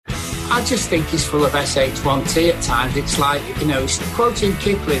I just think he's full of SH1T at times. It's like, quoting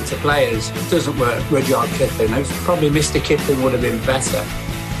Kipling to players doesn't work. Rudyard Kipling. Probably Mr. Kipling would have been better.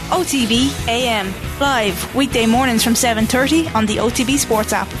 OTB AM. Live weekday mornings from 7:30 on the OTB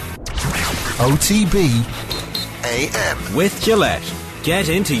Sports app. OTB AM. With Gillette. Get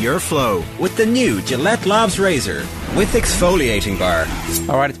into your flow with the new Gillette Labs Razor with exfoliating bar.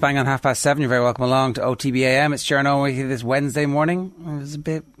 Alright, it's bang on 7:30. You're very welcome along to OTB AM. It's Sharon Owen with you this Wednesday morning. It was a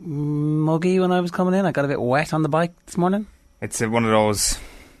bit muggy when I was coming in. I got a bit wet on the bike this morning. It's one of those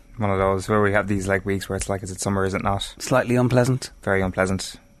where we have these weeks where it's like, is it summer, is it not? Slightly unpleasant. Very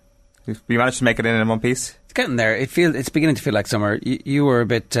unpleasant. You managed to make it in one piece? It's getting there. It's beginning to feel like summer. You were a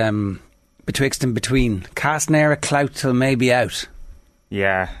bit betwixt and between. Cast ne'er a clout till maybe out.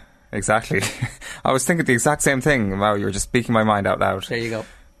 Yeah, exactly. I was thinking the exact same thing. Wow, you were just speaking my mind out loud. There you go.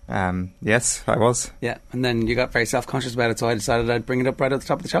 Yes, I was. Yeah, and then you got very self-conscious about it, so I decided I'd bring it up right at the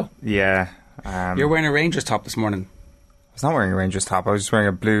top of the show. Yeah. You're wearing a Rangers top this morning. I was not wearing a Rangers top. I was just wearing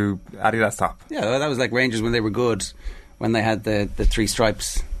a blue Adidas top. Yeah, well, that was like Rangers when they were good, when they had the three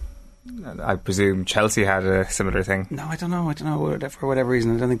stripes. I presume Chelsea had a similar thing. No, I don't know. For whatever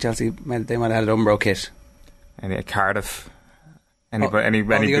reason, I don't think Chelsea might have had an Umbro kit. Any Cardiff. Any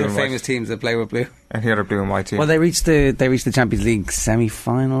other famous teams that play with blue. Any other blue and white team? Well, they reached the Champions League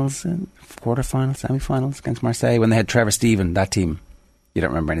semi-finals, quarter-finals, semi-finals against Marseille when they had Trevor Steven. That team. You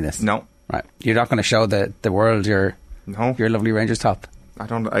don't remember any of this? No. Right. You're not going to show the world your lovely Rangers top. I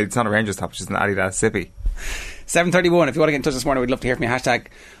don't. It's not a Rangers top. It's just an Adidas zippy. 7:31. If you want to get in touch this morning, we'd love to hear from you. Hashtag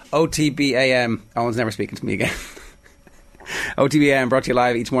OTBAM. Owen's never speaking to me again. OTBAM brought to you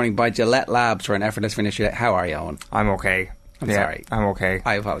live each morning by Gillette Labs for an effortless finish. How are you, Owen? I'm okay. I'm sorry. I'm okay.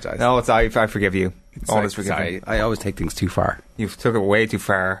 I apologise. No, I forgive you. Always forgive you. I always take things too far. You took it way too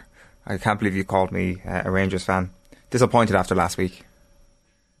far. I can't believe you called me a Rangers fan. Disappointed after last week.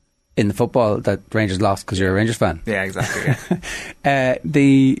 In the football that Rangers lost because you're a Rangers fan. Yeah, exactly. Yeah.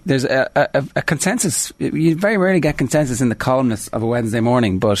 There's a consensus. You very rarely get consensus in the columnists of a Wednesday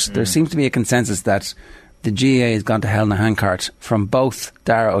morning, but there seems to be a consensus that the GAA has gone to hell in a handcart from both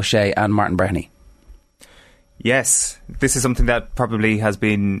Dara O'Shea and Martin Breheny. Yes, this is something that probably has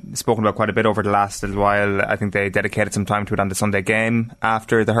been spoken about quite a bit over the last little while. I think they dedicated some time to it on the Sunday game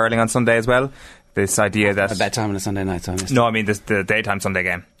after the hurling on Sunday as well. This idea that... A bedtime on a Sunday night, so I missed No, I mean the daytime Sunday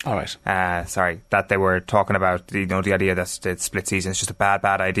game. All right. That they were talking about, the idea that the split season is just a bad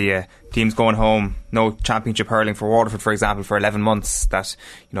idea. Teams going home, no championship hurling for Waterford, for example, for 11 months, that,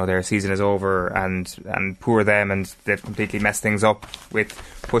 their season is over, and poor them, and they've completely messed things up with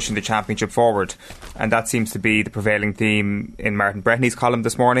pushing the championship forward. And that seems to be the prevailing theme in Martin Breheny's column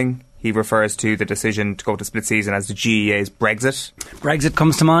this morning. He refers to the decision to go to split season as the GAA's Brexit. Brexit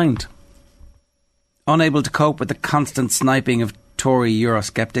comes to mind. Unable to cope with the constant sniping of Tory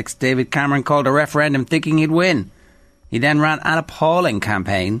Eurosceptics, David Cameron called a referendum thinking he'd win. He then ran an appalling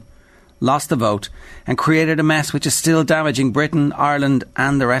campaign, lost the vote, and created a mess which is still damaging Britain, Ireland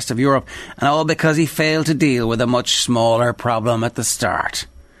and the rest of Europe, and all because he failed to deal with a much smaller problem at the start.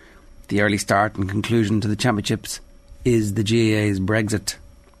 The early start and conclusion to the championships is the GAA's Brexit.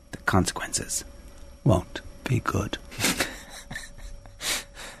 The consequences won't be good.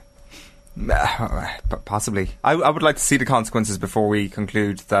 Possibly. I would like to see the consequences before we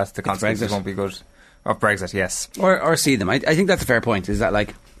conclude that the consequences won't be good. Of Brexit, yes. Or see them. I think that's a fair point, is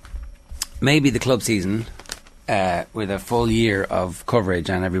that maybe the club season, with a full year of coverage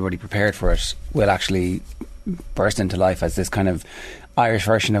and everybody prepared for it, will actually burst into life as this kind of Irish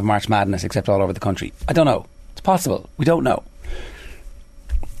version of March Madness, except all over the country. I don't know. It's possible. We don't know.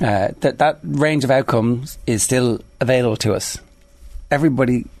 That range of outcomes is still available to us.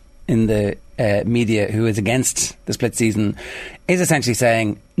 Everybody in the media who is against the split season is essentially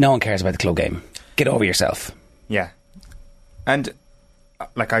saying no one cares about the club game. Get over yourself. Yeah. And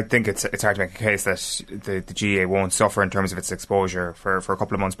I think it's hard to make a case that the GAA won't suffer in terms of its exposure for a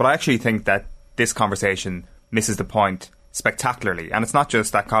couple of months, but I actually think that this conversation misses the point spectacularly. And it's not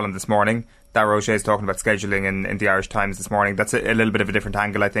just that column this morning. Dara O'Shea is talking about scheduling in the Irish Times this morning. That's a little bit of a different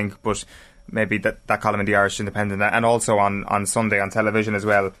angle, I think, but maybe that column in the Irish Independent and also on Sunday on television as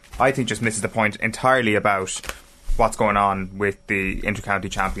well, I think just misses the point entirely about what's going on with the Intercounty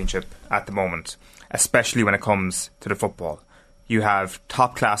Championship at the moment, especially when it comes to the football. You have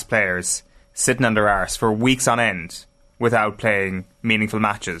top class players sitting on their arse for weeks on end without playing meaningful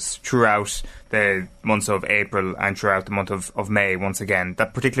matches throughout the months of April and throughout the month of May once again.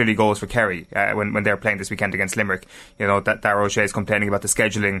 That particularly goes for Kerry when they're playing this weekend against Limerick. You know, that Darragh O'Shea is complaining about the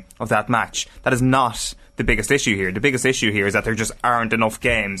scheduling of that match. That is not the biggest issue here. The biggest issue here is that there just aren't enough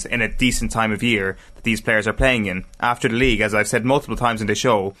games in a decent time of year that these players are playing in. After the league, as I've said multiple times in the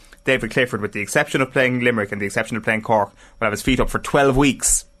show, David Clifford, with the exception of playing Limerick and the exception of playing Cork, will have his feet up for 12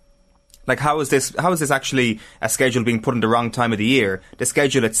 weeks. Like, how is this actually a schedule being put in the wrong time of the year? The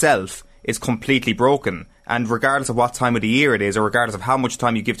schedule itself is completely broken, and regardless of what time of the year it is, or regardless of how much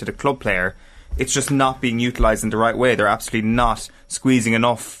time you give to the club player, it's just not being utilised in the right way. They're absolutely not squeezing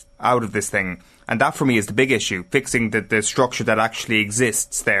enough out of this thing. And that for me is the big issue, fixing the structure that actually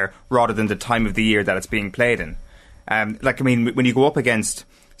exists there rather than the time of the year that it's being played in. When you go up against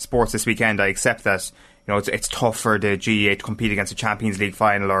sports this weekend, I accept that, you know, it's tough for the GAA to compete against a Champions League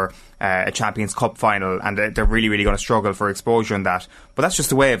final or a Champions Cup final, and they're really, really going to struggle for exposure in that. But that's just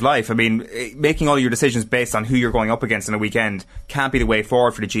the way of life. I mean, making all your decisions based on who you're going up against in a weekend can't be the way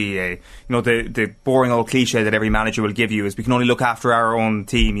forward for the GAA. You know, the boring old cliche that every manager will give you is we can only look after our own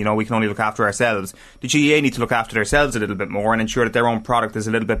team, you know, we can only look after ourselves. The GAA need to look after themselves a little bit more and ensure that their own product is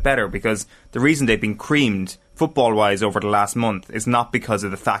a little bit better, because the reason they've been creamed football-wise over the last month is not because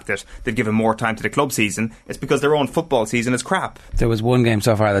of the fact that they've given more time to the club season. It's because their own football season is crap. There was one game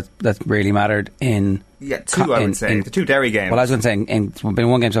so far that really mattered in... Yeah, two, I would say. The two Derry games. Well, I was going to say, there's been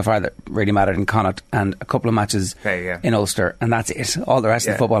one game so far that really mattered in Connacht and a couple of matches in Ulster, and that's it. All the rest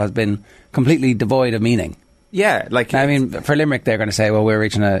of the football has been completely devoid of meaning. Yeah, like... I mean, for Limerick, they're going to say, well, we're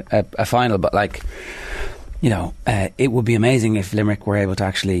reaching a final, but like... You know, it would be amazing if Limerick were able to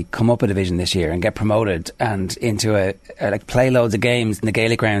actually come up a division this year and get promoted and into play loads of games in the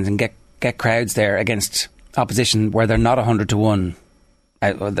Gaelic grounds and get crowds there against opposition where they're not 100 to 1.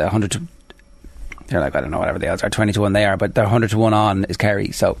 The 100 to, they're like, I don't know, whatever the odds are, 20 to 1 they are, but they're 100 to 1 on is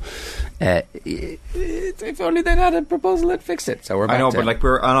Kerry. So if only they'd had a proposal that fixed it. So we're back but like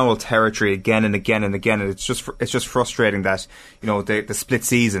we're on old territory again and again and again, and it's just frustrating that, you know, the split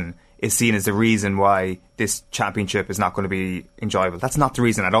season is seen as the reason why this championship is not going to be enjoyable. That's not the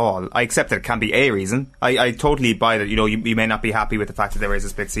reason at all. I accept that it can be a reason. I totally buy that, you know, you may not be happy with the fact that there is a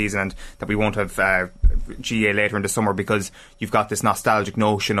split season and that we won't have GAA later in the summer because you've got this nostalgic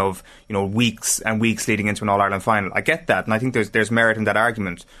notion of, you know, weeks and weeks leading into an All-Ireland final. I get that, and I think there's merit in that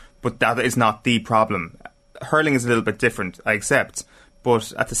argument, but that is not the problem. Hurling is a little bit different, I accept,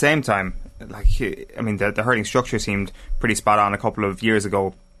 but at the same time, like, I mean, the hurling structure seemed pretty spot on a couple of years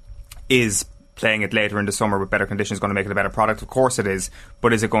ago. Is playing it later in the summer with better conditions going to make it a better product? Of course it is,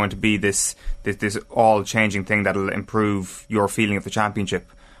 but is it going to be this all-changing thing that'll improve your feeling of the championship?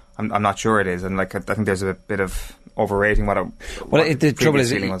 I'm not sure it is, and like I think there's a bit of overrating the trouble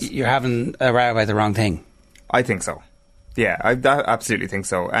is you're having a row about the wrong thing. I think so. Yeah, I absolutely think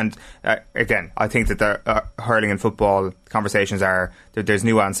so. And again, I think that the hurling and football conversations there's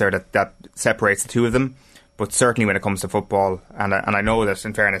nuance there that separates the two of them. But certainly when it comes to football, and I know that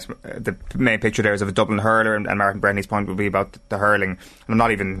in fairness, the main picture there is of a Dublin hurler, and Martin Brennan's point will be about the hurling. And I'm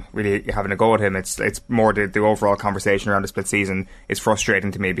not even really having a go at him. It's more the overall conversation around the split season is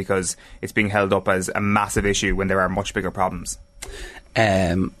frustrating to me because it's being held up as a massive issue when there are much bigger problems.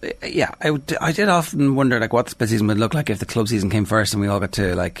 I did often wonder like what the split season would look like if the club season came first and we all got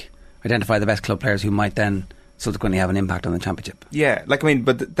to like identify the best club players who might then subsequently have an impact on the championship. Yeah, like I mean,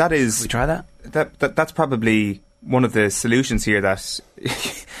 but that is... Can we try that? That's probably one of the solutions here, that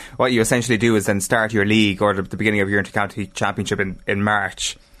what you essentially do is then start your league or the beginning of your inter-county championship in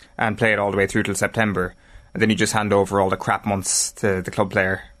March and play it all the way through till September, and then you just hand over all the crap months to the club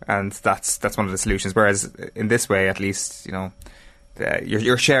player, and that's one of the solutions. Whereas in this way, at least, you know,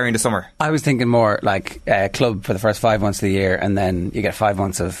 you're sharing the summer. I was thinking more like club for the first 5 months of the year, and then you get 5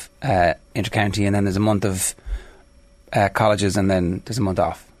 months of inter-county, and then there's a month of colleges, and then there's a month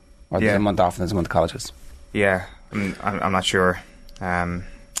off. Or there's a month off and there's a month of colleges. Yeah, I'm not sure. Moondust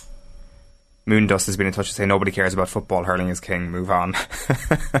has been in touch to say nobody cares about football, hurling is king, move on.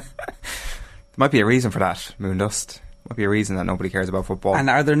 There might be a reason for that, Moondust. Might be a reason that nobody cares about football. And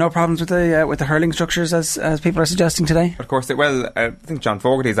are there no problems with the hurling structures as people are suggesting today? Of course, I think John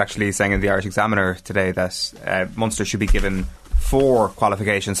Fogarty is actually saying in the Irish Examiner today that Munster should be given 4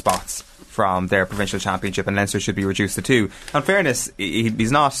 qualification spots from their provincial championship, and Leinster should be reduced to 2. In fairness,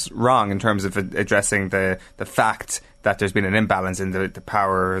 he's not wrong in terms of addressing the fact that there's been an imbalance in the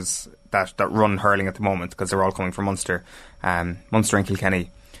powers that run hurling at the moment, because they're all coming from Munster. Munster and Kilkenny.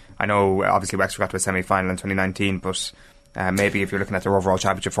 I know obviously Wexford got to a semi-final in 2019, but maybe if you're looking at their overall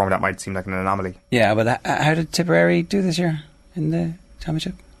championship form, that might seem like an anomaly. Yeah, but how did Tipperary do this year in the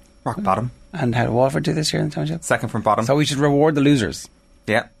championship? Rock bottom. And how did Waterford do this year in the Championship? Second from bottom. So we should reward the losers.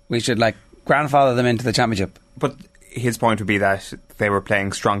 Yeah. We should grandfather them into the Championship. But his point would be that they were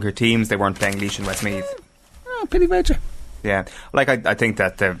playing stronger teams. They weren't playing Laois and Westmeath. Oh, pity voucher. Yeah. I think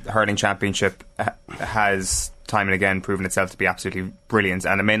that the Hurling Championship has time and again proven itself to be absolutely brilliant,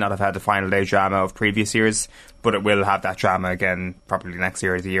 and it may not have had the final day drama of previous years, but it will have that drama again probably next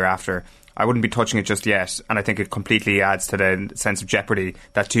year or the year after. I wouldn't be touching it just yet, and I think it completely adds to the sense of jeopardy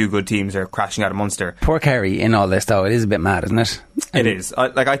that two good teams are crashing out of Munster. Poor Kerry in all this, though. It is a bit mad, isn't it? It is.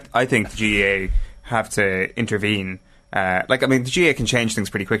 I think the GAA have to intervene. The GAA can change things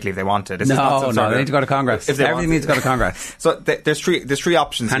pretty quickly if they wanted. No, they need to go to Congress. Everything needs to go to Congress. So there's three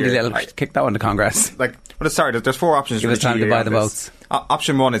options Handy here. little kick that one to Congress. There's four options. Give us time to buy the votes.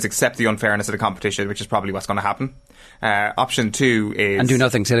 Option one is accept the unfairness of the competition, which is probably what's going to happen. Option two is... And do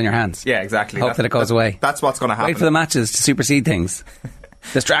nothing, sit on your hands. Yeah, exactly. Hope that it goes away. That's what's going to happen. Wait for the matches to supersede things.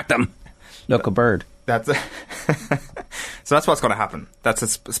 Distract them. Look, a bird. So that's what's going to happen. That's a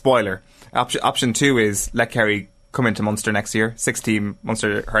spoiler. Option two is let Kerry come into Munster next year, 6-team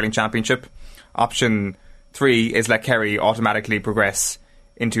Munster Hurling Championship. Option 3 is let Kerry automatically progress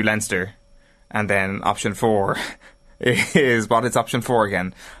into Leinster. And then option 4 is, what is option 4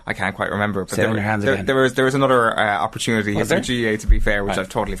 again? I can't quite remember. But there was another opportunity here for GAA, to be fair, which I've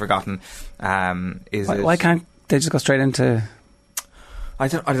totally forgotten. Why can't they just go straight into... I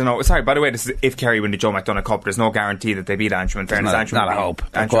don't know. Sorry, by the way, this is if Kerry win the Joe McDonagh Cup. There's no guarantee that they beat Antrim. In fairness, Antrim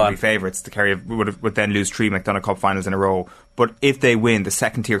would be favourites. The Kerry would then lose 3 McDonagh Cup finals in a row. But if they win the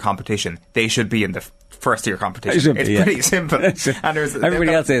second tier competition, they should be in the first tier competition. It's pretty simple. And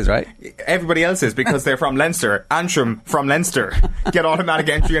everybody else is, right? Everybody else is, because they're from Leinster. Antrim from Leinster get automatic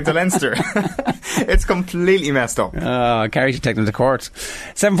entry into Leinster. It's completely messed up. Kerry should take them to court.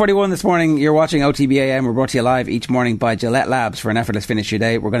 7:41 this morning. You're watching OTBAM. We're brought to you live each morning by Gillette Labs for an effortless finish your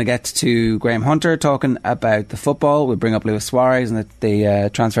day. We're going to get to Graham Hunter talking about the football. We'll bring up Luis Suarez and the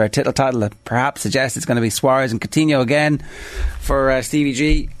transfer title that perhaps suggests it's going to be Suarez and Coutinho again for Stevie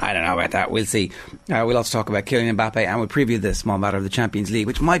G. I don't know about that. We'll see. We'll also talk about Kylian Mbappe, and we'll preview the small matter of the Champions League,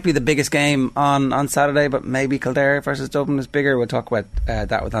 which might be the biggest game on Saturday, but maybe Kildare versus Dublin is bigger. We'll talk about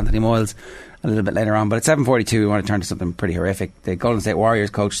that with Anthony Moyles a little bit later on. But at 7:42 we want to turn to something pretty horrific. The Golden State Warriors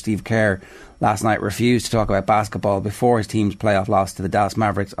coach Steve Kerr last night refused to talk about basketball before his team's playoff loss to the Dallas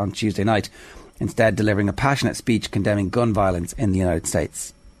Mavericks on Tuesday night, instead delivering a passionate speech condemning gun violence in the United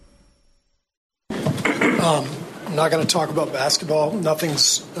States. I'm not going to talk about basketball.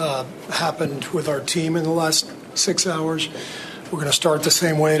 Nothing's happened with our team in the last 6 hours. We're going to start the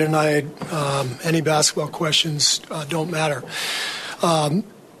same way tonight. Any basketball questions don't matter.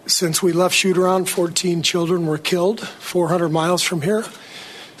 Since we left shoot-around, 14 children were killed 400 miles from here,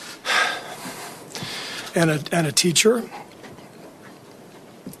 and a teacher.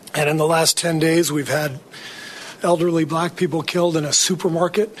 And in the last 10 days, we've had elderly black people killed in a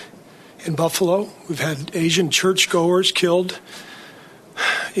supermarket in Buffalo. We've had Asian churchgoers killed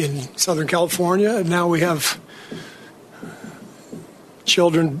in Southern California, and now we have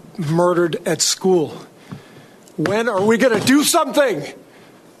children murdered at school. When are we going to do something?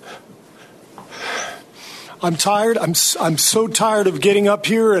 I'm tired. I'm so tired of getting up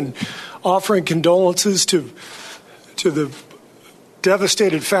here and offering condolences to the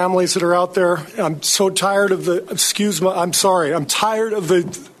devastated families that are out there. I'm so tired of I'm tired of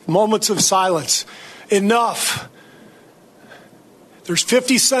the moments of silence. Enough. There's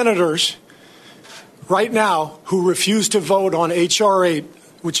 50 senators right now who refuse to vote on H.R. 8,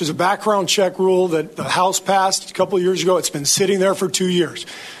 which is a background check rule that the House passed a couple of years ago. It's been sitting there for 2 years.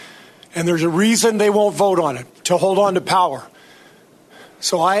 And there's a reason they won't vote on it, to hold on to power.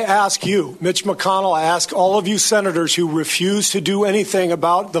 So I ask you, Mitch McConnell, I ask all of you senators who refuse to do anything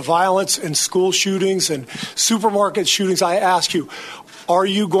about the violence and school shootings and supermarket shootings, I ask you, are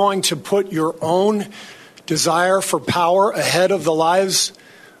you going to put your own desire for power ahead of the lives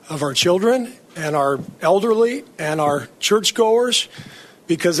of our children and our elderly and our churchgoers?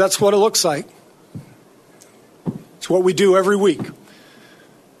 Because that's what it looks like. It's what we do every week.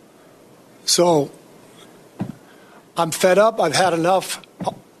 So I'm fed up. I've had enough.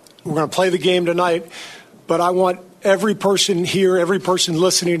 We're going to play the game tonight. But I want every person here, every person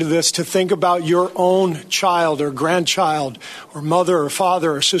listening to this, to think about your own child or grandchild or mother or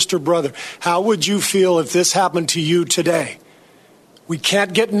father or sister, brother. How would you feel if this happened to you today? We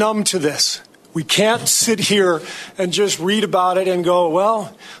can't get numb to this. We can't sit here and just read about it and go,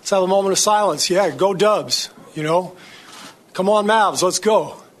 well, let's have a moment of silence. Yeah, go Dubs, you know. Come on, Mavs, let's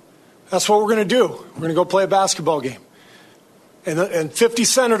go. That's what we're going to do. We're going to go play a basketball game. And 50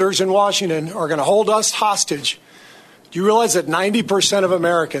 senators in Washington are going to hold us hostage. Do you realize that 90% of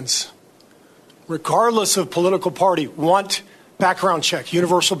Americans regardless of political party, want background check,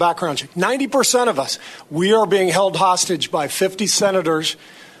 universal background check. 90% of us, we are being held hostage by 50 senators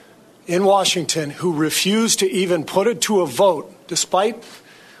in Washington who refuse to even put it to a vote, despite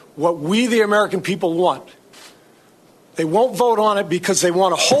what we, the American people, want. They won't vote on it because they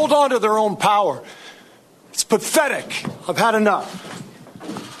want to hold on to their own power. It's pathetic. I've had enough.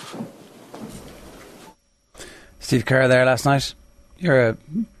 Steve Kerr there last night. You're a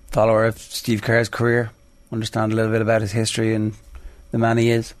follower of Steve Kerr's career. Understand a little bit about his history and the man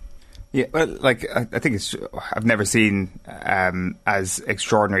he is. Yeah, well, like I think I've never seen as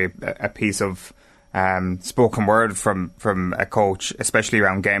extraordinary a piece of spoken word from a coach, especially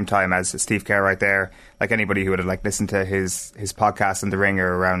around game time, as Steve Kerr right there. Like anybody who would have listened to his podcast in the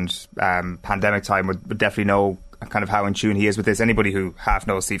Ringer around pandemic time would definitely know kind of how in tune he is with this. Anybody who half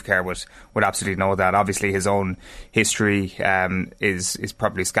knows Steve Kerr would absolutely know that. Obviously his own history is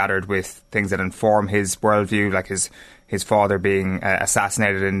probably scattered with things that inform his worldview, like his father being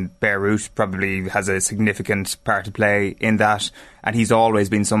assassinated in Beirut probably has a significant part to play in that. And he's always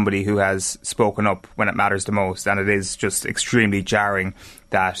been somebody who has spoken up when it matters the most. And it is just extremely jarring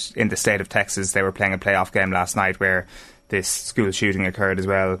that in the state of Texas they were playing a playoff game last night where this school shooting occurred as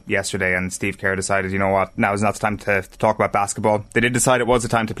well yesterday, and Steve Kerr decided, you know what, now is not the time to talk about basketball. They did decide it was the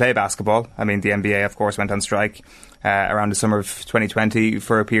time to play basketball. I mean, the NBA, of course, went on strike around the summer of 2020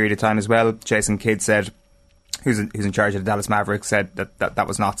 for a period of time as well. Jason Kidd said, who's in charge of the Dallas Mavericks, said that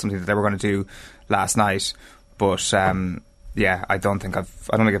was not something that they were going to do last night. But yeah, I don't think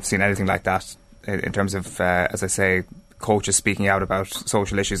I've seen anything like that in terms of, as I say, coaches speaking out about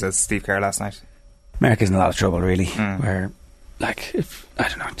social issues as Steve Kerr last night. America's in a lot of trouble, really. Where, I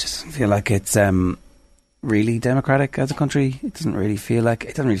don't know, it just doesn't feel like it's really democratic as a country. It doesn't really feel like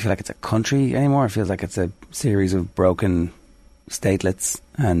it's a country anymore. It feels like it's a series of broken statelets,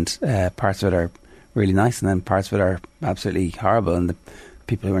 and parts of it are really nice, and then parts of it are absolutely horrible. And the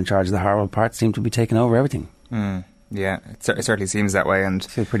people who are in charge of the horrible parts seem to be taking over everything. Yeah, it certainly seems that way, and I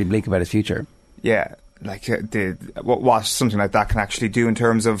feel pretty bleak about his future. Yeah. Like what something like that can actually do in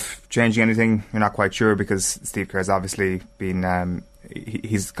terms of changing anything, you're not quite sure, because Steve Kerr has obviously been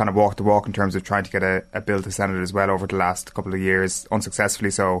he's kind of walked the walk in terms of trying to get a bill to Senate as well over the last couple of years, unsuccessfully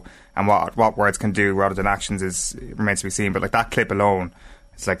so. And what words can do rather than actions remains to be seen. But like that clip alone,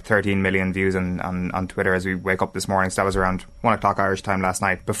 it's like 13 million views on Twitter as we wake up this morning. So that was around 1 o'clock Irish time last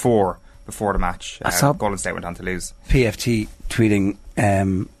night before the match. Golden State went on to lose. PFT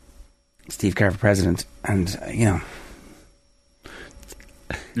tweeting Steve Kerr for president, and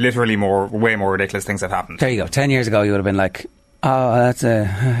literally way more ridiculous things have happened. There you go. 10 years ago you would have been like, oh, it's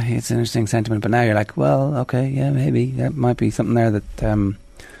an interesting sentiment, but now you're like, well, okay, yeah, maybe that might be something there that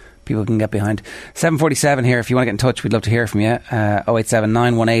people can get behind. 7:47 here. If you want to get in touch, we'd love to hear from you.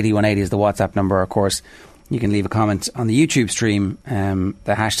 0879 180 180 is the WhatsApp number. Of course, you can leave a comment on the YouTube stream. The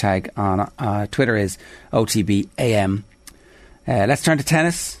hashtag on Twitter is OTBAM. Let's turn to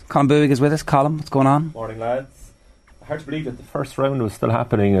tennis. Colin Buig is with us. Colin, what's going on? Morning, lads. Hard to believe that the first round was still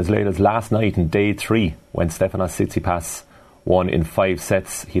happening as late as last night in day 3 when Stefanos Tsitsipas won in 5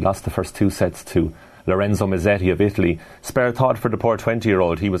 sets. He lost the first 2 sets to Lorenzo Musetti of Italy. Spare thought for the poor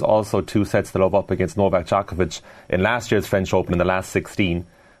 20-year-old. He was also 2 sets to love up against Novak Djokovic in last year's French Open in the last 16,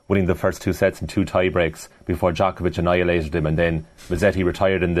 winning the first 2 sets in 2 tie-breaks before Djokovic annihilated him, and then Musetti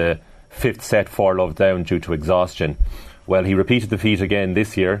retired in the 5th set 4-love down due to exhaustion. Well, he repeated the feat again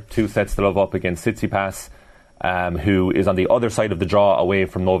this year, 2 sets to love up against Tsitsipas, who is on the other side of the draw away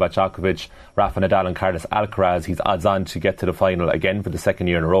from Novak Djokovic, Rafa Nadal and Carlos Alcaraz. He's odds on to get to the final again for the second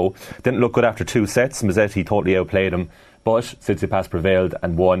year in a row. Didn't look good after 2 sets. Musetti totally outplayed him, but Tsitsipas prevailed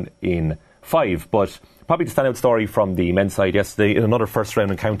and won in 5. But probably the standout story from the men's side yesterday in another first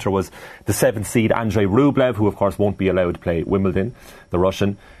round encounter was the 7th seed Andrei Rublev, who of course won't be allowed to play Wimbledon, the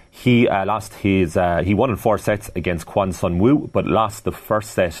Russian. He he won in 4 sets against Kwon Sun Woo, but lost the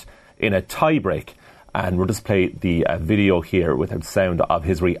first set in a tie-break. And we'll just play the video here without sound of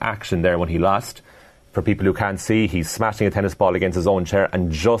his reaction there when he lost. For people who can't see, he's smashing a tennis ball against his own chair and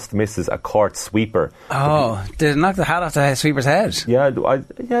just misses a court sweeper. Oh, did it knock the hat off the sweeper's head? Yeah,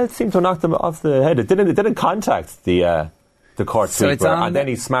 it seemed to knock them off the head. It didn't contact the court sweeper, and then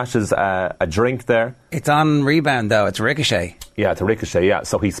he smashes a drink there. It's on rebound though, it's ricochet. Yeah, it's a ricochet, yeah.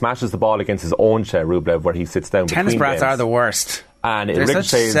 So he smashes the ball against his own chair, Rublev, where he sits down Tennis between brats games. are the worst. And they're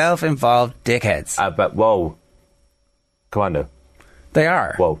such self-involved dickheads. But whoa. Come on now. They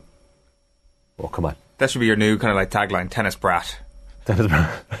are. Whoa. Oh, come on. That should be your new kind of like tagline, tennis brat. Tennis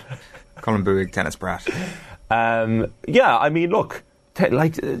brat. Colin Buig, tennis brat. Yeah, I mean, look,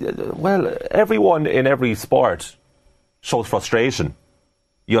 everyone in every sport shows frustration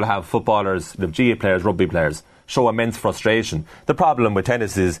you'll have footballers, the GA players, rugby players, show immense frustration. The problem with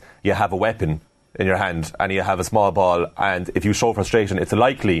tennis is you have a weapon in your hand and you have a small ball, and if you show frustration, it's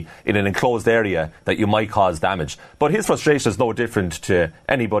likely in an enclosed area that you might cause damage. But his frustration is no different to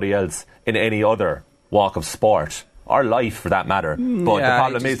anybody else in any other walk of sport or life, for that matter. But the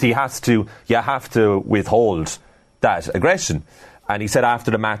problem is you have to withhold that aggression. And he said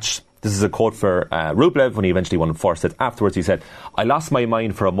after the match, this is a quote for Rublev when he eventually won 4 sets. Afterwards he said, "I lost my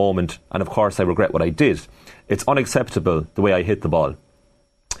mind for a moment, and of course I regret what I did. It's unacceptable the way I hit the ball.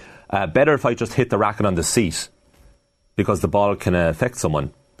 Better if I just hit the racket on the seat, because the ball can affect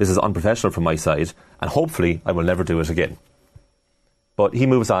someone. This is unprofessional from my side, and hopefully I will never do it again." But he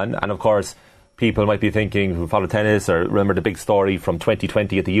moves on, and of course people might be thinking, who follow tennis or remember the big story from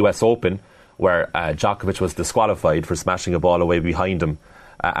 2020 at the US Open, where Djokovic was disqualified for smashing a ball away behind him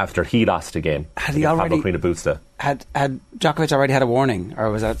after he lost a game. Had Djokovic already had a warning,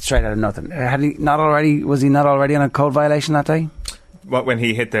 or was that straight out of nothing? Was he not already on a code violation that day? What, when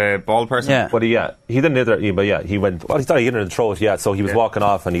he hit the ball person? Yeah. But he didn't hit it, but he went, he thought he hit it in the throat, so he was walking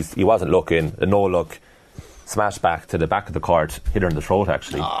off and he wasn't looking, a no look, smashed back to the back of the court, hit her in the throat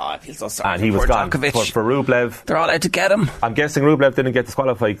actually. I feel so sorry. And he was gone. Djokovic. But for Rublev, they're all out to get him. I'm guessing Rublev didn't get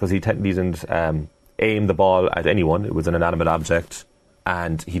disqualified because he didn't aim the ball at anyone. It was an inanimate object,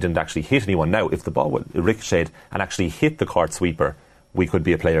 and he didn't actually hit anyone. Now, if the ball would ricocheted and actually hit the court sweeper, we could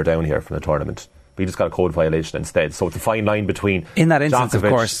be a player down here from the tournament. But he just got a code violation instead. So it's a fine line between in that instance, Djokovic, of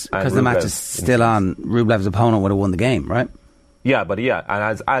course, because the match is still on. Rublev's opponent would have won the game, right? Yeah, but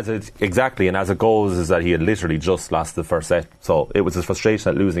and as it goes, is that he had literally just lost the first set. So it was his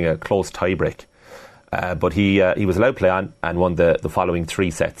frustration at losing a close tiebreak. But he was allowed to play on and won the following 3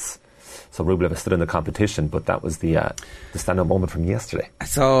 sets. So Rublev is still in the competition, but that was the stand-up moment from yesterday. I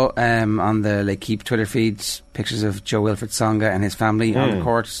saw on the L'Equipe Twitter feed pictures of Joe Wilfried Tsonga and his family on the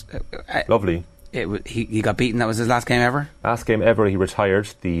court. Lovely. He got beaten. That was his last game ever? Last game ever. He retired.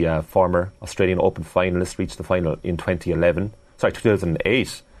 The former Australian Open finalist reached the final in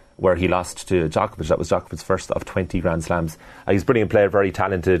 2008, where he lost to Djokovic. That was Djokovic's first of 20 Grand Slams. He's a brilliant player, very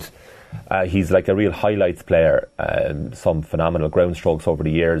talented. He's like a real highlights player. Some phenomenal ground strokes over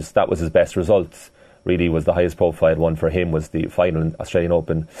the years. That was his best results. Really was the highest profile one for him, was the final in Australian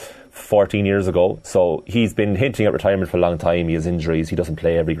Open 14 years ago. So he's been hinting at retirement for a long time. He has injuries. He doesn't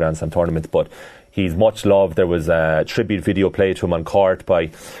play every Grand Slam tournament, but he's much loved. There was a tribute video played to him on court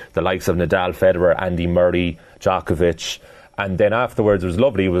by the likes of Nadal, Federer, Andy Murray, Djokovic. And then afterwards, it was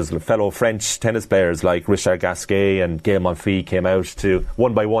lovely. It was fellow French tennis players like Richard Gasquet and Gaël Monfils came out to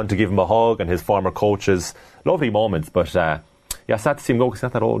one by one to give him a hug, and his former coaches. Lovely moments. But sad to see him go because he's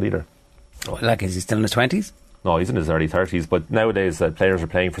not that old either. Like, is he still in his 20s? No, he's in his early 30s. But nowadays, players are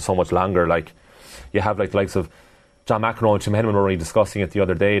playing for so much longer. Like, you have like the likes of John McEnroe and Tim Henman were only discussing it the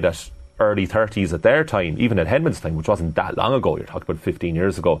other day, that early 30s at their time, even at Henman's time, which wasn't that long ago, you're talking about 15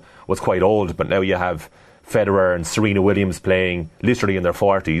 years ago, was quite old. But now you have Federer and Serena Williams playing literally in their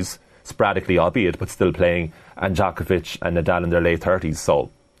 40s, sporadically albeit, but still playing, and Djokovic and Nadal in their late 30s.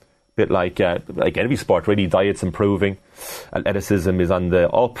 So, bit like every sport, really, diet's improving, athleticism is on the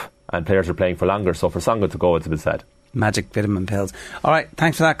up, and players are playing for longer. So for Tsonga to go, it's a bit sad. Magic vitamin pills. All right,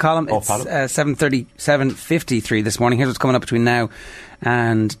 thanks for that, Colin. It's 7:53 this morning. Here's what's coming up between now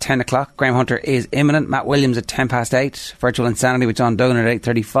and 10 o'clock. Graham Hunter is imminent. Matt Williams at 8:10. Virtual Insanity with John Dolan at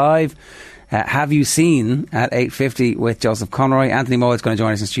 8:35. Have You Seen at 8:50 with Joseph Conroy. Anthony Moe is going to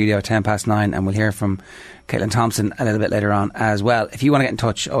join us in studio at 9:10, and we'll hear from Caitlin Thompson a little bit later on as well. If you want to get in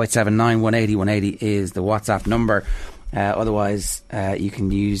touch, 0879 180 180 is the WhatsApp number. Otherwise, you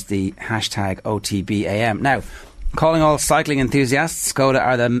can use the hashtag OTBAM. Now, calling all cycling enthusiasts, Skoda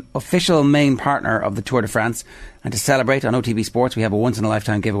are the official main partner of the Tour de France. And to celebrate on OTB Sports, we have a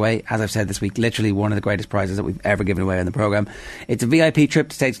once-in-a-lifetime giveaway. As I've said this week, literally one of the greatest prizes that we've ever given away on the programme. It's a VIP trip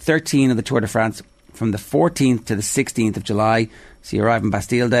to stage 13 of the Tour de France from the 14th to the 16th of July. So you arrive on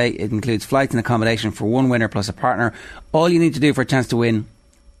Bastille Day. It includes flights and accommodation for one winner plus a partner. All you need to do for a chance to win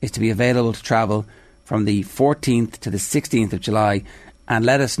is to be available to travel from the 14th to the 16th of July. And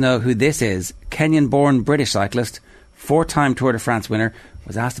let us know who this is. Kenyan-born British cyclist, 4-time Tour de France winner,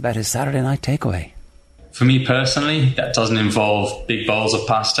 was asked about his Saturday night takeaway. For me personally, that doesn't involve big bowls of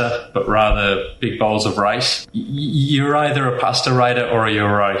pasta, but rather big bowls of rice. You're either a pasta rider or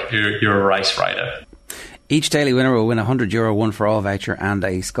you're a rice rider. Each daily winner will win a €100 one for all voucher and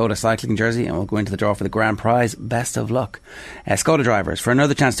a Skoda cycling jersey, and we'll go into the draw for the grand prize. Best of luck. Skoda drivers, for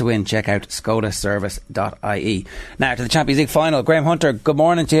another chance to win, check out skodaservice.ie. Now to the Champions League final. Graham Hunter, good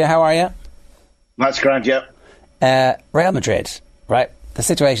morning to you. How are you? That's grand, yeah. Real Madrid, right? The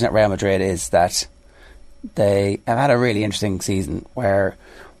situation at Real Madrid is that they have had a really interesting season where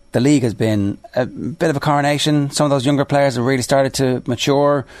the league has been a bit of a coronation. Some of those younger players have really started to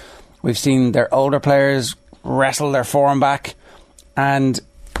mature. We've seen their older players wrestle their form back. And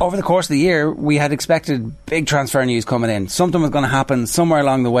over the course of the year, we had expected big transfer news coming in. Something was going to happen somewhere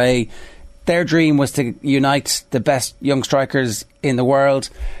along the way. Their dream was to unite the best young strikers in the world.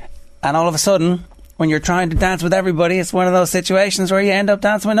 And all of a sudden, when you're trying to dance with everybody, it's one of those situations where you end up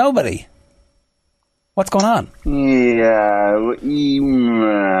dancing with nobody. What's going on? Yeah,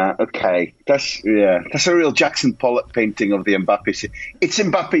 okay. That's a real Jackson Pollock painting of the Mbappe. It's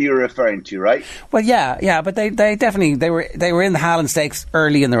Mbappe you're referring to, right? Well, yeah, but they definitely they were in the Haaland Stakes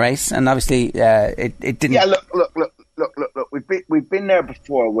early in the race, and obviously it didn't. Yeah, look. We've been there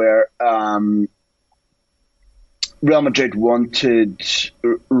before, where Real Madrid wanted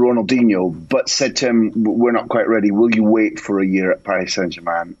Ronaldinho, but said to him, "We're not quite ready. Will you wait for a year at Paris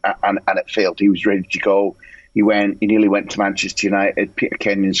Saint-Germain?" And it failed. He was ready to go. He nearly went to Manchester United. Peter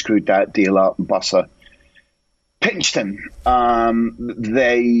Kenyon screwed that deal up, and Barca pinched him.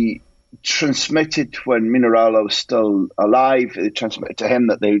 They transmitted, when Mino Raiola was still alive, they transmitted to him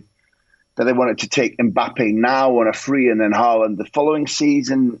that they wanted to take Mbappe now on a free, and then Haaland the following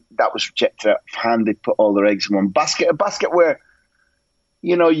season. That was rejected out of hand. They put all their eggs in one basket. A basket where,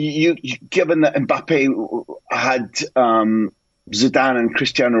 you given that Mbappe had Zidane and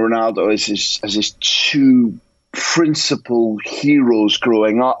Cristiano Ronaldo as his two principal heroes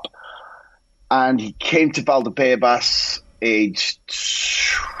growing up, and he came to Valdebebas aged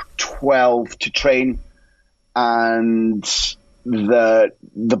 12 to train, and the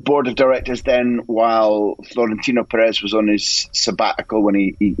board of directors then, while Florentino Perez was on his sabbatical, when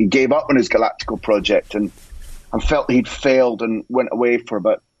he gave up on his Galactico project and felt he'd failed and went away for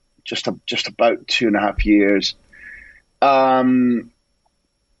about just about 2.5 years. Mbappe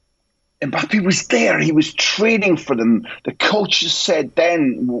was there. He was training for them. The coaches said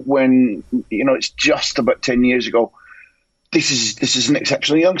then, when it's just about 10 years ago, This is an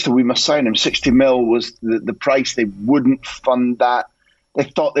exceptional youngster. We must sign him. 60 mil was the price. They wouldn't fund that. They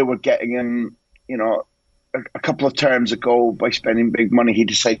thought they were getting him, a couple of terms ago by spending big money. He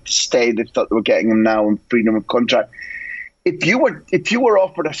decided to stay. They thought they were getting him now on freedom of contract. If you were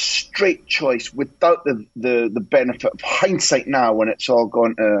offered a straight choice without the benefit of hindsight now, when it's all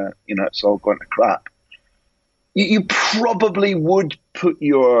gone to crap, you probably would put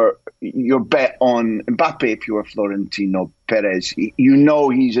your bet on Mbappe if you were Florentino Perez.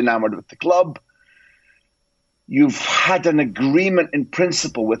 He's enamored with the club. You've had an agreement in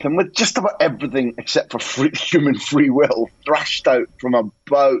principle with him, with just about everything except for human free will thrashed out from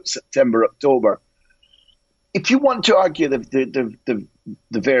about September, October. If you want to argue the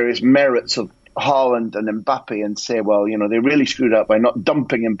various merits of Haaland and Mbappe and say, well, they really screwed up by not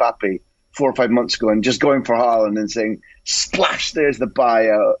dumping Mbappe 4 or 5 months ago and just going for Haaland and saying, splash, there's the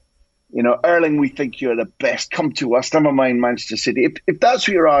buyout. Erling, we think you're the best. Come to us. Never mind Manchester City. If that's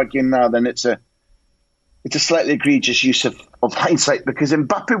what you're arguing now, then it's a slightly egregious use of hindsight, because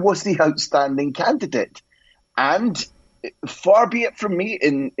Mbappe was the outstanding candidate. And far be it from me,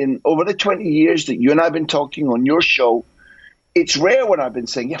 in over the 20 years that you and I have been talking on your show, it's rare when I've been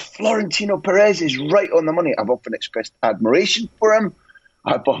saying, Florentino Perez is right on the money. I've often expressed admiration for him.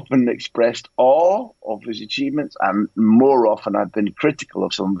 I've often expressed awe of his achievements, and more often I've been critical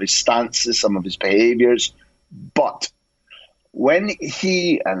of some of his stances, some of his behaviours. But when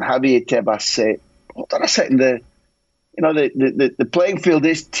he and Javier Tebas say, hold on a second, the playing field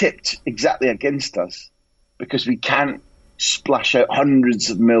is tipped exactly against us because we can't splash out hundreds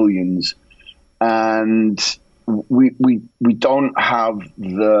of millions, and we don't have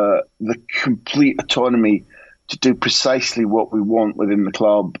the complete autonomy to do precisely what we want within the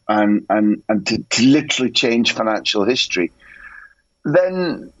club and to literally change financial history,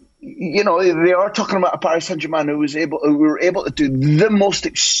 then they are talking about a Paris Saint-Germain who were able to do the most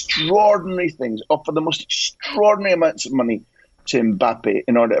extraordinary things, offer the most extraordinary amounts of money to Mbappe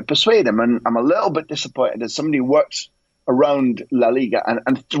in order to persuade him. And I'm a little bit disappointed as somebody who works around La Liga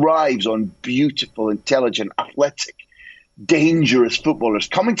and thrives on beautiful, intelligent, athletic, dangerous footballers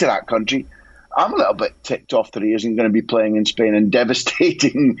coming to that country. I'm a little bit ticked off that he isn't going to be playing in Spain and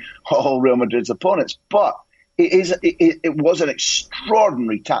devastating all Real Madrid's opponents. But it was an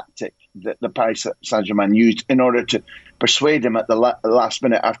extraordinary tactic that the Paris Saint-Germain used in order to persuade him at the last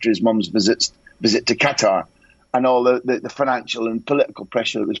minute after his mum's visit to Qatar, and all the financial and political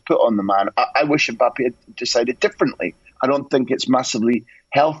pressure that was put on the man. I wish Mbappe had decided differently. I don't think it's massively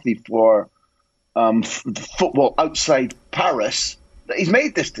healthy for football outside Paris that he's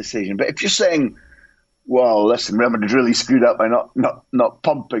made this decision. But if you're saying Well, listen, Real Madrid really screwed up by not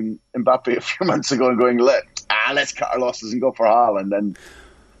pumping Mbappe a few months ago and going, let's cut our losses and go for Haaland. And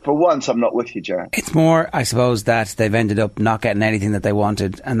for once, I'm not with you, Jared. It's more, I suppose, that they've ended up not getting anything that they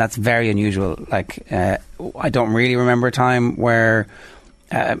wanted, and that's very unusual. I don't really remember a time where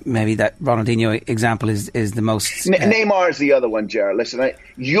maybe that Ronaldinho example is the most... Neymar is the other one, Jared. Listen,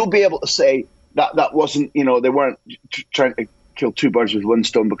 you'll be able to say that wasn't, they weren't trying to kill two birds with one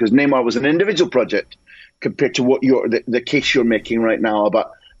stone, because Neymar was an individual project compared to what the case you're making right now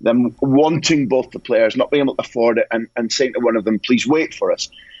about them wanting both the players, not being able to afford it, and saying to one of them, please wait for us.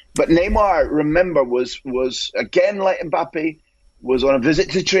 But Neymar, remember, was again like Mbappe, was on a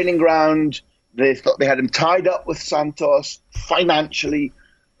visit to the training ground. They thought they had him tied up with Santos financially.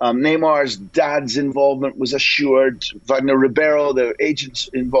 Neymar's dad's involvement was assured. Wagner Ribeiro, the agent's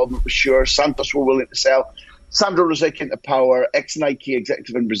involvement was sure. Santos were willing to sell. Sandro Rosé came to power, ex-Nike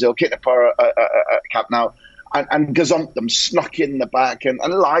executive in Brazil, came to power at Camp Nou, and gazumped them, snuck in the back and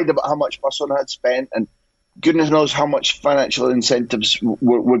lied about how much Barcelona had spent, and goodness knows how much financial incentives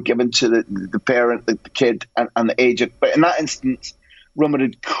were given to the parent, the kid, and the agent. But in that instance, Real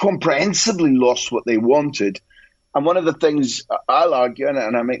Madrid comprehensively lost what they wanted. And one of the things I'll argue, and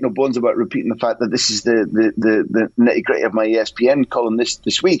I make no bones about repeating the fact that this is the nitty-gritty of my ESPN column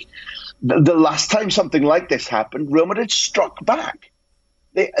this week, the last time something like this happened, Real Madrid struck back.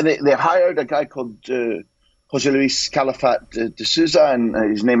 They hired a guy called Jose Luis Calafat de Souza, and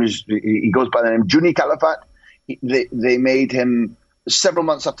his name he goes by the name Juni Calafat. They made him, several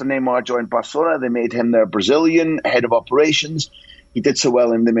months after Neymar joined Barcelona, they made him their Brazilian head of operations. He did so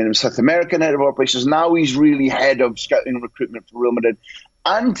well, and they made him South American head of operations. Now he's really head of scouting and recruitment for Real Madrid.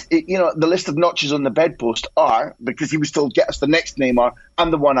 And, the list of notches on the bedpost are, because he was told, get us the next Neymar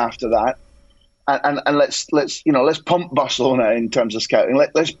and the one after that. And let's pump Barcelona in terms of scouting.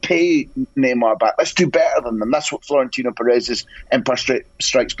 Let's pay Neymar back. Let's do better than them. That's what Florentino Perez's Empire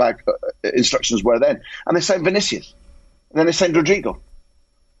Strikes Back instructions were then. And they signed Vinicius. And then they signed Rodrigo.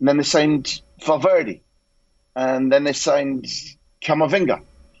 And then they signed Valverde. And then they signed Camavinga.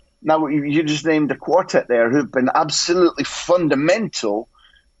 Now, you just named a quartet there who've been absolutely fundamental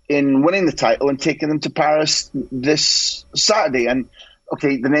in winning the title and taking them to Paris this Saturday. And,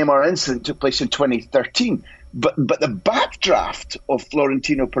 okay, the Neymar incident took place in 2013, but the backdraft of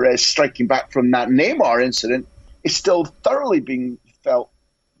Florentino Perez striking back from that Neymar incident is still thoroughly being felt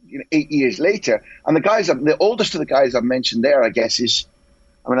 8 years later. And the oldest of the guys I've mentioned there, I guess, is,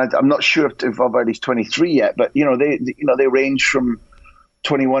 I'm not sure if Valverde's 23 yet, but they range from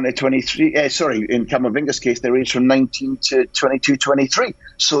 21 to 23. In Camavinga's case, they range from 19 to 22, 23.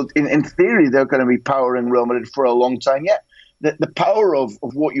 So in theory, they're going to be powering Real Madrid for a long time yet. The power of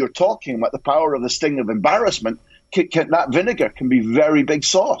what you're talking about, the power of the sting of embarrassment, that vinegar can be very big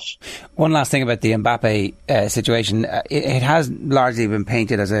sauce. One last thing about the Mbappe situation. It has largely been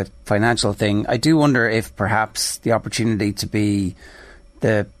painted as a financial thing. I do wonder if perhaps the opportunity to be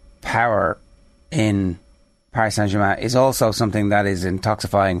the power in Paris Saint-Germain is also something that is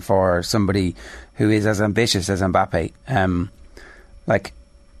intoxifying for somebody who is as ambitious as Mbappe.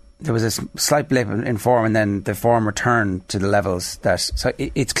 There was a slight blip in form, and then the form returned to the levels that... So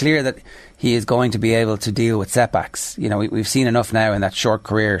it's clear that he is going to be able to deal with setbacks. We've seen enough now in that short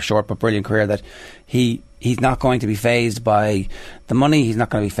but brilliant career, that he's not going to be fazed by the money. He's not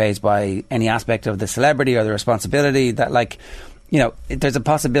going to be fazed by any aspect of the celebrity or the responsibility. That, there's a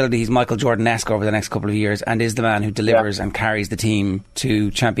possibility he's Michael Jordan-esque over the next couple of years and is the man who delivers and carries the team to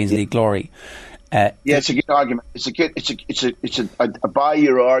Champions League glory. It's a good argument. I buy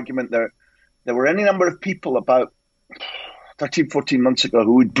your argument there. There were any number of people about 13, 14 months ago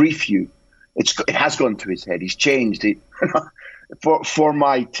who would brief you. It has gone to his head. He's changed it. For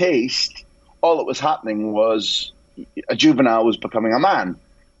my taste, all that was happening was a juvenile was becoming a man.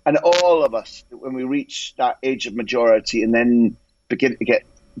 And all of us, when we reach that age of majority and then begin to get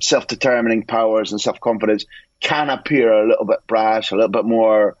self-determining powers and self-confidence, can appear a little bit brash, a little bit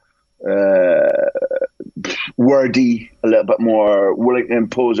more wordy, a little bit more willing to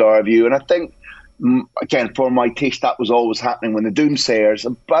impose our view. And I think, again, for my taste, that was always happening when the doomsayers,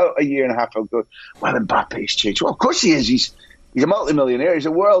 about a year and a half ago, well, Mbappe's changed. Well, of course he is. He's a multimillionaire. He's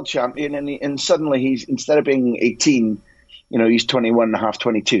a world champion. And suddenly he's, instead of being 18, he's 21 and a half,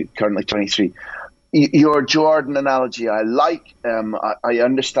 22, currently 23. Your Jordan analogy, I like. I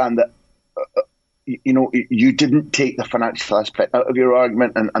understand that you didn't take the financial aspect out of your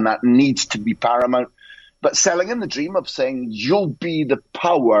argument, and that needs to be paramount. But selling in the dream of saying you'll be the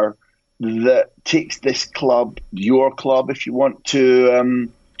power that takes this club, your club, if you want, to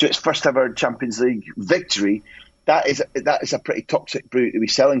its first ever Champions League victory, that is a pretty toxic brew to be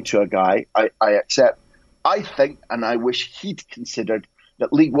selling to a guy. I accept. I think, and I wish he'd considered,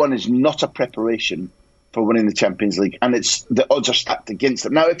 that League One is not a preparation for winning the Champions League, and the odds are stacked against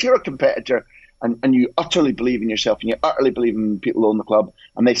them. Now, if you're a competitor and you utterly believe in yourself and you utterly believe in people who own the club,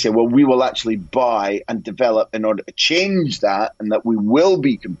 and they say, well, we will actually buy and develop in order to change that and that we will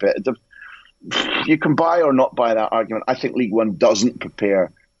be competitive, you can buy or not buy that argument. I think League One doesn't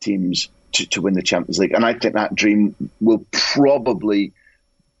prepare teams to win the Champions League, and I think that dream will probably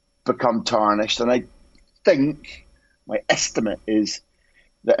become tarnished. And I think, my estimate is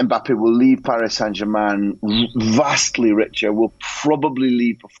that Mbappe will leave Paris Saint-Germain vastly richer, will probably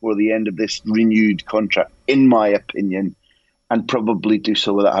leave before the end of this renewed contract, in my opinion, and probably do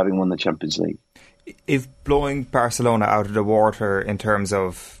so without having won the Champions League. If blowing Barcelona out of the water in terms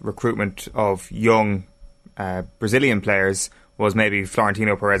of recruitment of young Brazilian players was maybe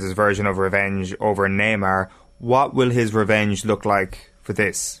Florentino Perez's version of revenge over Neymar, what will his revenge look like for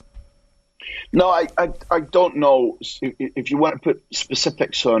this? No, I don't know. If you want to put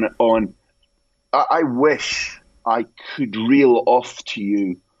specifics on it, I wish I could reel off to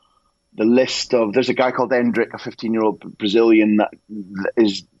you the list of. There's a guy called Endrick, a 15-year-old Brazilian that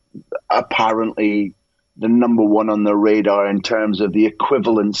is apparently the number one on the radar in terms of the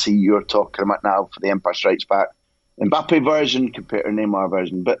equivalency you're talking about now for the Empire Strikes Back Mbappe version compared to Neymar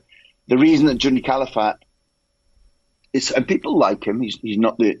version. But the reason that Juni Calafat is, and people like him, he's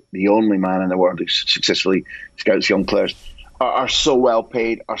not the only man in the world who successfully scouts young players, are so well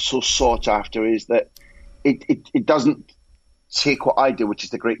paid, are so sought after, is that it doesn't take what I do, which is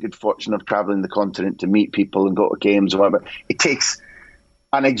the great good fortune of travelling the continent to meet people and go to games or whatever. It takes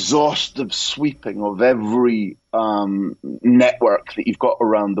an exhaustive sweeping of every network that you've got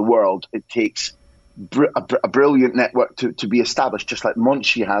around the world. It takes a brilliant network to be established, just like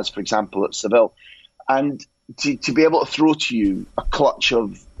Monchi has, for example, at Seville. And to be able to throw to you a clutch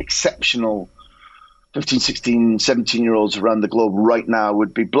of exceptional 15, 16, 17-year-olds around the globe right now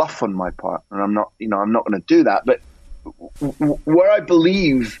would be bluff on my part. And I'm not going to do that. But where I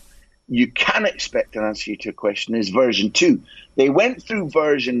believe you can expect an answer to your question is version 2. They went through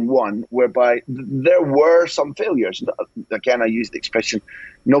version 1, whereby there were some failures. Again, I use the expression,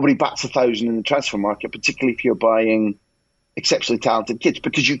 nobody bats 1,000 in the transfer market, particularly if you're buying exceptionally talented kids,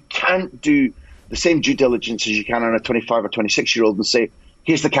 because you can't do the same due diligence as you can on a 25 or 26-year-old and say,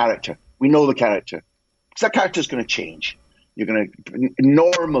 here's the character. We know the character. Because that character is going to change.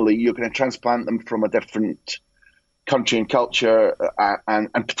 Normally, you're going to transplant them from a different country and culture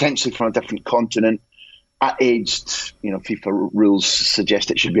and potentially from a different continent at aged, FIFA rules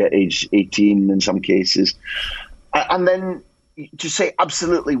suggest it should be at age 18 in some cases. And then to say,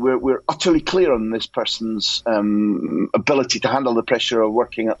 absolutely, we're utterly clear on this person's ability to handle the pressure of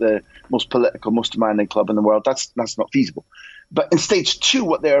working at the most political, most demanding club in the world, that's not feasible. But in stage 2,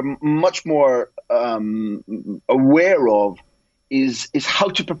 what they're much more aware of is how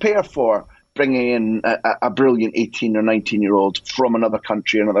to prepare for bringing in a brilliant 18 or 19-year-old from another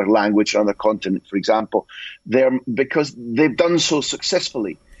country, another language, another continent, for example. Because they've done so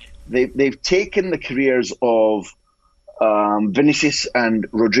successfully. They've taken the careers of Vinicius and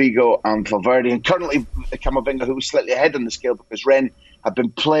Rodrigo and Valverde, and currently Camavinga, who was slightly ahead on the scale because Rennes have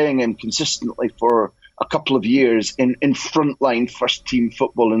been playing him consistently for a couple of years in frontline first-team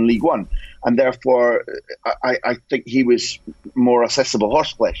football in League One. And therefore, I think he was more accessible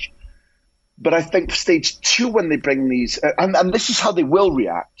horseflesh. But I think stage 2, when they bring these, and this is how they will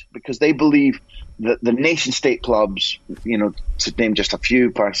react, because they believe that the nation-state clubs, to name just a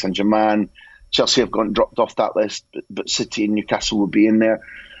few, Paris Saint-Germain, Chelsea have dropped off that list, but City and Newcastle will be in there.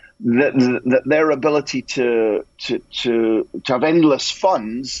 That their ability to have endless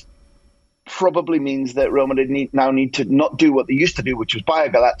funds probably means that Real Madrid now need to not do what they used to do, which was buy a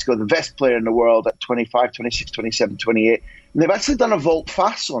Galactico, the best player in the world, at 25, 26, 27, 28. And they've actually done a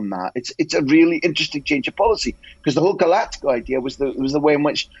volte-face on that. It's a really interesting change of policy, because the whole Galactico idea was the way in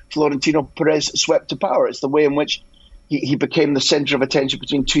which Florentino Perez swept to power. It's the way in which he became the centre of attention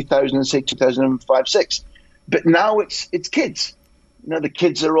between 2000 and, say, 2005-06. But now it's kids. The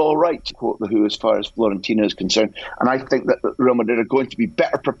kids are all right, to quote The Who, as far as Florentino is concerned. And I think that Real Madrid are going to be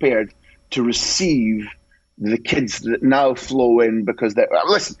better prepared to receive the kids that now flow in, because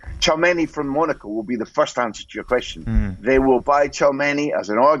listen, Tchouaméni from Monaco will be the first answer to your question. They will buy Tchouaméni as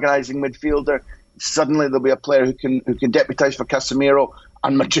an organising midfielder. Suddenly there'll be a player who can deputise for Casemiro,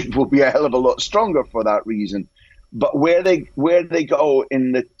 and Madrid will be a hell of a lot stronger for that reason. But where they go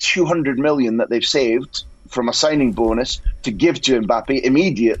in the 200 million that they've saved from a signing bonus to give to Mbappe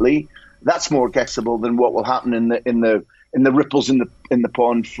immediately, that's more guessable than what will happen in the ripples in the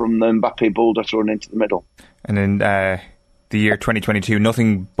pond from the Mbappe boulder thrown into the middle. And in the year 2022,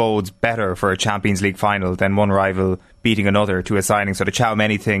 nothing bodes better for a Champions League final than one rival beating another to a signing. So the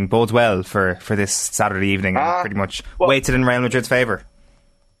Tchouaméni thing bodes well for this Saturday evening and pretty much weighted in Real Madrid's favour.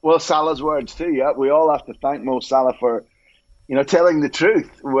 Well, Salah's words too, yeah. We all have to thank Mo Salah for, telling the truth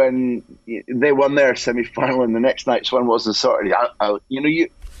when they won their semi-final and the next night's one wasn't sorted.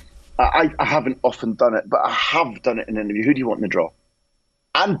 I haven't often done it, but I have done it in an interview. Who do you want in the draw?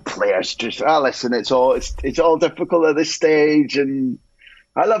 And players just, listen, it's all difficult at this stage, and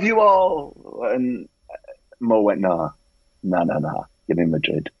I love you all. And Mo went, nah, give me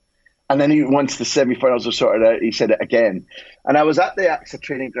Madrid. And then once the semi-finals were sorted out, he said it again. And I was at the AXA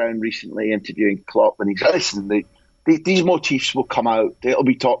training ground recently interviewing Klopp, and he said, listen, these motifs will come out, it'll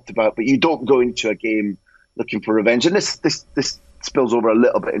be talked about, but you don't go into a game looking for revenge. And this spills over a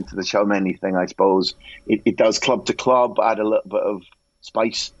little bit into the Tchouaméni thing, I suppose. It does club to club, add a little bit of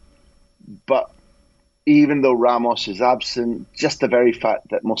spice. But even though Ramos is absent, just the very fact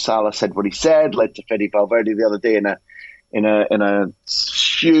that Mo Salah said what he said led to Fede Valverde the other day in a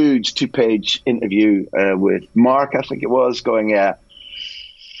huge 2-page interview with Mark, I think it was, going,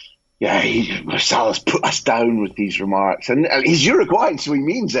 Salah's put us down with these remarks. And he's Uruguayan, so he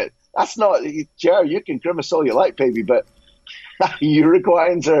means it. That's not, Ger, you can grimace all you like, baby, but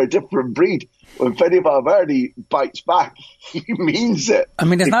Uruguayans are a different breed. When Fede Valverde bites back, he means it. I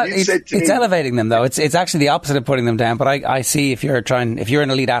mean, it's elevating them, though. It's actually the opposite of putting them down. But I see if you're an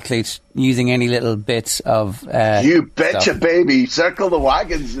elite athlete using any little bits of you betcha, stuff. Baby. Circle the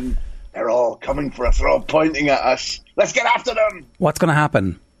wagons, and they're all coming for us. They're all pointing at us. Let's get after them. What's going to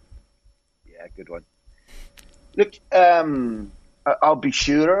happen? Yeah, good one. Look, I'll be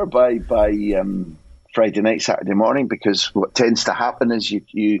surer by Friday night, Saturday morning, because what tends to happen is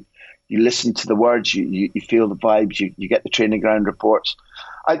you listen to the words, you feel the vibes, you get the training ground reports.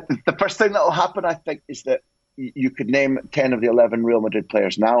 The first thing that will happen, I think, is that you could name 10 of the 11 Real Madrid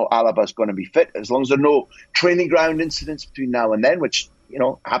players now. Alaba's going to be fit. As long as there are no training ground incidents between now and then, which,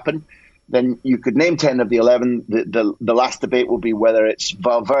 happen, then you could name 10 of the 11. The last debate will be whether it's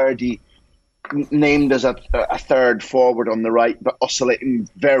Valverde named as a third forward on the right, but oscillating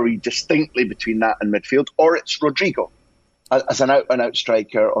very distinctly between that and midfield, or it's Rodrigo as an out-and-out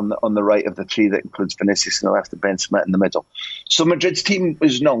striker on the right of the three that includes Vinicius on the left and Benzema in the middle. So Madrid's team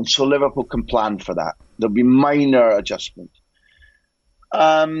is known, so Liverpool can plan for that. There'll be minor adjustments.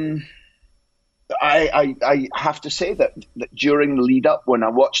 I have to say that during the lead-up, when I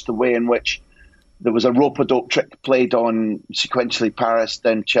watched the way in which there was a rope-a-dope trick played on sequentially Paris,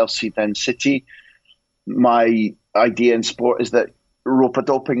 then Chelsea, then City, my idea in sport is that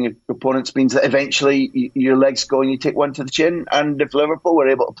rope-a-doping opponents means that eventually your legs go and you take one to the chin. And if Liverpool were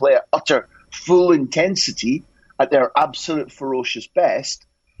able to play at utter full intensity at their absolute ferocious best,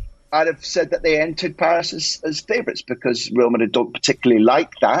 I'd have said that they entered Paris as favourites, because Real Madrid don't particularly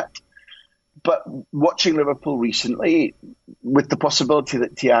like that. But watching Liverpool recently, with the possibility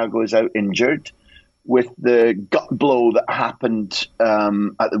that Thiago is out injured, with the gut blow that happened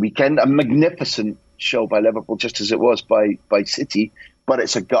at the weekend, a magnificent show by Liverpool, just as it was by City, but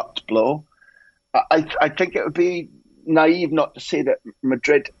it's a gut blow. I think it would be naive not to say that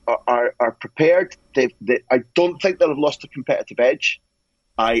Madrid are prepared. I don't think they'll have lost a competitive edge.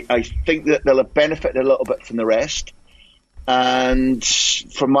 I think that they'll have benefited a little bit from the rest. And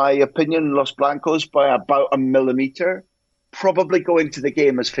from my opinion, Los Blancos, by about a millimetre, probably going to the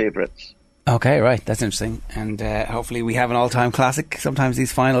game as favourites. Okay, right, that's interesting. And hopefully we have an all-time classic. Sometimes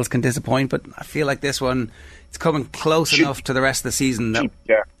these finals can disappoint, but I feel like this one, it's coming close enough to the rest of the season that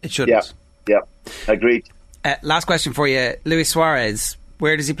it shouldn't. Yeah, agreed. Last question for you. Luis Suarez,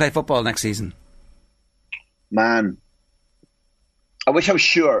 where does he play football next season? Man, I wish I was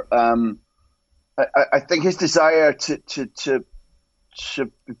sure. I think his desire to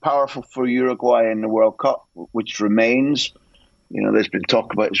be powerful for Uruguay in the World Cup, which remains. There's been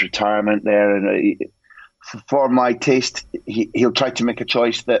talk about his retirement there, and for my taste, he'll try to make a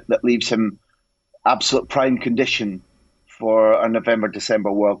choice that leaves him absolute prime condition for a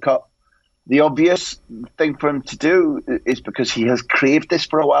November-December World Cup. The obvious thing for him to do is, because he has craved this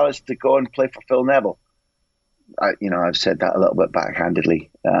for a while, is to go and play for Phil Neville. I've said that a little bit backhandedly,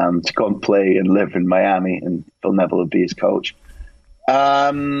 to go and play and live in Miami, and Phil Neville would be his coach.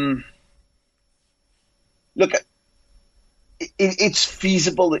 Look, it's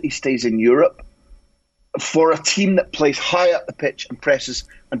feasible that he stays in Europe for a team that plays high up the pitch and presses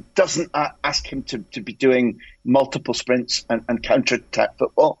and doesn't ask him to be doing multiple sprints and counter-attack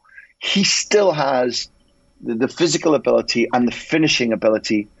football. He still has the physical ability and the finishing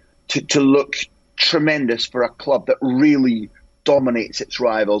ability to look tremendous for a club that really dominates its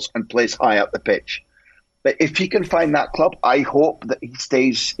rivals and plays high up the pitch. But if he can find that club, I hope that he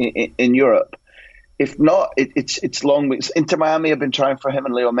stays in Europe. If not, it's long weeks. Inter Miami have been trying for him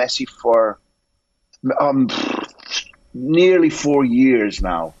and Leo Messi for nearly 4 years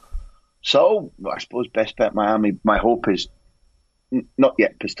now. So I suppose best bet Miami. My hope is not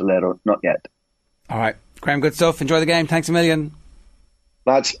yet, Pistolero, not yet. All right, Graham, good stuff. Enjoy the game. Thanks a million.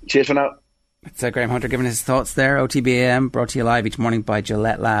 Lads, cheers for now. It's Graham Hunter giving his thoughts there. OTBAM brought to you live each morning by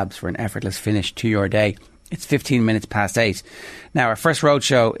Gillette Labs for an effortless finish to your day. It's 15 minutes past 8. Now, our first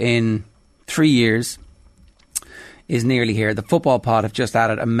roadshow in 3 years is nearly here. The Football Pod have just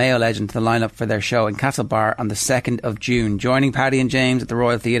added a Mayo legend to the lineup for their show in Castlebar on the 2nd of June. Joining Paddy and James at the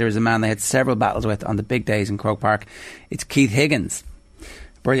Royal Theatre is a man they had several battles with on the big days in Croke Park. It's Keith Higgins.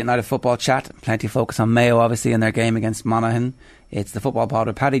 Brilliant night of football chat. Plenty of focus on Mayo, obviously, in their game against Monaghan. It's the Football Pod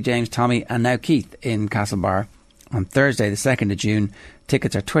with Paddy, James, Tommy and now Keith in Castlebar on Thursday the 2nd of June.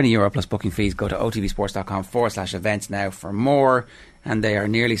 Tickets are €20 plus booking fees. Go to otvsports.com/events now for more. And they are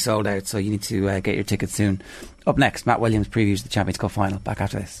nearly sold out, so you need to get your tickets soon. Up next, Matt Williams previews the Champions Cup final. Back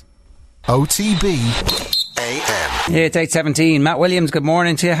after this. OTB AM. Yeah, it's 8:17. Matt Williams, good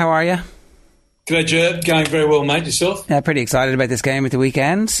morning to you. How are you? G'day, Gerb. Going very well, mate. Yourself? Yeah, pretty excited about this game at the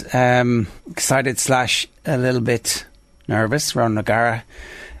weekend. Excited / a little bit nervous. Ronan O'Gara,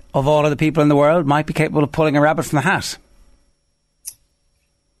 of all of the people in the world, might be capable of pulling a rabbit from the hat.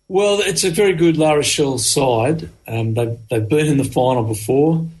 Well, it's a very good La Rochelle side. They've been in the final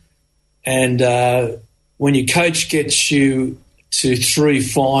before. And when your coach gets you to 3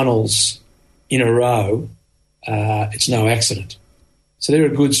 finals in a row, it's no accident. So they're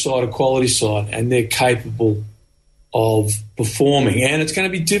a good side, a quality side, and they're capable of performing. And it's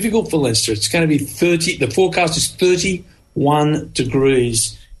going to be difficult for Leinster. It's going to be 30. The forecast is 31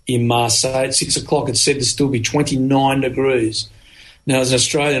 degrees in Marseille. At 6 o'clock, it's said to still be 29 degrees. Now, as an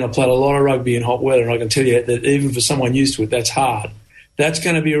Australian, I played a lot of rugby in hot weather, and I can tell you that even for someone used to it, that's hard. That's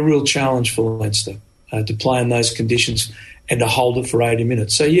going to be a real challenge for Leinster to play in those conditions and to hold it for 80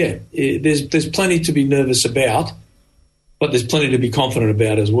 minutes. So, yeah, there's plenty to be nervous about, but there's plenty to be confident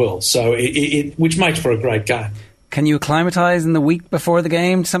about as well. So, which makes for a great game. Can you acclimatise in the week before the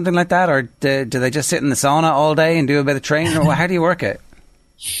game, something like that? Or do they just sit in the sauna all day and do a bit of training? Or how do you work it?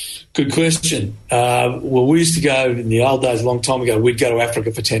 Good question. Well, we used to go in the old days, a long time ago, we'd go to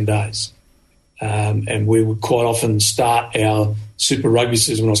Africa for 10 days. And we would quite often start our Super Rugby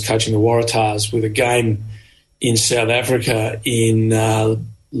season when I was coaching the Waratahs with a game in South Africa in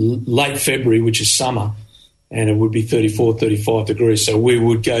late February, which is summer, and it would be 34, 35 degrees. So we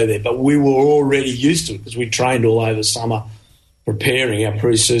would go there. But we were already used to it because we trained all over summer preparing. Our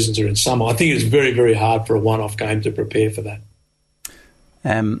pre-seasons are in summer. I think it's very, very hard for a one-off game to prepare for that.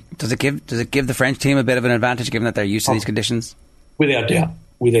 Does it give the French team a bit of an advantage given that they're used to these conditions? Without doubt.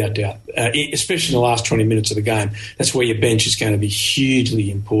 Especially in the last 20 minutes of the game. That's where your bench is going to be hugely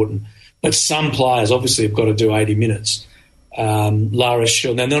important. But some players obviously have got to do 80 minutes. La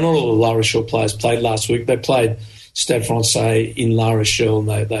Rochelle, now not all the La Rochelle players played last week. They played Stade Francais in La Rochelle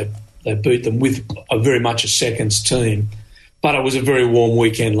and they beat them with very much a seconds team. But it was a very warm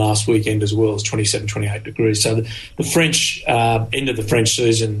weekend last weekend as well. It was 27, 28 degrees. So the French, end of the French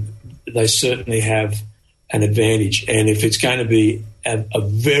season, they certainly have an advantage. And if it's going to be a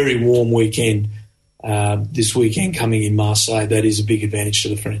very warm weekend this weekend coming in Marseille, that is a big advantage to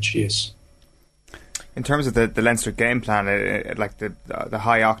the French, yes. In terms of the Leinster game plan, like the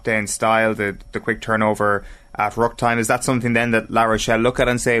high-octane style, the quick turnover at ruck time, is that something then that La Rochelle look at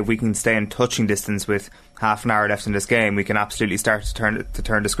and say, if we can stay in touching distance with half an hour left in this game, we can absolutely start to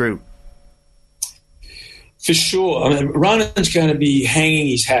turn the screw? For sure. I mean, Ronan's going to be hanging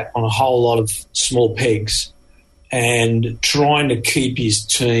his hat on a whole lot of small pegs and trying to keep his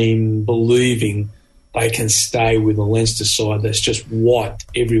team believing they can stay with the Leinster side that's just wiped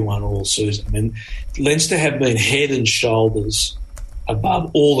everyone all season. I mean, Leinster have been head and shoulders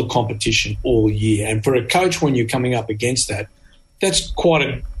above all the competition all year. And for a coach, when you're coming up against that, that's quite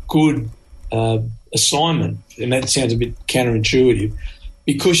a good assignment. And that sounds a bit counterintuitive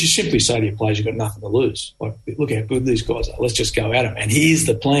because you simply say to your players, you've got nothing to lose. Like, look how good these guys are. Let's just go at them. And here's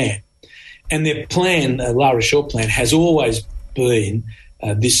the plan. And their plan, La Rochelle plan, has always been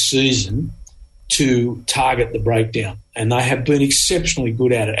this season to target the breakdown. And they have been exceptionally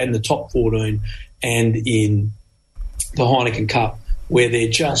good at it in the top 14 and in the Heineken Cup, where they're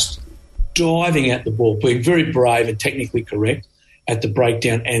just diving at the ball, being very brave and technically correct at the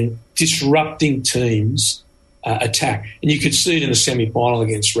breakdown and disrupting teams' attack. And you could see it in the semi-final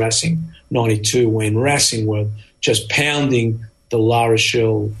against Racing 92 when Racing were just pounding the La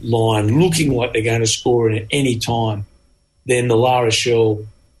Rochelle line, looking like they're going to score it at any time. Then the La Rochelle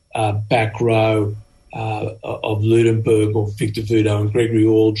back row Ludenberg or Victor Vudo and Gregory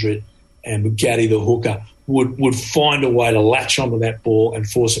Aldred and Bugatti the hooker would find a way to latch onto that ball and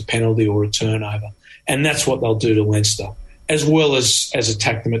force a penalty or a turnover. And that's what they'll do to Leinster, as well as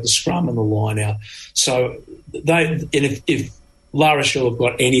attack them at the scrum and the line out. So if La Rochelle have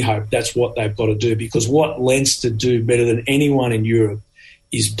got any hope, that's what they've got to do, because what Leinster do better than anyone in Europe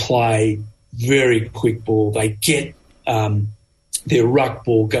is play very quick ball. They get their ruck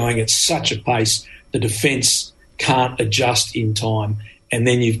ball going at such a pace the defence can't adjust in time. And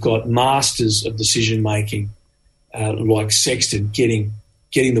then you've got masters of decision-making like Sexton getting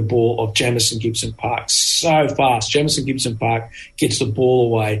the ball off Jamison Gibson Park so fast. Jamison Gibson Park gets the ball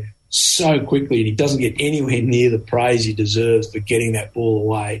away so quickly, and he doesn't get anywhere near the praise he deserves for getting that ball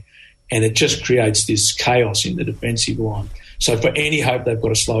away, and it just creates this chaos in the defensive line. So for any hope, they've got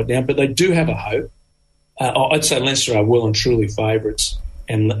to slow it down, but they do have a hope. I'd say Leinster are well and truly favourites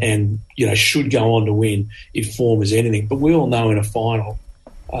and should go on to win if form is anything. But we all know in a final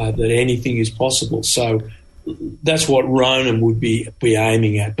that anything is possible. So that's what Ronan would be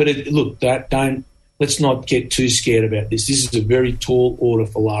aiming at. But let's not get too scared about this. This is a very tall order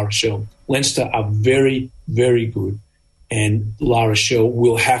for La Rochelle. Leinster are very, very good, and La Rochelle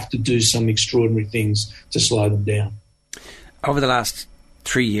will have to do some extraordinary things to slow them down. Over the last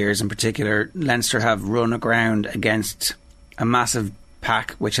 3 years in particular, Leinster have run aground against a massive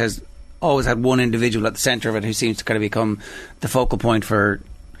pack which has always had one individual at the centre of it who seems to kind of become the focal point for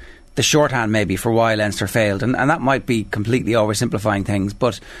the shorthand maybe for why Leinster failed, and that might be completely oversimplifying things,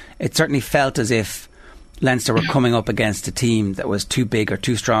 but it certainly felt as if Leinster were coming up against a team that was too big or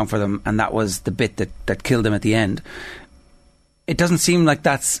too strong for them, and that was the bit that killed them at the end. It doesn't seem like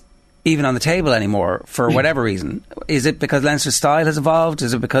that's even on the table anymore for whatever reason. Is it because Leinster's style has evolved?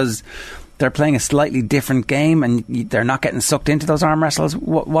 Is it because they're playing a slightly different game and they're not getting sucked into those arm wrestles?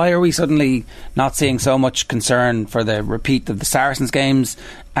 Why are we suddenly not seeing so much concern for the repeat of the Saracens games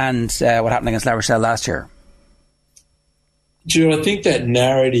and what happened against La Rochelle last year? Joe, I think that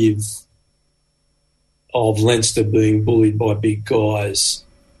narrative of Leinster being bullied by big guys,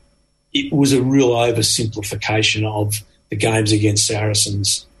 it was a real oversimplification of the games against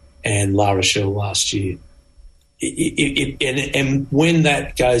Saracens and La Rochelle last year. And when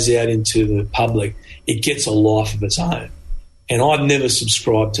that goes out into the public, it gets a life of its own. And I've never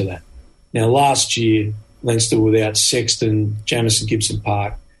subscribed to that. Now, last year, Leinster without Sexton, Jamison Gibson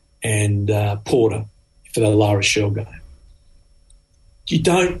Park and Porter for the La Rochelle game. You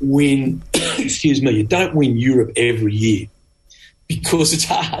don't win, you don't win Europe every year because it's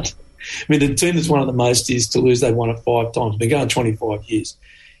hard. I mean, the team that's won it the most is Toulouse. They've won it 5 times. They've been going 25 years.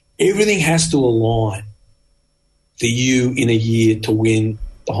 Everything has to align for you in a year to win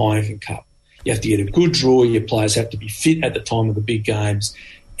the Heineken Cup. You have to get a good draw. Your players have to be fit at the time of the big games.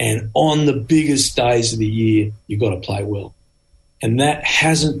 And on the biggest days of the year, you've got to play well. And that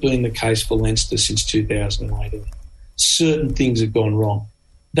hasn't been the case for Leinster since 2018. Certain things have gone wrong.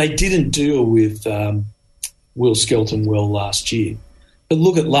 They didn't deal with Will Skelton well last year. But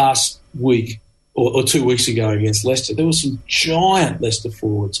look at last week or 2 weeks ago against Leicester. There were some giant Leicester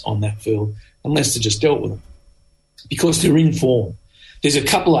forwards on that field, and Leicester just dealt with them because they're in form. There's a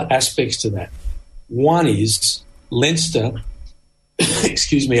couple of aspects to that. One is Leinster,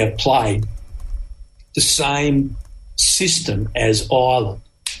 have played the same system as Ireland.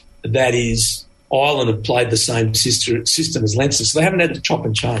 That is, Ireland have played the same system as Leinster, so they haven't had to chop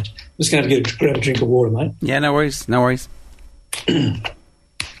and change. I'm just going to grab a drink of water, mate. Yeah, no worries.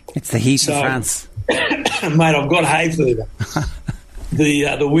 It's the heat in France. Mate, I've got hay fever.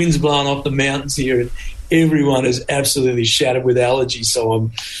 The wind's blowing off the mountains here and everyone is absolutely shattered with allergies,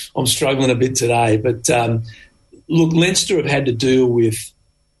 so I'm struggling a bit today. But look, Leinster have had to deal with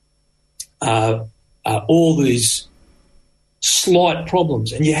all these slight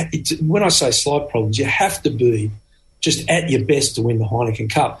problems. And when I say slight problems, you have to be just at your best to win the Heineken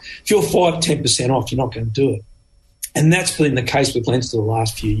Cup. If you're 5-10% off, you're not going to do it. And that's been the case with Leinster the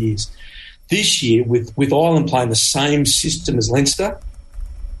last few years. This year, with Ireland playing the same system as Leinster,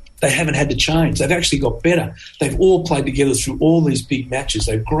 they haven't had to change. They've actually got better. They've all played together through all these big matches.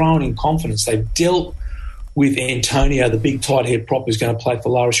 They've grown in confidence. They've dealt with Antonio, the big tight head prop who's going to play for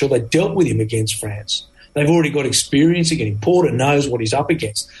La Rochelle. They dealt with him against France. They've already got experience again. Porter knows what he's up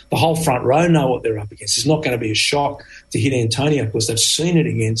against. The whole front row know what they're up against. It's not going to be a shock to hit Antonio because they've seen it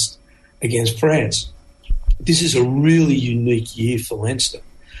against France. This is a really unique year for Leinster.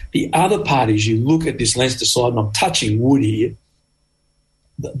 The other part is you look at this Leinster side, and I'm touching wood here,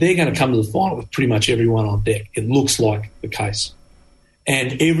 they're going to come to the final with pretty much everyone on deck. It looks like the case.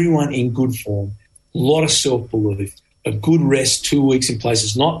 And everyone in good form, a lot of self-belief, a good rest, 2 weeks in place.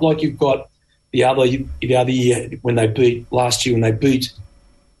 It's not like you've got the other year when they beat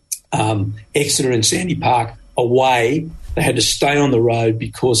Exeter and Sandy Park away. They had to stay on the road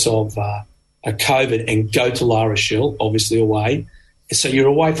because of a COVID and go to La Rochelle, obviously away. So you're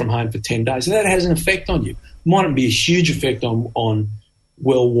away from home for 10 days. And that has an effect on you. It mightn't be a huge effect on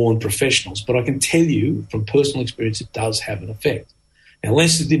well-worn professionals, but I can tell you from personal experience it does have an effect. Now,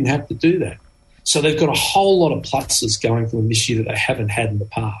 Leinster didn't have to do that. So they've got a whole lot of pluses going for them this year that they haven't had in the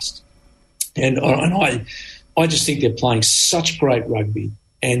past. And I just think they're playing such great rugby.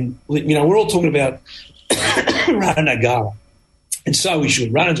 And, you know, we're all talking about Ronan O'Gara. And so we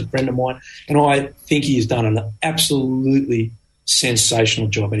should. Ronan's a friend of mine, and I think he has done an absolutely sensational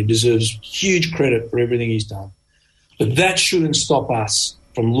job, and he deserves huge credit for everything he's done. But that shouldn't stop us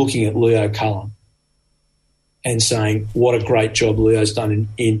from looking at Leo Cullen and saying what a great job Leo's done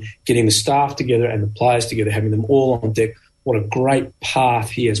in getting the staff together and the players together, having them all on deck. What a great path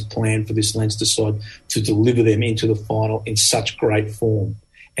he has planned for this Leinster side to deliver them into the final in such great form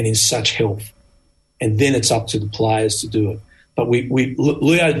and in such health. And then it's up to the players to do it. But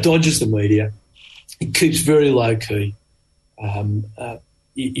Leo dodges the media. He keeps very low key. But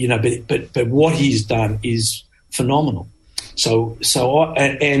what he's done is phenomenal.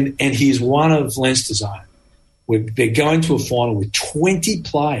 And he's one of Leinster's own. They're going to a final with 20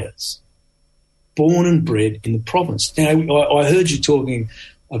 players born and bred in the province. Now, I heard you talking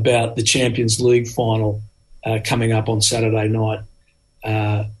about the Champions League final coming up on Saturday night.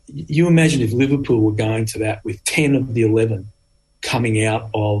 You imagine if Liverpool were going to that with 10 of the 11 coming out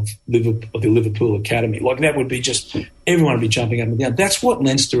of the Liverpool Academy. Like, that would be just, everyone would be jumping up and down. That's what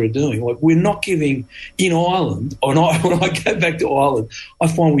Leinster are doing. Like, we're not giving, in Ireland, when I go back to Ireland, I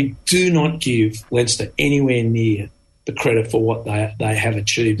find we do not give Leinster anywhere near the credit for what they have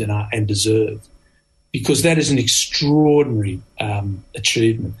achieved and deserve, because that is an extraordinary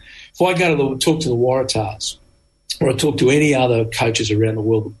achievement. If I go to talk to the Waratahs, or I talk to any other coaches around the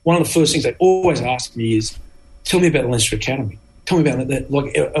world, one of the first things they always ask me is, tell me about the Leinster Academy. Tell me about that.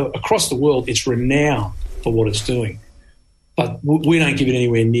 Like, across the world, it's renowned for what it's doing. But we don't give it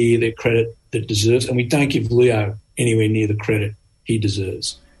anywhere near the credit that it deserves, and we don't give Leo anywhere near the credit he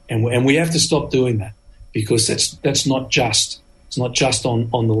deserves. And we have to stop doing that, because that's not just. It's not just on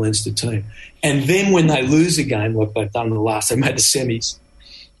the Leinster team. And then when they lose a game like they've done in the last, they made the semis,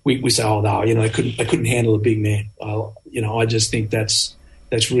 we say, oh no, they couldn't handle a big man. I just think that's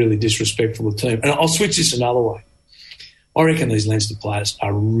really disrespectful of the team. And I'll switch this another way. I reckon these Leinster players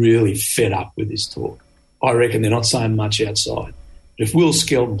are really fed up with this talk. I reckon they're not saying much outside. But if Will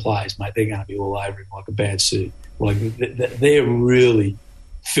Skelton plays, mate, they're going to be all over him like a bad suit. Like, they're really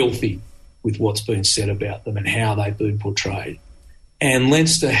filthy with what's been said about them and how they've been portrayed. And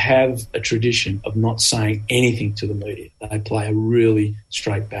Leinster have a tradition of not saying anything to the media. They play a really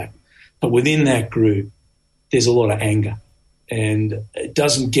straight bat. But within that group, there's a lot of anger, and it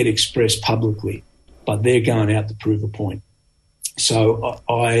doesn't get expressed publicly, but they're going out to prove a point. So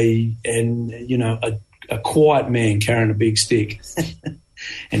a quiet man carrying a big stick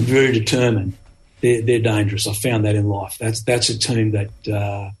and very determined, they're dangerous. I found that in life. That's a team that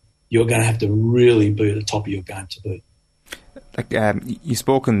you're going to have to really be at the top of your game to beat. You've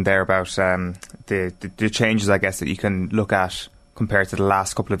spoken there about the changes, I guess, that you can look at compared to the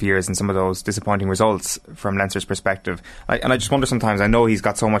last couple of years and some of those disappointing results from Leinster's perspective. And I just wonder sometimes, I know he's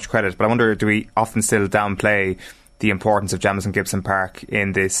got so much credit, but I wonder, do we often still downplay the importance of Jamison Gibson Park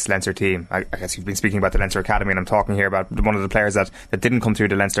in this Leinster team? I guess you've been speaking about the Leinster Academy, and I'm talking here about one of the players that didn't come through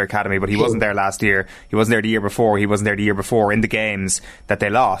the Leinster Academy, but he wasn't there last year, he wasn't there the year before, he wasn't there the year before in the games that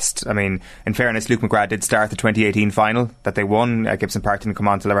they lost. I mean, in fairness, Luke McGrath did start the 2018 final that they won. Gibson Park didn't come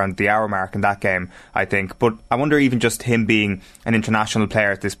on till around the hour mark in that game, I think. But I wonder, even just him being an international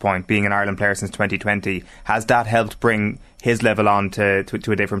player at this point, being an Ireland player since 2020, has that helped bring his level on to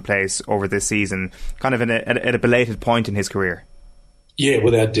a different place over this season, kind of at a belated point in his career? Yeah,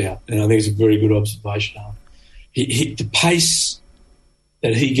 without doubt. And I think it's a very good observation. The pace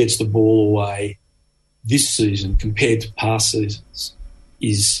that he gets the ball away this season compared to past seasons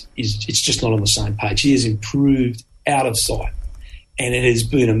is it's just not on the same page. He has improved out of sight, and it has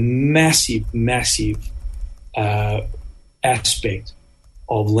been a massive, massive aspect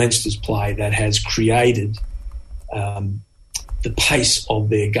of Leinster's play that has created the pace of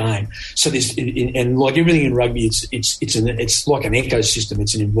their game. So this, and like everything in rugby, it's like an ecosystem.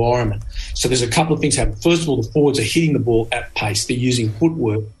 It's an environment. So there's a couple of things happen. First of all, the forwards are hitting the ball at pace. They're using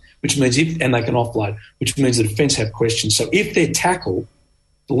footwork, which means and they can offload, which means the defence have questions. So if they're tackled,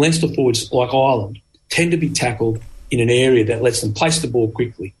 the Leinster forwards, like Ireland, tend to be tackled in an area that lets them place the ball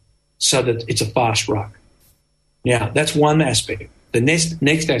quickly, so that it's a fast ruck. Now, that's one aspect. The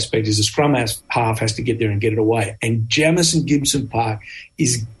next aspect is the scrum half has to get there and get it away. And Jamison Gibson Park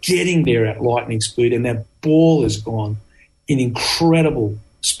is getting there at lightning speed, and that ball has gone in incredible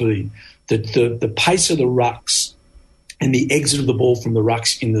speed. The pace of the rucks and the exit of the ball from the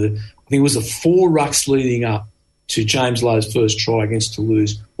rucks I think it was the 4 rucks leading up to James Lowe's first try against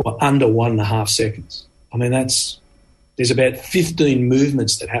Toulouse were under 1.5 seconds. I mean, there's about 15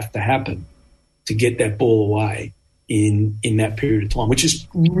 movements that have to happen to get that ball away in that period of time, which is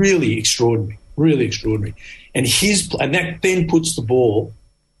really extraordinary. And that then puts the ball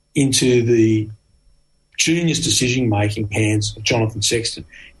into the juniors' decision-making hands of Jonathan Sexton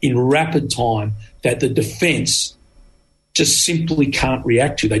in rapid time that the defence just simply can't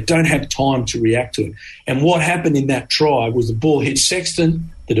react to. They don't have time to react to it. And what happened in that try was the ball hit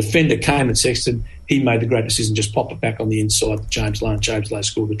Sexton, the defender came at Sexton, he made the great decision, just pop it back on the inside to James Lowe, and James Lowe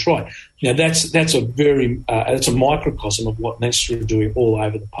scored the try. Now that's a microcosm of what Leinster are doing all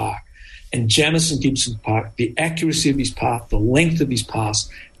over the park. And Jamison Gibson Park, the accuracy of his pass, the length of his pass,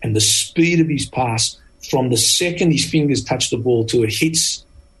 and the speed of his pass from the second his fingers touch the ball to it hits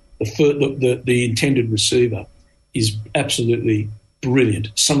the intended receiver is absolutely brilliant.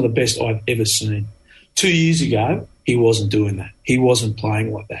 Some of the best I've ever seen. 2 years ago, he wasn't doing that. He wasn't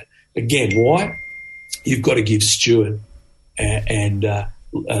playing like that. Again, why? You've got to give Stewart and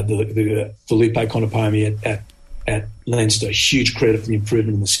the Felipe Konopome at Leinster huge credit for the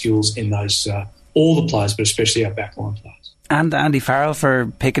improvement in the skills in those all the players, but especially our backline players. And Andy Farrell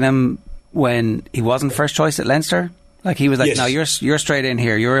for picking him when he wasn't first choice at Leinster. Like he was like, yes. No, you're straight in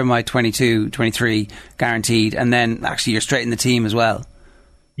here. You're in my 22, 23 guaranteed, and then actually you're straight in the team as well.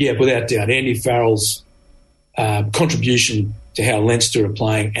 Yeah, without doubt. Andy Farrell's contribution to how Leinster are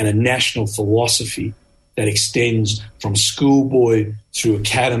playing and a national philosophy that extends from schoolboy through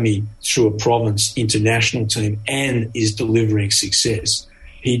academy, through a province, into national team, and is delivering success.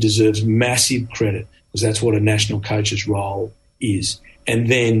 He deserves massive credit because that's what a national coach's role is. And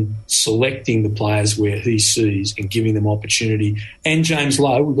then selecting the players where he sees and giving them opportunity. And James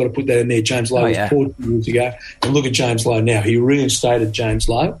Lowe, we've got to put that in there. James Lowe was poor 2 years ago. And look at James Lowe now. He reinstated James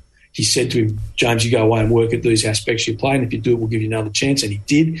Lowe. He said to him, James, you go away and work at these aspects you play, and if you do it, we'll give you another chance. And he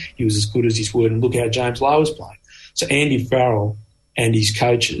did. He was as good as his word. And look how James Lowe was playing. So Andy Farrell and his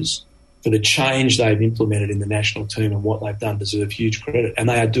coaches, for the change they've implemented in the national team and what they've done, deserve huge credit. And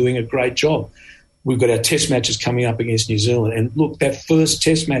they are doing a great job. We've got our test matches coming up against New Zealand. And look, that first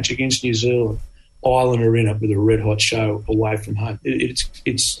test match against New Zealand, Ireland are in it with a red-hot show away from home.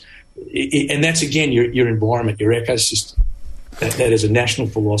 And that's, again, your environment, your ecosystem. That is a national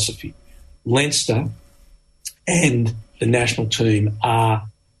philosophy. Leinster and the national team are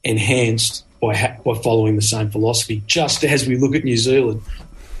enhanced by following the same philosophy. Just as we look at New Zealand,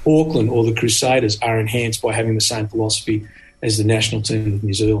 Auckland or the Crusaders are enhanced by having the same philosophy as the national team of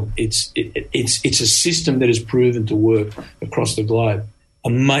New Zealand. It's a system that has proven to work across the globe.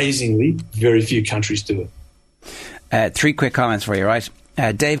 Amazingly, very few countries do it. 3 quick comments for you, right?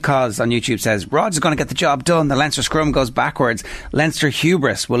 Dave Cos on YouTube says, Rod's going to get the job done. The Leinster scrum goes backwards. Leinster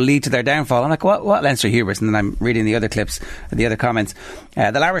hubris will lead to their downfall. I'm like, what Leinster hubris? And then I'm reading the other clips, the other comments.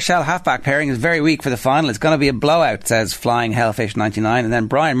 The La Rochelle halfback pairing is very weak for the final. It's going to be a blowout, says Flying Hellfish 99. And then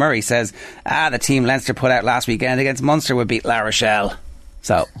Brian Murray says, the team Leinster put out last weekend against Munster would beat La Rochelle.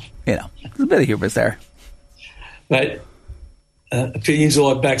 So, there's a bit of hubris there. But opinions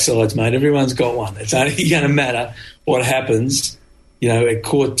are like backsides, mate. Everyone's got one. It's only going to matter what happens at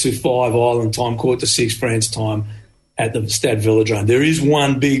 4:45 Ireland time, 6:45 France time at the Stade Velodrome. There is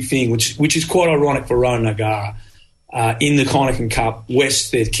one big thing, which is quite ironic for Rowan O'Gara. In the Heineken Cup,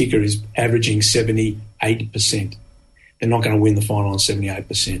 West, their kicker, is averaging 78%. They're not going to win the final on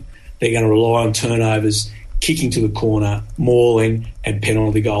 78%. They're going to rely on turnovers, kicking to the corner, mauling, and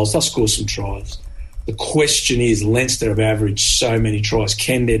penalty goals. They'll score some tries. The question is, Leinster have averaged so many tries.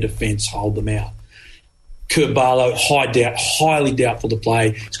 Can their defence hold them out? Kurt Barlow, highly doubtful to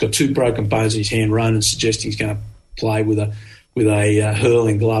play. He's got 2 broken bones in his hand. Ronan suggesting he's going to play with a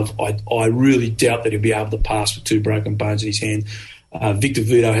hurling glove. I really doubt that he'll be able to pass with 2 broken bones in his hand. Victor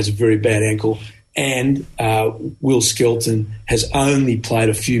Vito has a very bad ankle. And Will Skelton has only played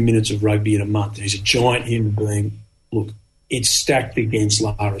a few minutes of rugby in a month. He's a giant human being. Look, it's stacked against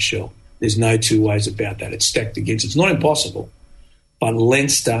La Rochelle. There's no 2 ways about that. It's stacked against. It's not impossible. But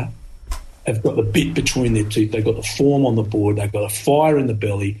Leinster have got the bit between their teeth. They've got the form on the board. They've got a fire in the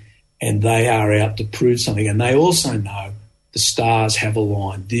belly, and they are out to prove something. And they also know the stars have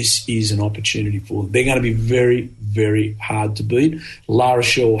aligned. This is an opportunity for them. They're going to be very, very hard to beat. La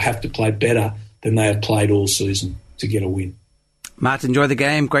Rochelle will have to play better than they have played all season to get a win. Matt, enjoy the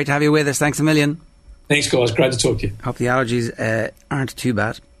game. Great to have you with us. Thanks a million. Thanks, guys. Great to talk to you. Hope the allergies aren't too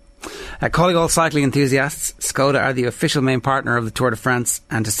bad. Calling all cycling enthusiasts, Skoda are the official main partner of the Tour de France,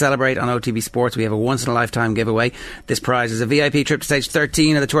 and to celebrate on OTB Sports we have a once-in-a-lifetime giveaway. This prize is a VIP trip to stage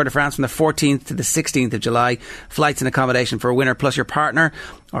 13 of the Tour de France from the 14th to the 16th of July. Flights and accommodation for a winner plus your partner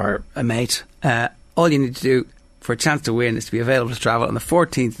or a mate. All you need to do for a chance to win is to be available to travel on the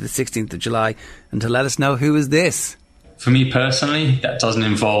 14th to the 16th of July, and to let us know who is this. For me personally, that doesn't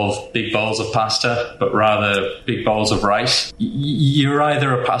involve big bowls of pasta, but rather big bowls of rice. You're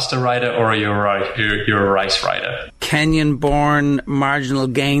either a pasta rider or you're a rice rider. Kenyan-born, marginal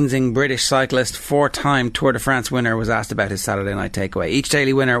gainsing British cyclist, 4-time Tour de France winner was asked about his Saturday night takeaway. Each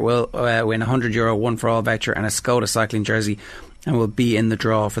daily winner will win €100 one-for-all voucher and a Skoda cycling jersey, and will be in the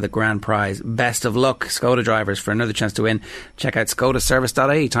draw for the grand prize. Best of luck, Skoda drivers, for another chance to win. Check out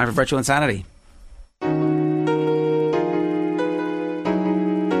skodaservice.ie. Time for Virtual Insanity.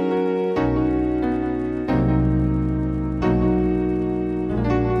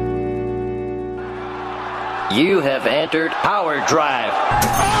 You have entered Power Drive. Oh,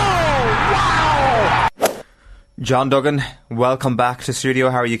 wow! John Duggan, welcome back to studio.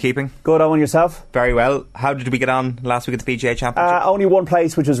 How are you keeping? Good, Owen, yourself? Very well. How did we get on last week at the PGA Championship? Only one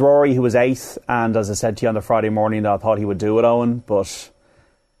place, which was Rory, who was 8th. And as I said to you on the Friday morning, I thought he would do it, Owen. But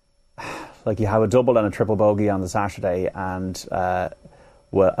like, you have a double and a triple bogey on the Saturday. And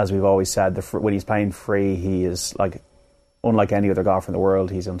well, as we've always said, when he's playing free, he is like unlike any other golfer in the world.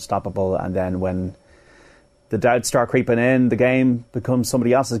 He's unstoppable. And then when the doubts start creeping in, the game becomes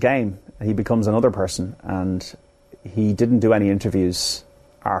somebody else's game. He becomes another person. And he didn't do any interviews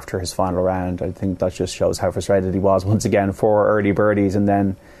after his final round. I think that just shows how frustrated he was. Once again, 4 early birdies and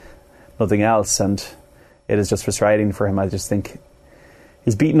then nothing else. And it is just frustrating for him. I just think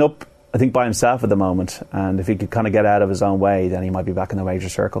he's beaten up, I think, by himself at the moment. And if he could kind of get out of his own way, then he might be back in the major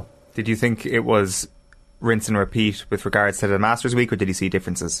circle. Did you think it was rinse and repeat with regards to the Masters week, or did you see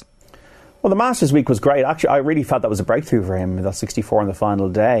differences? Well, the Masters week was great. Actually, I really felt that was a breakthrough for him, that 64 on the final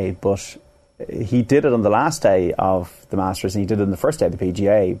day. But he did it on the last day of the Masters, and he did it on the first day of the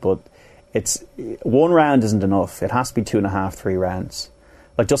PGA. But it's one round isn't enough. It has to be 2.5, 3 rounds.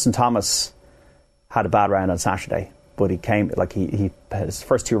 Like Justin Thomas had a bad round on Saturday, but he came like his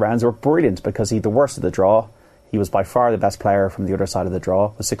first 2 rounds were brilliant because he's the worst of the draw. He was by far the best player from the other side of the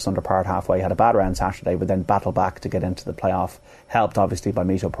draw. Was 6 under par at halfway. Had a bad round Saturday, but then battled back to get into the playoff. Helped obviously by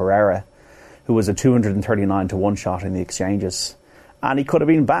Mito Pereira, who was a 239 to 1 shot in the exchanges. And he could have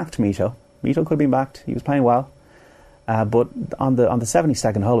been backed, Mito. Mito could have been backed. He was playing well. But on the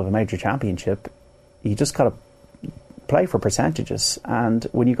 72nd hole of a major championship, you just got to play for percentages. And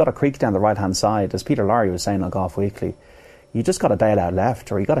when you got a creek down the right-hand side, as Peter Lowry was saying on Golf Weekly, you just got to bail out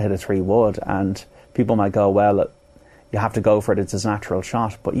left, or you got to hit a 3-wood. And people might go, well, you have to go for it. It's his natural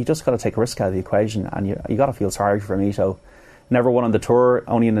shot. But you just got to take a risk out of the equation. And you got to feel sorry for Mito. Never won on the tour,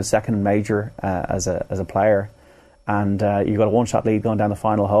 only in his second major as a player. And you got a 1-shot lead going down the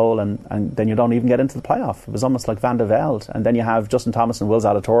final hole, and then you don't even get into the playoff. It was almost like Van de Velde. And then you have Justin Thomas and Will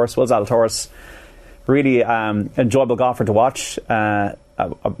Zalatoris. Will Zalatoris, really enjoyable golfer to watch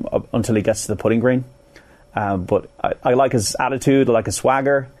until he gets to the putting green. But I like his attitude, I like his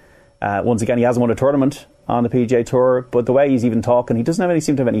swagger. Once again, he hasn't won a tournament on the PGA Tour, but the way he's even talking, he doesn't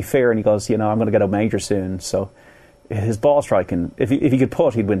seem to have any fear, and he goes, I'm going to get a major soon. So his ball striking, if he could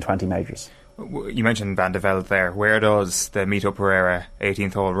putt, he'd win 20 majors. You mentioned Van de Velde there. Where does the Mito Pereira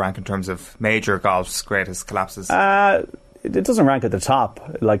 18th hole rank in terms of major golf's greatest collapses? It doesn't rank at the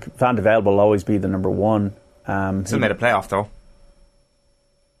top. Like, Van de Velde will always be the number one. Still made a playoff though.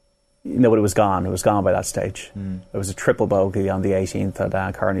 No, but it was gone. It was gone by that stage. It was a triple bogey on the 18th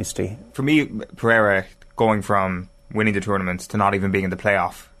at Carnoustie. For me, Pereira going from winning the tournament to not even being in the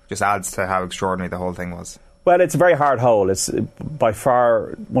playoff just adds to how extraordinary the whole thing was. Well, it's a very hard hole. It's by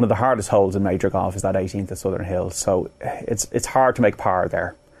far one of the hardest holes in major golf is that 18th at Southern Hills. So it's hard to make par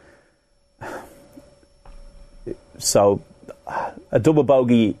there. So a double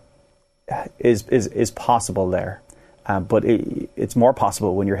bogey is possible there. But it's more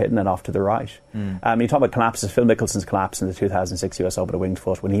possible when you're hitting it off to the right. You talk about collapses. Phil Mickelson's collapse in the 2006 US Open at Winged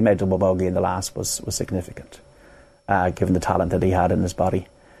Foot when he made double bogey in the last was significant, given the talent that he had in his body.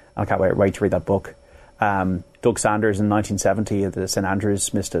 I can't wait to read that book. Doug Sanders in 1970 at the St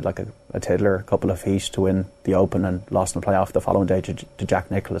Andrews missed it like a tiddler, a couple of feet to win the Open and lost in the playoff the following day to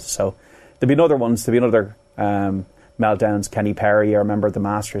Jack Nicklaus. So there'll be other ones. There'll be another meltdowns. Kenny Perry, I remember at the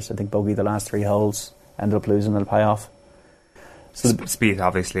Masters, I think bogeyed the last 3 holes, ended up losing in the playoff. So Spieth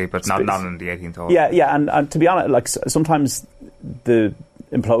obviously, but not in the 18th hole. Yeah, and to be honest, like sometimes the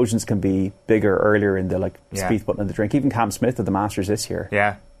implosions can be bigger earlier in the Spieth putting in the drink. Even Cam Smith at the Masters this year.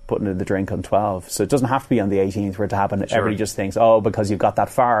 Yeah. putting in the drink on 12. So it doesn't have to be on the 18th for it to happen. Sure. Everybody just thinks, oh, because you've got that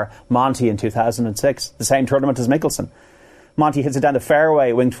far. Monty in 2006, the same tournament as Mickelson. Monty hits it down the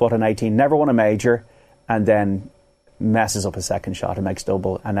fairway, winged foot on 18, never won a major, and then messes up his second shot and makes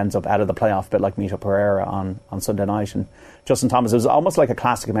double and ends up out of the playoff, a bit like Mito Pereira on Sunday night. And Justin Thomas, it was almost like a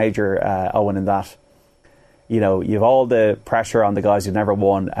classic major, Owen, in that, you know, you have all the pressure on the guys who've never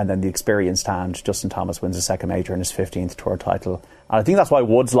won, and then the experienced hand. Justin Thomas wins a second major in his 15th tour title. And I think that's why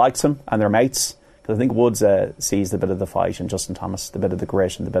Woods likes him and their mates, because I think Woods sees the bit of the fight in Justin Thomas, the bit of the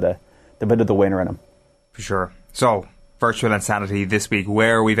grit and the bit of the winner in him. For sure. So, Virtual Insanity this week,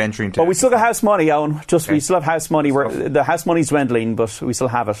 where are we venturing to? Well, we still got house money, Owen. We still have house money. The house money's dwindling, but we still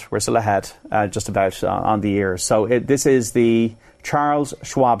have it. We're still ahead, just about on the year. So this is the Charles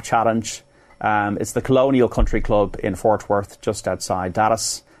Schwab Challenge. It's the Colonial Country Club in Fort Worth, just outside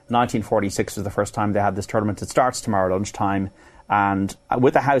Dallas. 1946 was the first time they had this tournament. It starts tomorrow lunchtime. And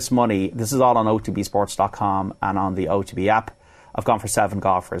with the house money, this is all on otbsports.com and on the OTB app. I've gone for 7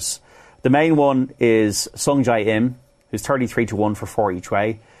 golfers. The main one is Sung Jae Im, who's 33-1 for 4 each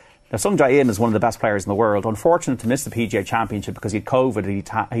way. Now, Sung Jae Im is one of the best players in the world. Unfortunate to miss the PGA Championship because he had COVID.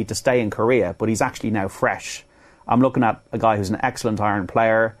 He had to stay in Korea, but he's actually now fresh. I'm looking at a guy who's an excellent iron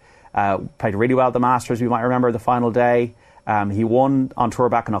player. Played really well at the Masters, we might remember the final day. He won on tour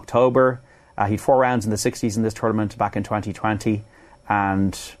back in October. He had 4 rounds in the 60s in this tournament back in 2020.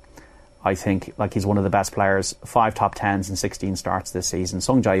 And I think he's one of the best players. 5 top 10s and 16 starts this season.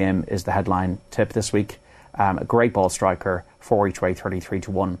 Sung Jae Im is the headline tip this week. A great ball striker, 4 each way,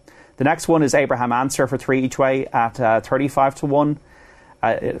 33-1. The next one is Abraham Answer for 3 each way at 35-1.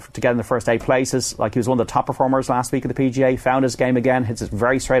 To get in the first 8 places. He was one of the top performers last week at the PGA, found his game again, hits it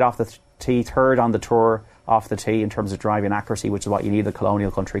very straight off the tee, third on the tour off the tee in terms of driving accuracy, which is what you need at the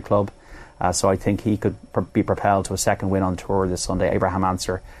Colonial Country Club. So I think he could be propelled to a second win on tour this Sunday. Abraham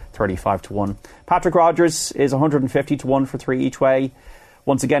Answer, 35-1. Patrick Rogers is 150-1 for 3 each way.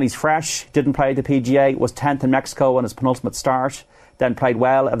 Once again, he's fresh, didn't play at the PGA, was 10th in Mexico on his penultimate start, then played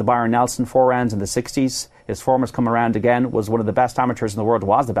well at the Byron Nelson, 4 rounds in the 60s. His form has come around again, was one of the best amateurs in the world,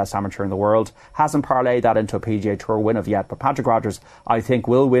 was the best amateur in the world. Hasn't parlayed that into a PGA Tour win of yet, but Patrick Rogers, I think,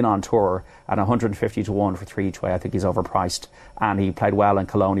 will win on tour at 150-1 for 3 each way. I think he's overpriced, and he played well in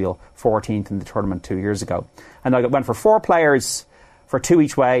Colonial, 14th in the tournament 2 years ago. And I went for 4 players for 2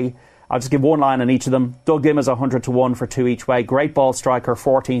 each way. I'll just give one line on each of them. Doug Ghim is 100-1 for 2 each way. Great ball striker,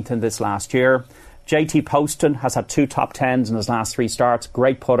 14th in this last year. JT Poston has had 2 top 10s in his last 3 starts.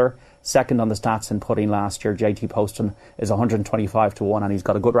 Great putter. Second on the stats in putting last year. JT Poston is 125-1 and he's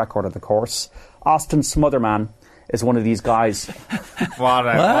got a good record at the course. Austin Smotherman is one of these guys. What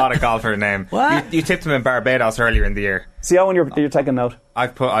a golfer name. What? You tipped him in Barbados earlier in the year. See, Owen, you're taking note.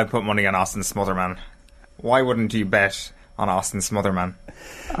 I've put money on Austin Smotherman. Why wouldn't you bet on Austin Smotherman?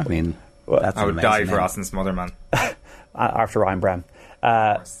 I mean, that's I would die for Austin Smotherman. After Ryan Brem.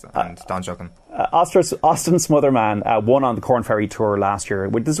 And Don Jokin. Austin Smotherman won on the Corn Ferry Tour last year.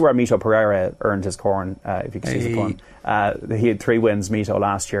 This is where Mito Pereira earned his corn, if you can see the pun. He had 3 wins, Mito,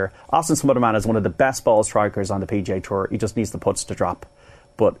 last year. Austin Smotherman is one of the best ball strikers on the PGA Tour. He just needs the putts to drop.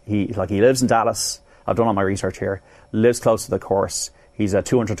 But he lives in Dallas. I've done all my research here. Lives close to the course. He's a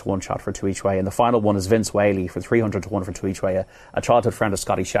 200-1 shot for 2 each way. And the final one is Vince Whaley for 300-1 for 2 each way. A childhood friend of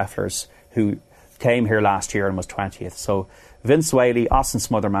Scotty Scheffler's who came here last year and was 20th. So Vince Whaley, Austin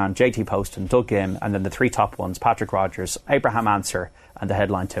Smotherman, JT Poston, Doug Ghim, and then the 3 top ones, Patrick Rogers, Abraham Answer, and the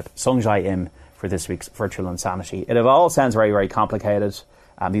headline tip, Sung Jae Im, for this week's Virtual Insanity. It all sounds very, very complicated.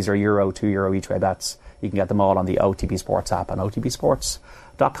 These are €1, €2 each way bets. You can get them all on the OTB Sports app and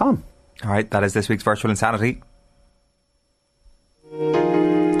otbsports.com. All right, that is this week's Virtual Insanity.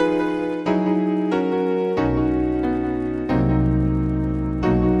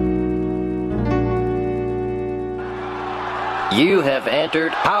 You have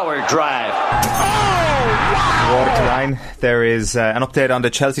entered Power Drive. Water to line. There is an update on the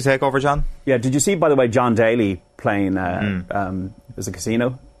Chelsea takeover, John. Yeah, did you see, by the way, John Daly playing as a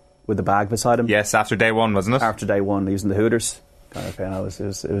casino with the bag beside him? Yes, after day 1, wasn't it? After day 1, using the Hooters.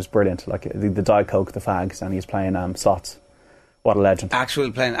 It was brilliant. Like the Diet Coke, the fags, and he's playing slots. What a legend.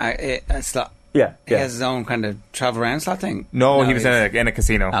 Actually playing a slot. Yeah. He has his own kind of travel around slot thing? No, he was in a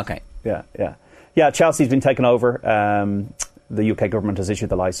casino. Okay. Yeah, Chelsea's been taken over. The UK government has issued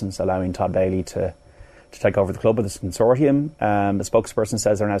the licence allowing Todd Bailey to take over the club with this consortium. The spokesperson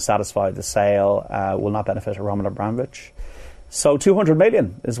says they're now satisfied the sale will not benefit Roman Abramovich. So 200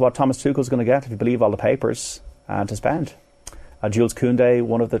 million is what Thomas Tuchel's going to get, if you believe all the papers, to spend. Jules Koundé,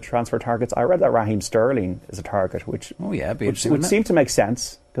 one of the transfer targets. I read that Raheem Sterling is a target, which would seem to make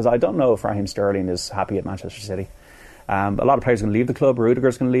sense, because I don't know if Raheem Sterling is happy at Manchester City. A lot of players are going to leave the club.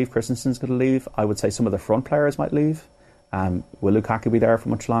 Rudiger's going to leave. Christensen's going to leave. I would say some of the front players might leave. Will Lukaku be there for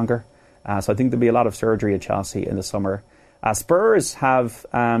much longer? So I think there'll be a lot of surgery at Chelsea in the summer. Spurs have,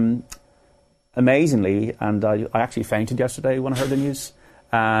 amazingly, and I actually fainted yesterday when I heard the news,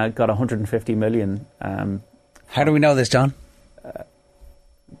 got 150 million. How do we know this, John?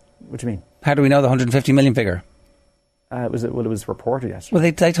 What do you mean? How do we know the 150 million figure? It was reported yesterday.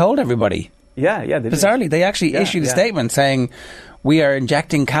 Well, they told everybody. Yeah. They bizarrely, they actually issued a statement saying we are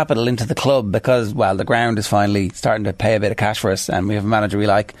injecting capital into the club because, well, the ground is finally starting to pay a bit of cash for us, and we have a manager we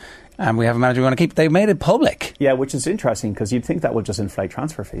like, and we have a manager we want to keep. They made it public. Yeah, which is interesting because you'd think that would just inflate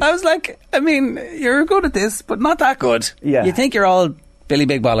transfer fees. I was like, I mean, you're good at this, but not that good. Yeah. You think you're all Billy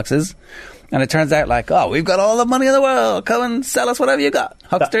Big Bollockses, and it turns out like, oh, we've got all the money in the world. Come and sell us whatever you got,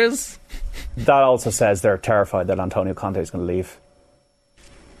 hucksters. That also says they're terrified that Antonio Conte is going to leave.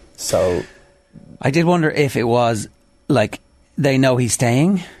 So I did wonder if it was like they know he's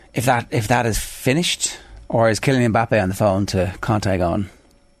staying, if that is finished, or is Kylian Mbappe on the phone to Conte going,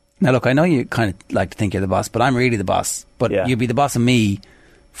 now look, I know you kind of like to think you're the boss, but I'm really the boss, but you'd be the boss of me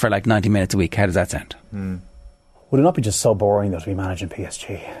for like 90 minutes a week. How does that sound? Would it not be just so boring though to be managing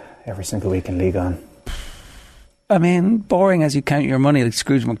PSG every single week in Ligue 1? I mean, boring as you count your money like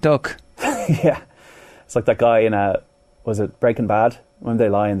Scrooge McDuck. Yeah, it's like that guy in was it Breaking Bad, when they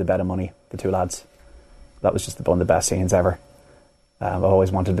lie in the bed of money, the two lads. That was just one of the best scenes ever. I've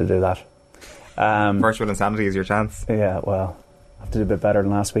always wanted to do that. Virtual insanity is your chance. Yeah, well, I have to do a bit better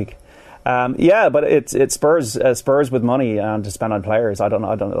than last week. But it's Spurs with money and to spend on players. I don't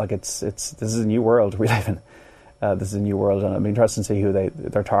like this is a new world we live in. This is a new world, and it'll be interesting to see who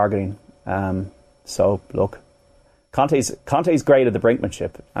they're targeting. So look, Conte's great at the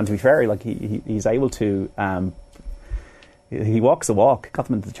brinkmanship, and to be fair, like he's able to. He walks the walk, got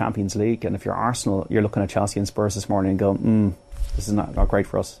them into the Champions League, and if you're Arsenal, you're looking at Chelsea and Spurs this morning and go, this is not great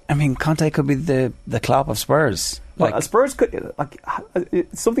for us. I mean, Conte could be the Klopp of Spurs. Well, Spurs could,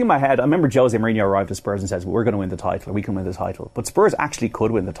 something in my head, I remember Jose Mourinho arrived at Spurs and says, we're going to win the title, we can win the title. But Spurs actually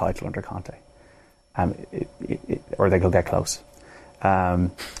could win the title under Conte. Or they could get close.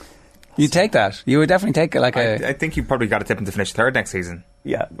 You take that. You would definitely take it I think you probably got a tip him to finish third next season.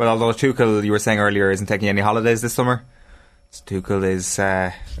 Yeah. Well, although Tuchel, you were saying earlier, isn't taking any holidays this summer. Tuchel is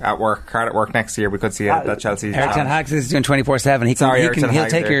hard at work next year. We could see that Chelsea. Erik ten Hag is doing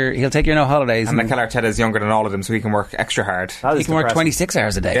 24/7. He'll take your no holidays. And Mikel Arteta is younger than all of them, so he can work extra hard. He can work 26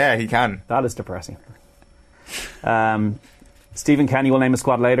 hours a day. Yeah, he can. That is depressing. Stephen Kenny will name a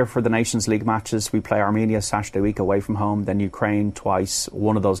squad later for the Nations League matches. We play Armenia Saturday week away from home, then Ukraine twice,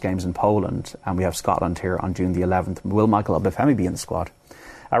 one of those games in Poland, and we have Scotland here on June the 11th. Will Michael Obafemi be in the squad?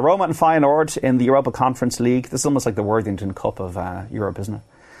 Roma and Feyenoord in the Europa Conference League. This is almost like the Worthington Cup of Europe, isn't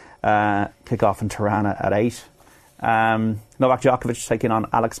it? Kick off in Tirana at 8. Novak Djokovic taking on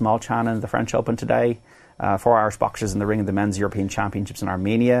Alex Molchan in the French Open today. 4 Irish boxers in the ring of the Men's European Championships in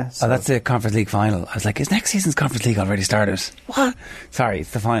Armenia. So that's the Conference League final. I was like, is next season's Conference League already started? What? Sorry,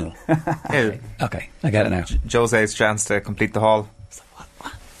 it's the final. Okay, I get it now. Jose's chance to complete the haul.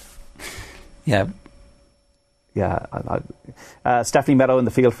 What? Yeah. Yeah, Stephanie Meadow in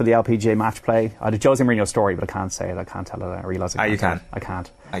the field for the LPGA match play. I did Jose Mourinho's story, but I can't say it. I can't tell it. I realise I can't. I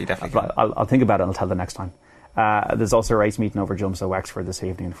can't. You definitely can. I'll think about it and I'll tell the next time. There's also a race meeting over jumps at Wexford this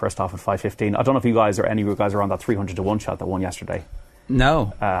evening. First off at 5:15. I don't know if any of you guys are on that 300 to 1 shot that won yesterday.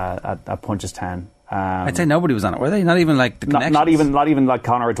 No. At Punches 10. I'd say nobody was on it, were they? Not even like the connections? Not even like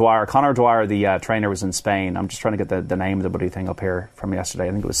Conor Dwyer. Conor Dwyer, the trainer, was in Spain. I'm just trying to get the name of the bloody thing up here from yesterday.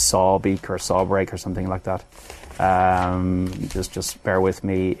 I think it was Sawbeak or Sawbreak or something like that. Just bear with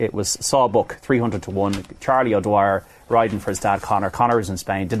me. It was Sawbook 300 to 1. Charlie O'Dwyer riding for his dad Conor. Conor was in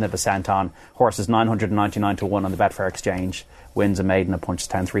Spain, didn't have a cent on. Horse is 999 to 1 on the Betfair Exchange. Wins a maiden at Punches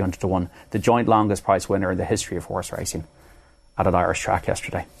 10, 300 to 1. The joint longest price winner in the history of horse racing at an Irish track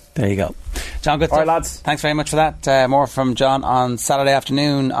yesterday. There you go. John, good stuff. All right, lads. Thanks very much for that. More from John on Saturday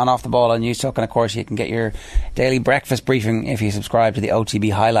afternoon on Off the Ball on Newstalk. And of course, you can get your daily breakfast briefing if you subscribe to the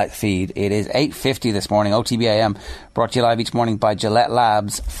OTB highlight feed. It is 8:50 this morning. OTB AM brought to you live each morning by Gillette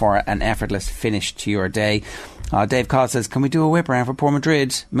Labs for an effortless finish to your day. Dave Codd says, can we do a whip around for poor Madrid?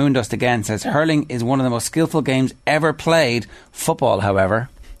 Moondust again says, hurling is one of the most skillful games ever played. Football, however.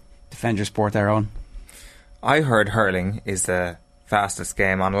 Defend your sport there, Owen. I heard hurling is the fastest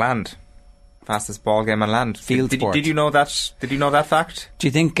game on land. Fastest ball game on land. Field sport. Did you know that? Did you know that fact? Do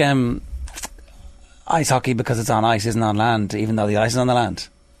you think ice hockey, because it's on ice, isn't on land, even though the ice is on the land?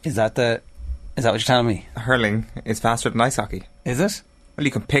 Is that what you're telling me? Hurling is faster than ice hockey. Is it? Well,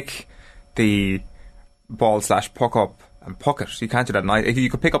 you can pick the ball / puck up and puck it. You can't do that in ice. If you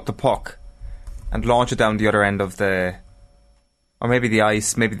could pick up the puck and launch it down the other end of the... Or maybe the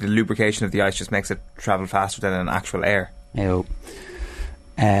ice, maybe the lubrication of the ice just makes it travel faster than an actual air. No.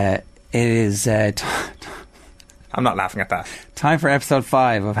 It is... I'm not laughing at that. Time for episode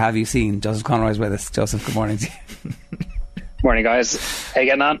 5 of Have You Seen? Joseph Conroy's with us. Joseph, good morning to you. Morning, guys. How you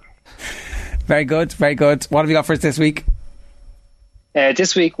getting on? Very good, very good. What have you got for us this week?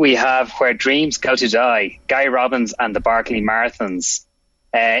 This week we have Where Dreams Go to Die, Gary Robbins and the Barkley Marathons.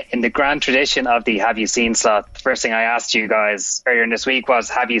 In the grand tradition of the Have You Seen slot, the first thing I asked you guys earlier in this week was,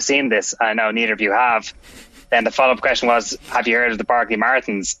 have you seen this? I know neither of you have. Then the follow-up question was, have you heard of the Barkley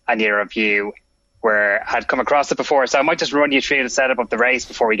Marathons? And neither of you had come across it before. So I might just run you through the setup of the race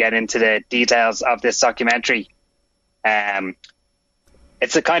before we get into the details of this documentary.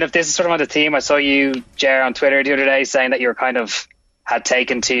 This is sort of on the theme. I saw you, Ger, on Twitter the other day saying that you were had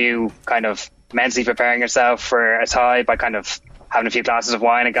taken to mentally preparing yourself for a tie by having a few glasses of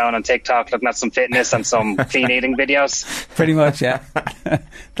wine and going on TikTok, looking at some fitness and some clean eating videos. Pretty much, yeah.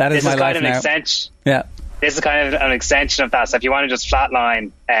 That is my life now. Yeah. This is kind of an extension of that. So if you want to just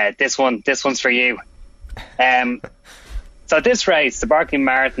flatline, this one's for you. So this race, the Barkley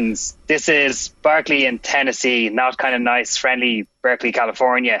Marathons, this is Barkley in Tennessee, not kind of nice, friendly Berkeley,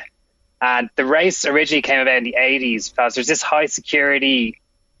 California. And the race originally came about in the 80s because there's this high security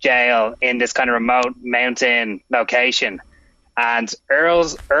jail in this kind of remote mountain location. And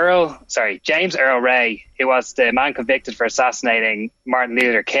James Earl Ray, who was the man convicted for assassinating Martin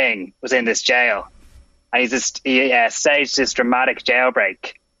Luther King, was in this jail. And he staged this dramatic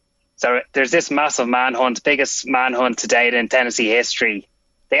jailbreak. So there's this massive manhunt, biggest manhunt to date in Tennessee history.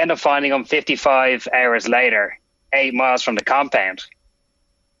 They end up finding him 55 hours later, 8 miles from the compound.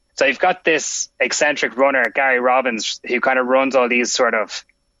 So you've got this eccentric runner, Gary Robbins, who kind of runs all these sort of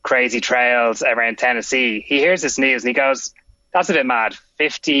crazy trails around Tennessee. He hears this news and he goes, that's a bit mad,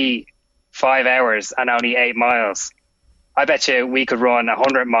 55 hours and only 8 miles. I bet you we could run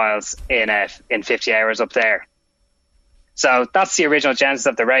 100 miles in 50 hours up there. So that's the original genesis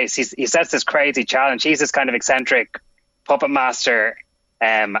of the race. He sets this crazy challenge. He's this kind of eccentric puppet master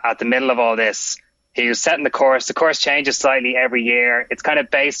at the middle of all this. He was setting the course. The course changes slightly every year. It's kind of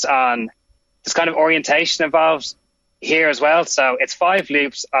based on this kind of orientation involved here as well. So it's 5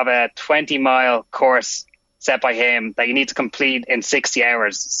 loops of a 20-mile course set by him that you need to complete in 60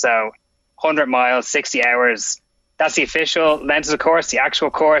 hours. So 100 miles, 60 hours. That's the official length of the course. The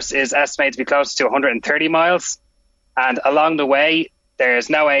actual course is estimated to be close to 130 miles. And along the way, there's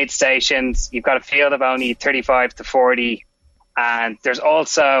no aid stations. You've got a field of only 35 to 40. And there's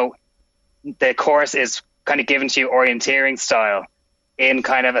also, the course is kind of given to you orienteering style in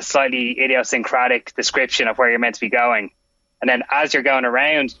kind of a slightly idiosyncratic description of where you're meant to be going. And then as you're going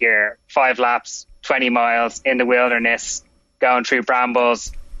around, you're 5 laps, 20 miles in the wilderness, going through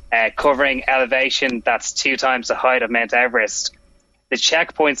brambles, covering elevation that's 2 times the height of Mount Everest. The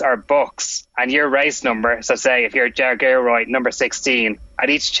checkpoints are books, and your race number, so say if you're Ger Gilroy, number 16, at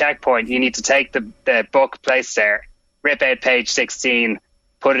each checkpoint you need to take the book placed there, rip out page 16,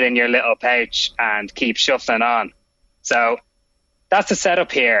 put it in your little pouch, and keep shuffling on. So that's the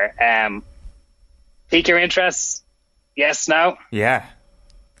setup here. Pique your interest? Yes, no? Yeah,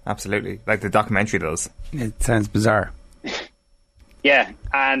 absolutely. Like the documentary does. It sounds bizarre. Yeah,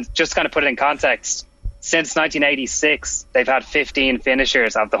 and just to kind of put it in context, since 1986, they've had 15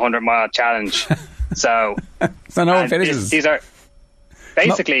 finishers of the 100-mile challenge. So no one finishes. These are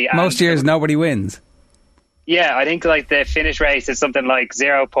basically... most years, nobody wins. Yeah, I think like the finish race is something like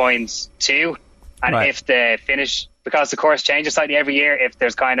 0.2. And right. If the finish... Because the course changes slightly every year, if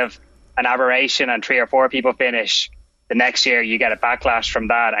there's kind of an aberration and 3 or 4 people finish, the next year you get a backlash from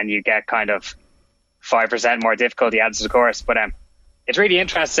that and you get kind of 5% more difficulty added to the course. But it's really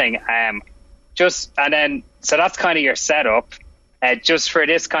interesting. So that's kind of your setup. Just for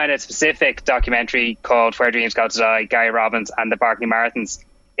this kind of specific documentary called Where Dreams Go to Die, Gary Robbins and the Barkley Marathons,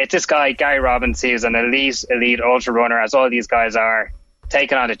 it's this guy, Gary Robbins, who's an elite ultra runner, as all these guys are,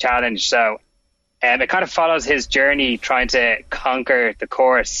 taking on the challenge. So it kind of follows his journey trying to conquer the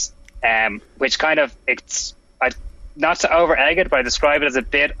course, which kind of, not to over egg it, but I describe it as a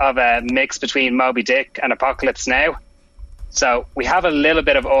bit of a mix between Moby Dick and Apocalypse Now. So we have a little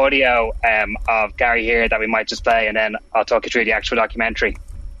bit of audio of Gary here that we might just play, and then I'll talk you through the actual documentary.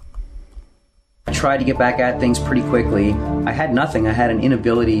 I tried to get back at things pretty quickly. I had nothing. I had an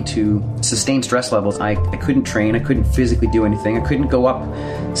inability to sustain stress levels. I couldn't train. I couldn't physically do anything. I couldn't go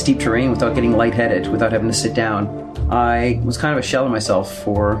up steep terrain without getting lightheaded, without having to sit down. I was kind of a shell of myself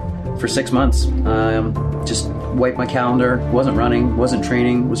for 6 months. Just wiped my calendar, wasn't running, wasn't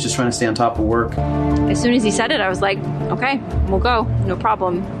training, was just trying to stay on top of work. As soon as he said it, I was like, okay, we'll go, no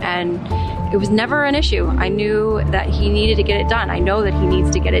problem. And it was never an issue. I knew that he needed to get it done. I know that he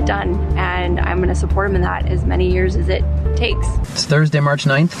needs to get it done, and I'm going to support him in that as many years as it takes. It's Thursday, March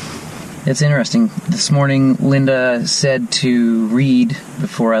 9th. It's interesting. This morning, Linda said to Reed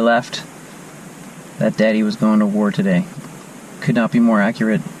before I left that Daddy was going to war today. Could not be more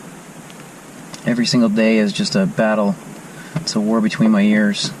accurate. Every single day is just a battle. It's a war between my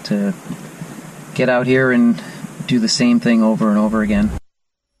ears to get out here and do the same thing over and over again.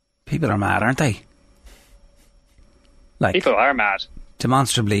 People are mad, aren't they? Like, people are mad.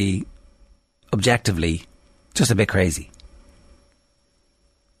 Demonstrably, objectively, just a bit crazy.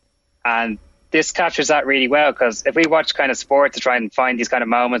 And this captures that really well, because if we watch kind of sport to try and find these kind of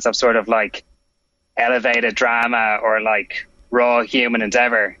moments of sort of like elevated drama or like raw human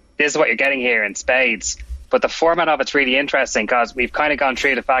endeavour, this is what you're getting here in spades. But the format of it's really interesting, because we've kind of gone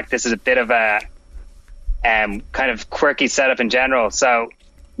through the fact this is a bit of a kind of quirky setup in general. So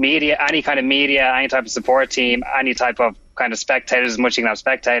media, any kind of media, any type of support team, any type of kind of spectators, as much as you can have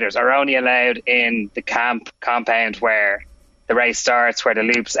spectators, are only allowed in the compound where the race starts, where the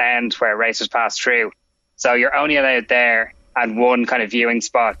loops end, where racers pass through. So you're only allowed there, and one kind of viewing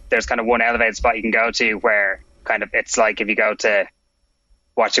spot. There's kind of one elevated spot you can go to where kind of it's like if you go to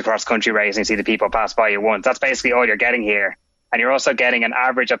watch a cross-country race and you see the people pass by you once. That's basically all you're getting here. And you're also getting an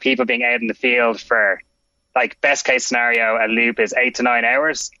average of people being out in the field for, like, best case scenario, a loop is 8 to 9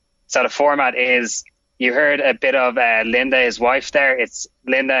 hours. So the format is, you heard a bit of Linda, his wife there. It's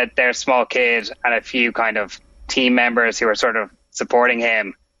Linda, their small kid, and a few kind of team members who are sort of supporting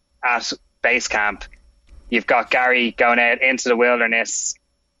him at base camp. You've got Gary going out into the wilderness,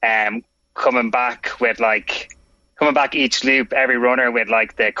 coming back each loop, every runner with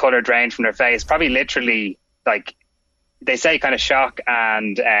like the colour drained from their face, probably literally, like they say, kind of shock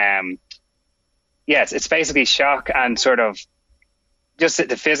and yes, it's basically shock and sort of just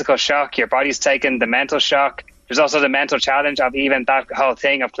the physical shock your body's taken, the mental shock. There's also the mental challenge of even that whole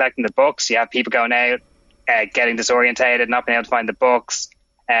thing of collecting the books. You have people going out, getting disorientated, not being able to find the books.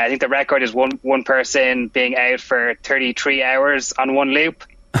 I think the record is one person being out for 33 hours on one loop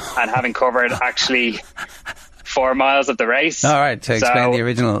and having covered actually 4 miles of the race. All right, to explain the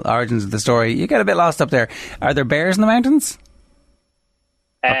original origins of the story, you get a bit lost up there. Are there bears in the mountains?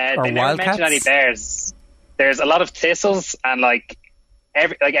 They never mention any bears. There's a lot of thistles, and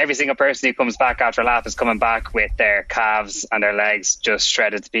every single person who comes back after a lap is coming back with their calves and their legs just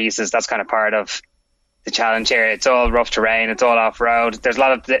shredded to pieces. That's kind of part of the challenge here. It's all rough terrain, it's all off-road. There's a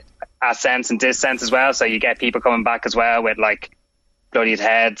lot of ascents and descents as well, so you get people coming back as well with like bloodied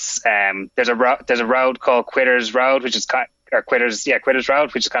heads. There's a road called Quitters Road, Quitters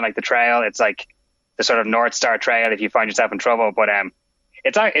Road, which is kind of like the trail. It's like the sort of North Star Trail if you find yourself in trouble. But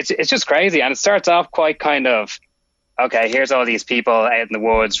it's just crazy, and it starts off quite kind of, okay, here's all these people out in the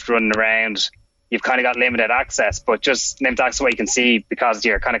woods running around. You've kind of got limited access, but just limited access to what you can see because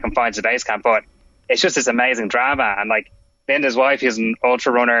you're kind of confined to the base camp. But it's just this amazing drama, and like Linda's wife, who's an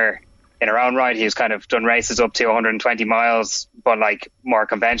ultra runner in her own right, who's kind of done races up to 120 miles, but like more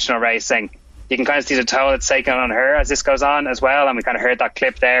conventional racing. You can kind of see the toll it's taken on her as this goes on as well. And we kind of heard that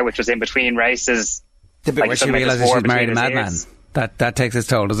clip there, which was in between races. The bit where she realises she's married a madman. That takes its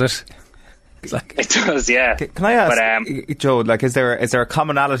toll, does it? It does, yeah. Can I ask, Joe, like, is there a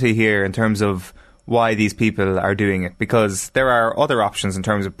commonality here in terms of why these people are doing it? Because there are other options in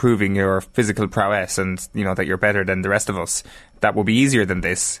terms of proving your physical prowess and, you know, that you're better than the rest of us. That will be easier than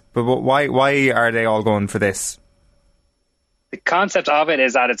this. But why are they all going for this? The concept of it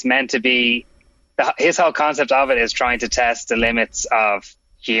is that it's meant to be, his whole concept of it is trying to test the limits of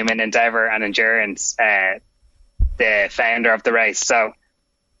human endeavour and endurance, the founder of the race. So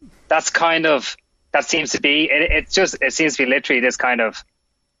that's kind of, that seems to be, it seems to be literally this kind of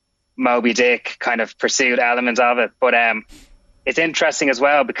Moby Dick kind of pursuit element of it. But it's interesting as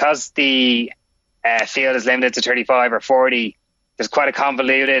well because the field is limited to 35 or 40. There's quite a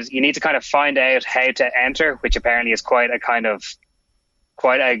convoluted, you need to kind of find out how to enter, which apparently is quite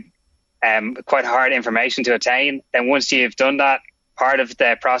hard information to attain. Then once you've done that, part of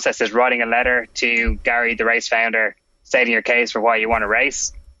the process is writing a letter to Gary, the race founder, stating your case for why you want to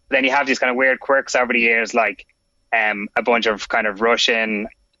race. But then you have these kind of weird quirks over the years, like a bunch of kind of Russian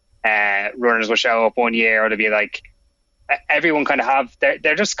runners will show up one year, or to be like, everyone kind of have,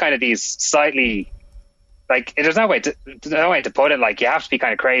 they're just kind of these slightly, like, there's no way to put it, like, you have to be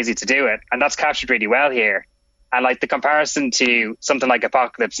kind of crazy to do it, and that's captured really well here. And like the comparison to something like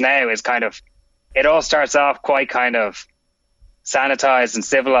Apocalypse Now is kind of, it all starts off quite kind of sanitized and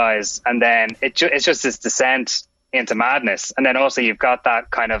civilized, and then it's just this descent into madness. And then also you've got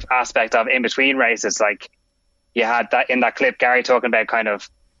that kind of aspect of in between races, like you had that in that clip, Gary talking about kind of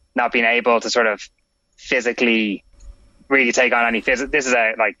not being able to sort of physically really take on any this is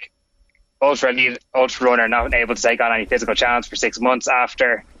a like ultra runner not able to take on any physical challenge for 6 months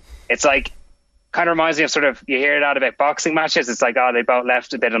after. It's like kind of reminds me of sort of, you hear that about boxing matches. It's like, oh, they both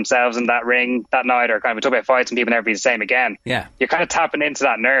left a bit of themselves in that ring that night, or kind of we talk about fights and people never be the same again. Yeah. You're kind of tapping into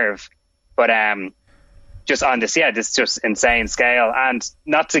that nerve. But just on this just insane scale. And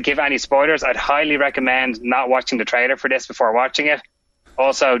not to give any spoilers, I'd highly recommend not watching the trailer for this before watching it.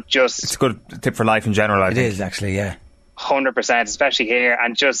 Also, it's a good tip for life in general, I think. It is, actually, yeah. 100%, especially here.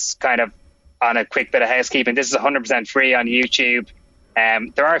 And just kind of on a quick bit of housekeeping, this is 100% free on YouTube.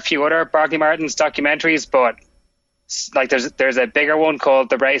 There are a few other Barkley Martins documentaries, but like there's a bigger one called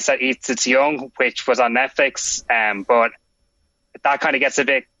The Race That Eats Its Young, which was on Netflix, but that kind of gets a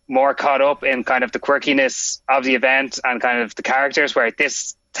bit more caught up in kind of the quirkiness of the event and kind of the characters, where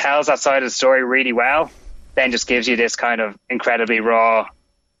this tells that side of the story really well, then just gives you this kind of incredibly raw,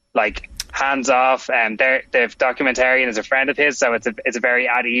 like hands off. The documentarian is a friend of his, so it's a very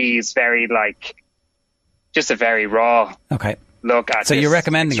at ease, very like just a very raw look at. So you're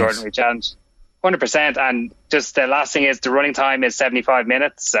recommending extraordinary challenge. 100%. And just the last thing is the running time is 75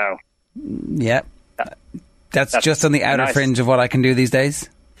 minutes. So yeah, that's just on the outer fringe of what I can do these days.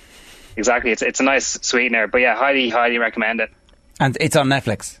 Exactly. It's a nice sweetener, but yeah, highly recommend it. And it's on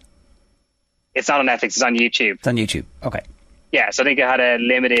Netflix? It's not on Netflix, it's on YouTube. It's on YouTube, okay. Yeah, so I think it had a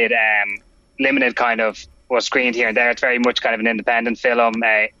limited kind of, was screened here and there. It's very much kind of an independent film.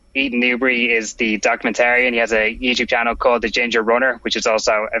 Ethan Newbury is the documentarian. He has a YouTube channel called The Ginger Runner, which is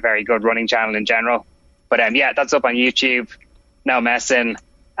also a very good running channel in general. But yeah, that's up on YouTube. No messing.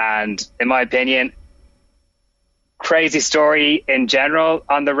 And in my opinion, crazy story in general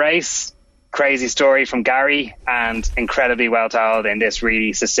on the race. Crazy story from Gary, and incredibly well told in this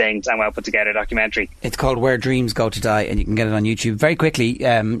really succinct and well put together documentary. It's called Where Dreams Go to Die, and you can get it on YouTube. Very quickly,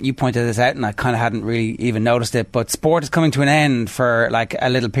 you pointed this out and I kind of hadn't really even noticed it, but sport is coming to an end for like a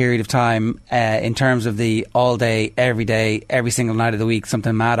little period of time in terms of the all day, every single night of the week,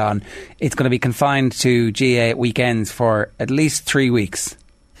 something mad on. It's going to be confined to GA weekends for at least 3 weeks.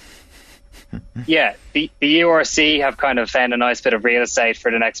 Yeah, the URC have kind of found a nice bit of real estate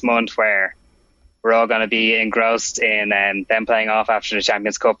for the next month where we're all going to be engrossed in them playing off after the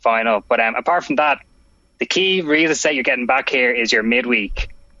Champions Cup final. But apart from that, the key real estate you're getting back here is your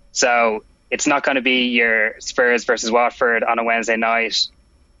midweek. So it's not going to be your Spurs versus Watford on a Wednesday night.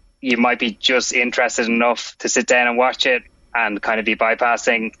 You might be just interested enough to sit down and watch it and kind of be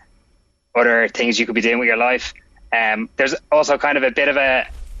bypassing other things you could be doing with your life. There's also kind of a bit of a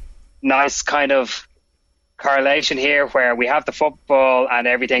nice kind of correlation here where we have the football and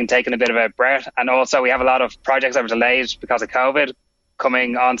everything taking a bit of a breath, and also we have a lot of projects that were delayed because of COVID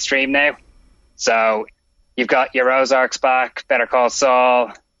coming on stream now. So you've got your Ozarks back, Better Call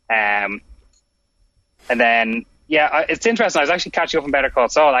Saul, and then it's interesting. I was actually catching up on Better Call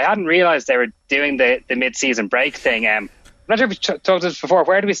Saul. I hadn't realised they were doing the mid-season break thing. I'm not sure if we talked about this before.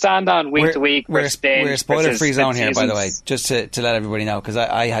 Where do we stand on week to week? We're a spoiler-free zone here, by the way, just to let everybody know, because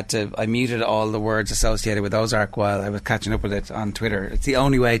I muted all the words associated with Ozark while I was catching up with it on Twitter. It's the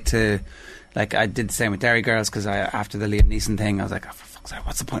only way to, like, I did the same with Derry Girls, because after the Liam Neeson thing, I was like, oh, for fuck's sake,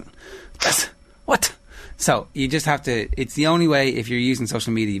 what's the point? What? So you just have to. It's the only way. If you're using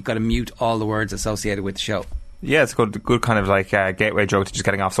social media, you've got to mute all the words associated with the show. Yeah, it's a good kind of like gateway drug to just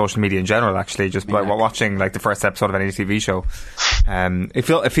getting off social media in general, actually, just by watching like the first episode of any TV show.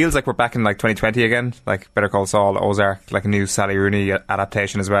 It feels like we're back in like 2020 again, like Better Call Saul, Ozark, like a new Sally Rooney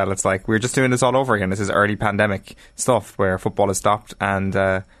adaptation as well. It's like we're just doing this all over again. This is early pandemic stuff where football has stopped, and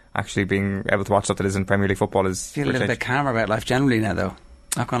actually being able to watch stuff that isn't Premier League football is... I feel a little bit calmer about life generally now, though.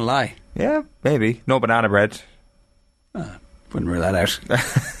 Not gonna lie. Yeah, maybe. No banana bread. Wouldn't rule that out.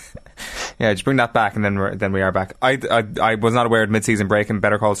 Yeah, just bring that back, and then we are back. I was not aware of mid-season break in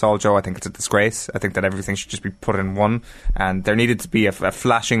Better Call Saul, Joe. I think it's a disgrace. I think that everything should just be put in one, and there needed to be a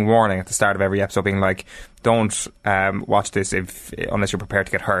flashing warning at the start of every episode, being like, don't watch this unless you're prepared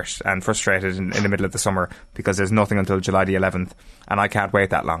to get hurt and frustrated in the middle of the summer, because there's nothing until July the 11th, and I can't wait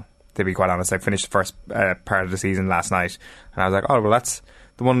that long, to be quite honest. I finished the first part of the season last night, and I was like, oh, well, that's...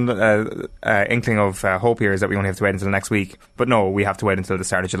 The one inkling of hope here is that we only have to wait until next week. But no, we have to wait until the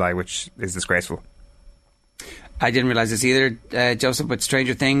start of July, which is disgraceful. I didn't realise this either, Joseph, but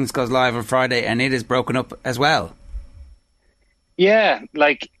Stranger Things goes live on Friday, and it is broken up as well. Yeah,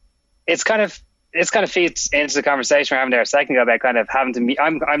 like it's kind of feeds into the conversation we're having there a second ago about kind of having to mute.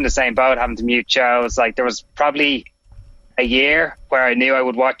 I'm the same boat, having to mute shows. Like there was probably a year where I knew I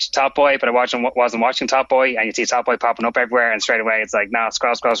would watch Top Boy, but I wasn't watching Top Boy, and you see Top Boy popping up everywhere, and straight away it's like, nah,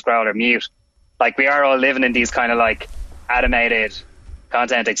 scroll or mute. Like we are all living in these kind of like animated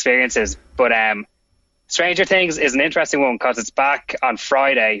content experiences. But Stranger Things is an interesting one because it's back on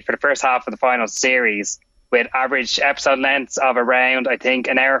Friday for the first half of the final series with average episode lengths of around, I think,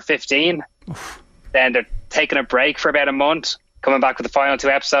 an hour 15. Then they're taking a break for about a month, coming back with the final 2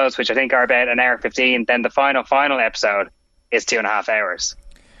 episodes, which I think are about an hour 15. Then the final episode is 2.5 hours.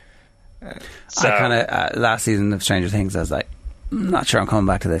 So, I kind of last season of Stranger Things, I was like, I'm not sure I'm coming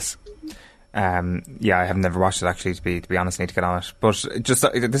back to this. Yeah, I have never watched it actually. To be honest, I need to get on it. But just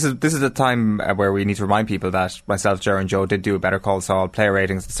this is a time where we need to remind people that myself, Ger and Joe did do a Better Call Saul player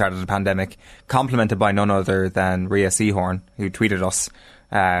ratings at the start of the pandemic, complimented by none other than Rhea Seahorn, who tweeted us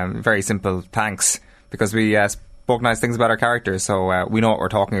very simple thanks, because we spoke nice things about our characters, so we know what we're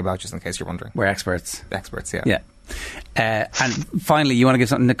talking about, just in case you're wondering. We're experts. Yeah. And finally, you want to give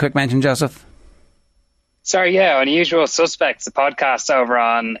something a quick mention, Joseph? Sorry, yeah, Unusual Suspects, the podcast over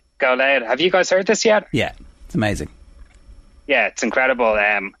on Go Loud. Have you guys heard this yet? Yeah, it's amazing. Yeah, it's incredible.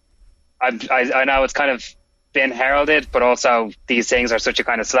 I know it's kind of been heralded, but also these things are such a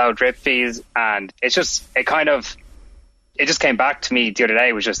kind of slow drip feed, and it just came back to me the other day.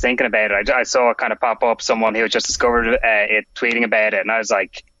 I was just thinking about it. I saw it kind of pop up, someone who had just discovered it tweeting about it, and I was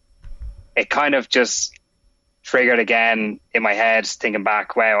like, it kind of just triggered again in my head, thinking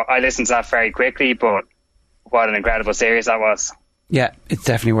back, wow, I listened to that very quickly, but what an incredible series that was. Yeah, it's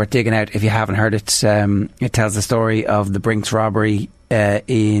definitely worth digging out if you haven't heard it. It tells the story of the Brinks robbery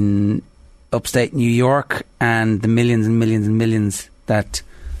in upstate New York and the millions and millions and millions that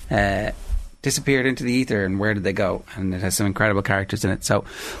disappeared into the ether, and where did they go? And it has some incredible characters in it. So,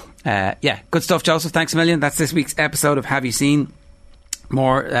 yeah, good stuff, Joseph. Thanks a million. That's this week's episode of Have You Seen?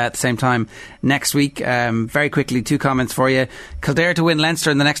 More at the same time next week. Very quickly, 2 comments for you. Kildare to win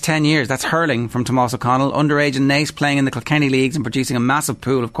Leinster in the next 10 years. That's hurling from Tomás O'Connell. Underage and Naas playing in the Kilkenny leagues and producing a massive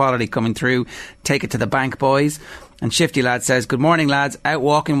pool of quality coming through. Take it to the bank, boys. And Shifty Lad says, good morning, lads. Out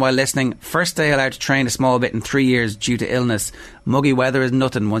walking while listening. First day allowed to train a small bit in 3 years due to illness. Muggy weather is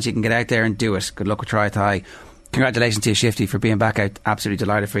nothing once you can get out there and do it. Good luck with Try Thai. Congratulations to you, Shifty, for being back out. Absolutely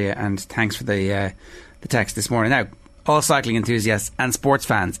delighted for you, and thanks for the text this morning. Now, all cycling enthusiasts and sports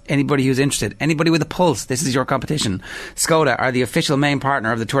fans, anybody who's interested, anybody with a pulse, this is your competition. Skoda are the official main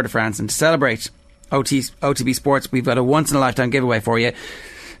partner of the Tour de France, and to celebrate OTB Sports, we've got a once-in-a-lifetime giveaway for you.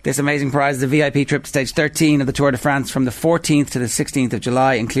 This amazing prize is a VIP trip to stage 13 of the Tour de France from the 14th to the 16th of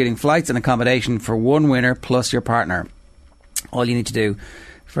July, including flights and accommodation for one winner plus your partner. All you need to do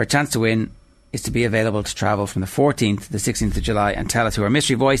for a chance to win is to be available to travel from the 14th to the 16th of July, and tell us who our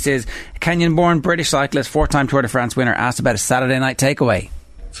mystery voice is. A Kenyan-born British cyclist, 4-time Tour de France winner, asked about a Saturday night takeaway.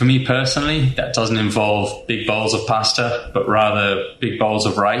 For me personally, that doesn't involve big bowls of pasta, but rather big bowls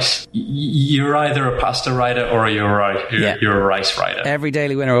of rice. You're either a pasta rider or you're a rice rider. Every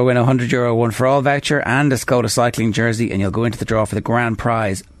daily winner will win a €100 One for All voucher and a Skoda cycling jersey, and you'll go into the draw for the grand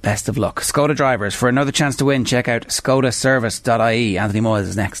prize. Best of luck. Skoda drivers, for another chance to win, check out skodaservice.ie. Anthony Moyles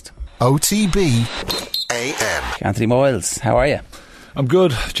is next. OTB AM. Anthony Moyles, how are you? I'm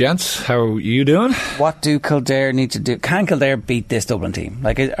good, gents. How are you doing? What do Kildare need to do? Can Kildare beat this Dublin team?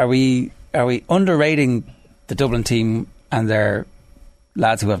 Like, are we underrating the Dublin team and their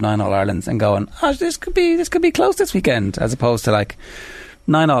lads who have 9 All-Irelands and going, this could be close this weekend, as opposed to like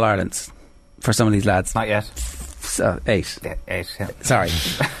 9 All-Irelands for some of these lads? Not yet. So, 8. Yeah, 8. Yeah. Sorry.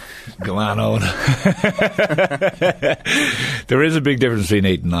 Go on, Owen. There is a big difference between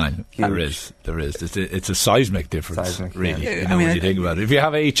 8 and 9. There is. It's a seismic difference, really. Yeah. When you think about it. If you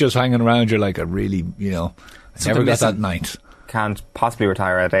have 8 just hanging around, you're like, I really, I never got that 9th. Can't possibly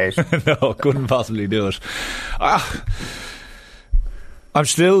retire at 8. No, couldn't possibly do it. I'm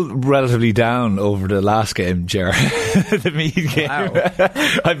still relatively down over the last game, Ger. The Meath game. Wow.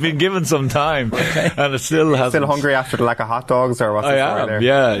 I've been given some time, and it still hasn't. Still hungry after the lack of hot dogs, or what's I the story am, there?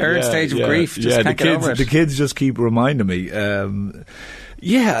 yeah. Third stage of grief. Just can't get over it. The kids just keep reminding me.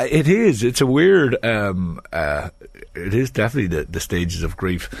 Yeah, it is. It's a weird. It is definitely the stages of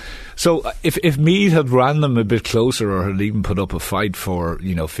grief. So if Meath had ran them a bit closer, or had even put up a fight for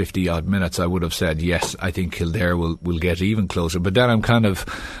 50 odd minutes, I would have said yes. I think Kildare will get even closer. But then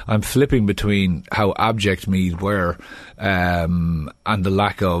I'm flipping between how abject Meath were, and the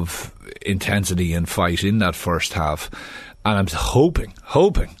lack of intensity and fight in that first half, and I'm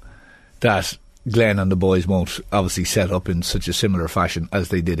hoping that Glenn and the boys won't obviously set up in such a similar fashion as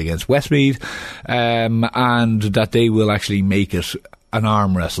they did against Westmeath, and that they will actually make it an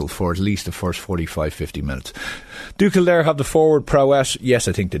arm wrestle for at least the first 45-50 minutes. Do Kildare have the forward prowess? Yes,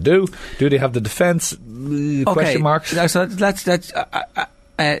 I think they do. Do they have the defence? Question marks. So that's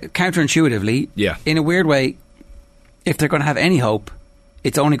counterintuitively, in a weird way, if they're going to have any hope,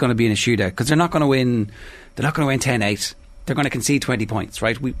 it's only going to be in a shootout, because they're not going to win 10-8. they're going to concede 20 points,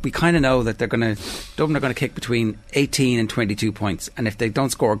 right? We kind of know that Dublin are going to kick between 18 and 22 points. And if they don't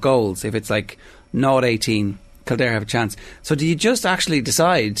score goals, if it's like 0-18, Kildare have a chance. So do you just actually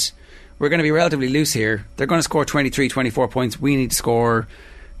decide we're going to be relatively loose here? They're going to score 23, 24 points. We need to score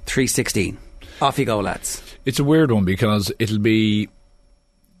 3-16. Off you go, lads. It's a weird one because it'll be,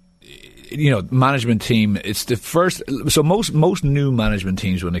 management team, it's the first. So most new management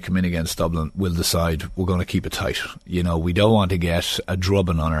teams, when they come in against Dublin, will decide we're going to keep it tight. We don't want to get a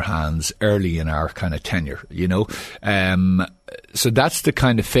drubbing on our hands early in our kind of tenure. So that's the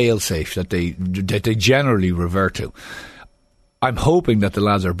kind of fail-safe that they generally revert to. I'm hoping that the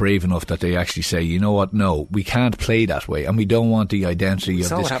lads are brave enough that they actually say, you know what, no, we can't play that way, and we don't want the identity of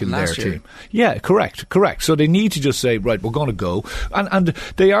this Kildare team. Yeah, correct. So they need to just say, right, we're going to go. And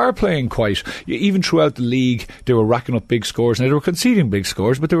they are playing quite, even throughout the league, they were racking up big scores. Now, they were conceding big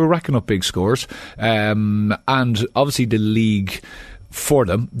scores, but they were racking up big scores. And obviously the league, for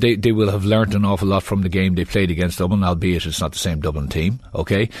them, they will have learnt an awful lot from the game they played against Dublin, albeit it's not the same Dublin team,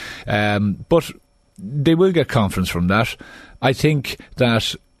 okay? But they will get confidence from that. I think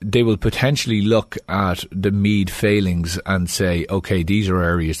that they will potentially look at the Meath failings and say, okay, these are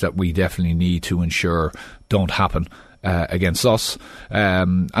areas that we definitely need to ensure don't happen against us.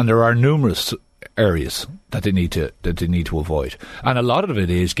 And there are numerous areas that they need to avoid, and a lot of it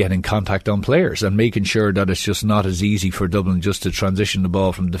is getting contact on players and making sure that it's just not as easy for Dublin just to transition the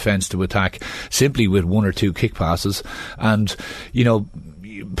ball from defence to attack simply with one or two kick passes, and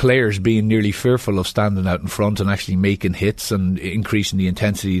players being nearly fearful of standing out in front and actually making hits and increasing the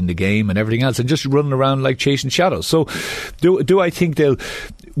intensity in the game and everything else, and just running around like chasing shadows. So do I think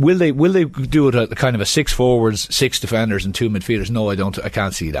will they do it at kind of a 6 forwards, 6 defenders and 2 midfielders? No, I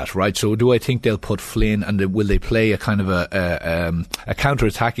can't see that, right? So do I think they'll put Flynn, and will they play a kind of a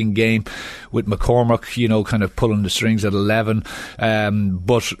counter-attacking game with McCormack, kind of pulling the strings at 11,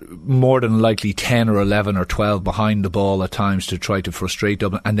 but more than likely 10 or 11 or 12 behind the ball at times to try to frustrate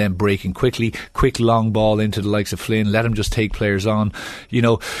Dublin, and then breaking quickly, quick long ball into the likes of Flynn, let him just take players on.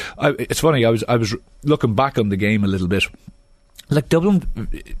 It's funny, I was looking back on the game a little bit. Like Dublin,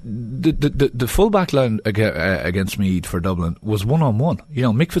 the full back line against Meath for Dublin was 1-on-1.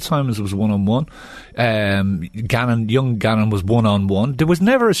 Mick Fitzsimons was 1-on-1. Young Gannon was 1-on-1. There was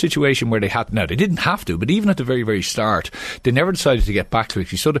never a situation where they didn't have to, but even at the very, very start, they never decided to get back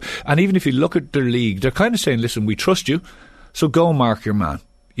quickly. So, and even if you look at their league, they're kind of saying, listen, we trust you, so go mark your man.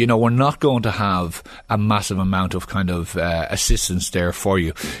 We're not going to have a massive amount of kind of assistance there for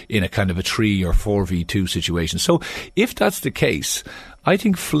you in a kind of a 3 or 4v2 situation. So if that's the case, I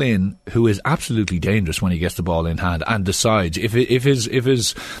think Flynn, who is absolutely dangerous when he gets the ball in hand and decides if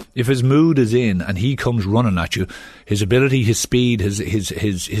his mood is in and he comes running at you, his ability, his speed,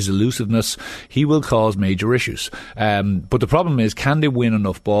 his elusiveness, he will cause major issues. But the problem is, can they win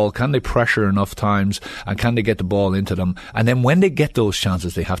enough ball? Can they pressure enough times? And can they get the ball into them? And then when they get those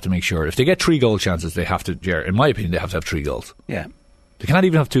chances, they have to make sure. If they get 3 goal chances, they have to, in my opinion, they have to have 3 goals. Yeah. They can't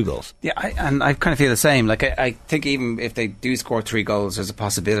even have 2 goals. Yeah, and I kind of feel the same. Like, I think even if they do score 3 goals, there's a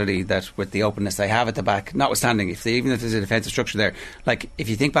possibility that with the openness they have at the back, notwithstanding, even if there's a defensive structure there, like, if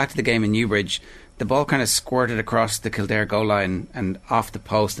you think back to the game in Newbridge, the ball kind of squirted across the Kildare goal line and off the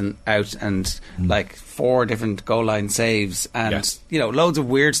post and out, and like 4 different goal line saves, and loads of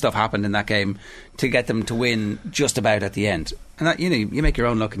weird stuff happened in that game to get them to win just about at the end. And that, you make your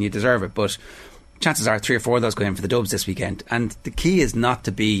own luck and you deserve it, but chances are 3 or 4 of those go in for the Dubs this weekend. And the key is not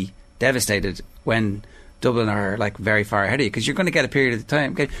to be devastated when Dublin are like very far ahead of you, because you're going to get a period of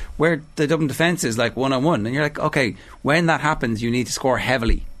time where the Dublin defence is like 1-on-1, and you're like, okay, when that happens, you need to score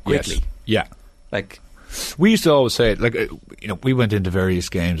heavily, quickly. Yes. Yeah. Like, we used to always say it, like, we went into various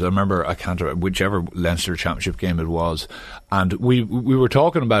games. I remember, I can't remember whichever Leinster Championship game it was, and we were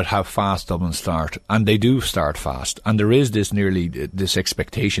talking about how fast Dublin start, and they do start fast, and there is this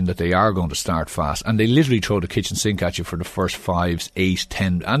expectation that they are going to start fast, and they literally throw the kitchen sink at you for the first 5, 8,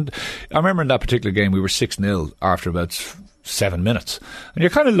 10. And I remember in that particular game we were 6-0 after about 7 minutes, and you're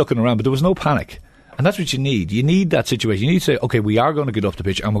kind of looking around, but there was no panic. And that's what you need. You need that situation. You need to say, okay, we are going to get up the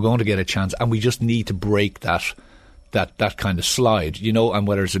pitch and we're going to get a chance, and we just need to break that kind of slide, and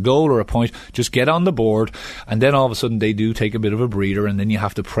whether it's a goal or a point, just get on the board, and then all of a sudden they do take a bit of a breather, and then you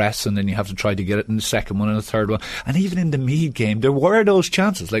have to press, and then you have to try to get it in the second one and the third one. And even in the Meath game, there were those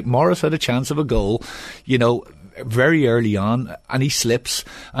chances. Like, Morris had a chance of a goal, very early on, and he slips,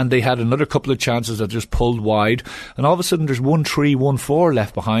 and they had another couple of chances that just pulled wide, and all of a sudden there's 1-3, 1-4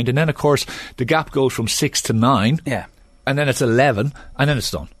 left behind, and then of course the gap goes from 6 to 9, and then it's 11, and then it's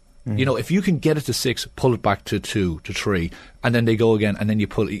done. If you can get it to 6, pull it back to 2 to 3, and then they go again, and then you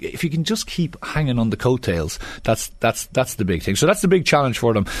pull. If you can just keep hanging on the coattails, that's the big thing. So that's the big challenge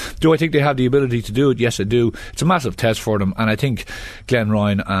for them. Do I think they have the ability to do it? Yes, I do. It's a massive test for them, and I think Glenn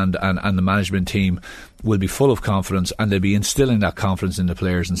Ryan and the management team will be full of confidence, and they'll be instilling that confidence in the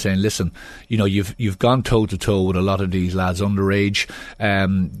players and saying, listen, you've gone toe to toe with a lot of these lads underage.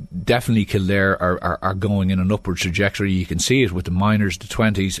 Definitely Kildare are going in an upward trajectory. You can see it with the minors, the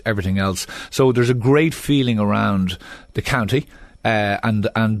 20s, everything else. So there's a great feeling around the county. And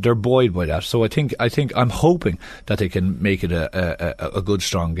they're buoyed by that. So I think I'm hoping that they can make it a good,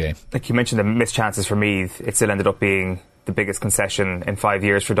 strong game. Like you mentioned, the missed chances for Meath, it still ended up being the biggest concession in 5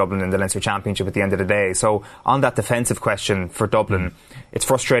 years for Dublin in the Leinster Championship at the end of the day. So on that defensive question for Dublin, it's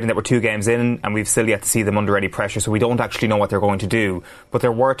frustrating that we're 2 games in and we've still yet to see them under any pressure, so we don't actually know what they're going to do. But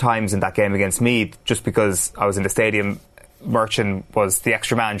there were times in that game against Meath, just because I was in the stadium, Merchant was the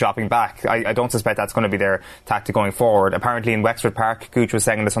extra man dropping back. I don't suspect that's going to be their tactic going forward. Apparently in Wexford Park, Gooch was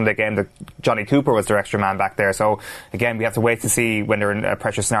saying in the Sunday game that Johnny Cooper was their extra man back there. So again, we have to wait to see when they're in a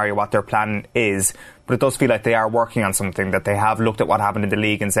pressure scenario what their plan is. But it does feel like they are working on something, that they have looked at what happened in the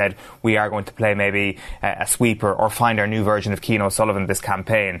league and said, we are going to play maybe a sweeper or find our new version of Keane O'Sullivan this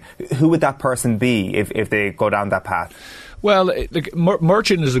campaign. Who would that person be if they go down that path? Well,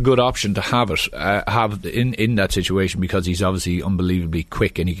 Merchant is a good option to have in that situation, because he's obviously unbelievably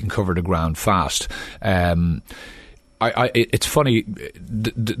quick and he can cover the ground fast. It's funny,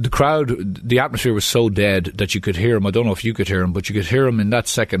 the crowd, the atmosphere was so dead that you could hear him. I don't know if you could hear him, but you could hear him in that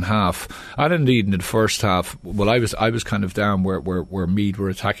second half, and indeed in the first half. Well, I was kind of down where Meath were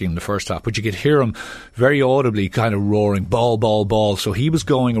attacking in the first half, but you could hear him very audibly kind of roaring, ball, ball, ball. So he was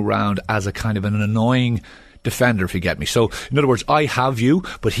going around as a kind of an annoying defender, if you get me. So in other words, I have you,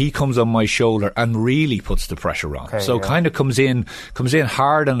 but he comes on my shoulder and really puts the pressure on. Kind of comes in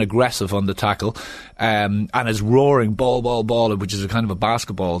hard and aggressive on the tackle, and is roaring ball, ball, ball, which is a kind of a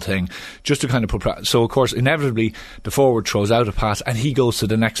basketball thing, just to kind of put. So of course, inevitably the forward throws out a pass and he goes to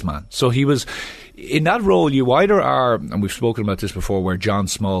the next man. So he was in that role. You either are, and we've spoken about this before, where John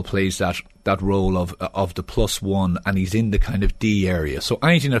Small plays that role of the +1, and he's in the kind of D area. So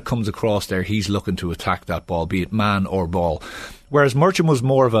anything that comes across there, he's looking to attack that ball, be it man or ball. Whereas Merchant was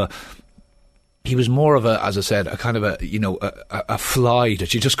more of a, as I said, a kind of a fly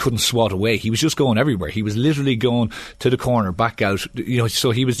that you just couldn't swat away. He was just going everywhere. He was literally going to the corner, back out.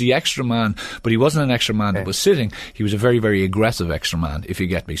 So he was the extra man, but he wasn't an extra man that was sitting. He was a very, very aggressive extra man, if you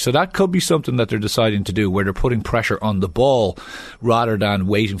get me. So that could be something that they're deciding to do, where they're putting pressure on the ball rather than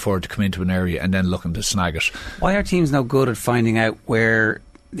waiting for it to come into an area and then looking to snag it. Why are teams now good at finding out where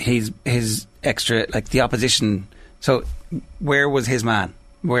his extra, like the opposition? So where was his man?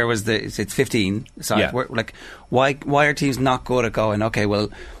 Where was it's 15 side? Yeah. Why are teams not good at going, okay, well,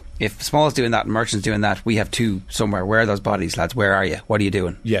 if Small's doing that and Merchant's doing that, we have 2 somewhere. Where are those bodies, lads? Where are you? What are you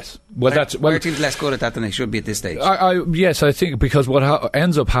doing? Yes. Why are teams less good at that than they should be at this stage? Yes, I think because what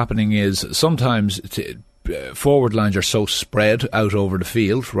ends up happening is sometimes forward lines are so spread out over the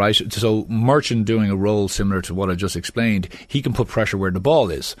field, right? So Merchant doing a role similar to what I just explained, he can put pressure where the ball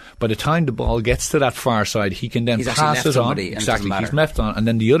is. By the time the ball gets to that far side, he can then pass it on. Exactly, he's left on, and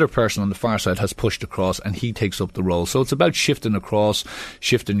then the other person on the far side has pushed across, and he takes up the role. So it's about shifting across,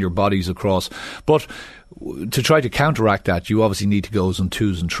 shifting your bodies across. But to try to counteract that, you obviously need to go on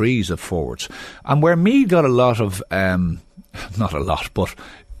 2s and 3s of forwards. And where Meath got a lot of, not a lot, but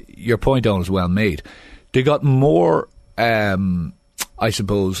your point, Owen, is well made. They got more, I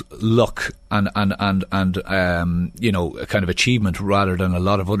suppose, luck and kind of achievement rather than a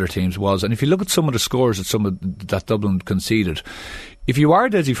lot of other teams was. And if you look at some of the scores that Dublin conceded, if you are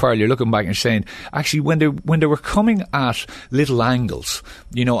Dessie Farrell, you're looking back and saying, actually, when they were coming at little angles,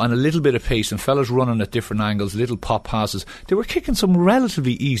 and a little bit of pace, and fellas running at different angles, little pop passes, they were kicking some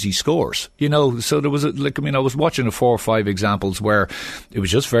relatively easy scores. So there was I was watching 4 or 5 examples where it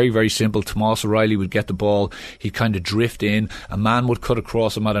was just very, very simple. Tomas O'Reilly would get the ball, he'd kind of drift in, a man would cut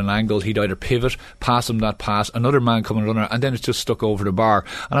across him at an angle, he'd either pivot, pass him that pass, another man coming runner, and then it's just stuck over the bar.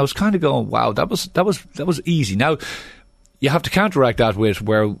 And I was kind of going, wow, that was easy. Now, you have to counteract that with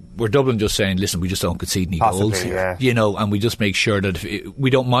where Dublin just saying, listen, we just don't concede any goals here, and we just make sure that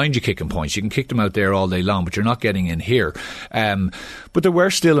we don't mind you kicking points. You can kick them out there all day long, but you're not getting in here. But there were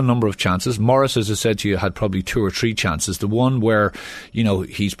still a number of chances. Morris, as I said to you, had probably 2 or 3 chances. The one where,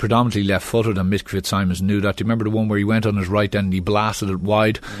 he's predominantly left-footed, and Mick Fitzsimons knew that. Do you remember the one where he went on his right and he blasted it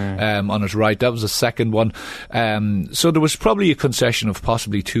wide on his right? That was the second one. So there was probably a concession of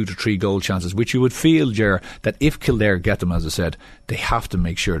possibly 2 to 3 goal chances, which you would feel, Ger, that if Kildare get them, as I said, they have to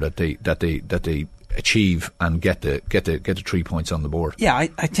make sure that they achieve and get the 3 points on the board. Yeah, I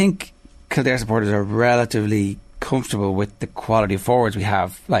think Kildare supporters are relatively comfortable with the quality of forwards we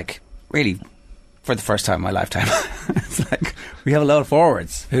have, like, really, for the first time in my lifetime. It's like, we have a lot of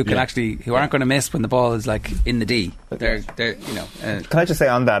forwards who can who aren't going to miss when the ball is, like, in the D. They're Can I just say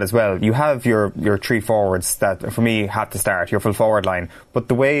on that as well, you have your three forwards that, for me, have to start, your full forward line. But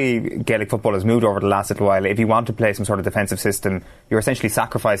the way Gaelic football has moved over the last little while, if you want to play some sort of defensive system, you're essentially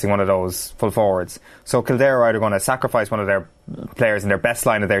sacrificing one of those full forwards. So Kildare are either going to sacrifice one of their players in their best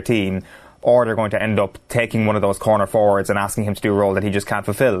line of their team, or they're going to end up taking one of those corner forwards and asking him to do a role that he just can't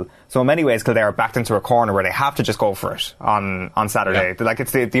fulfil. So in many ways, Kildare are backed into a corner where they have to just go for it on Saturday. Yeah. Like,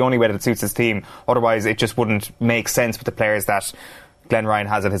 it's the only way that it suits his team. Otherwise, it just wouldn't make sense with the players that Glenn Ryan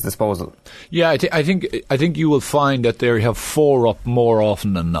has at his disposal. Yeah, I think you will find that they have four up more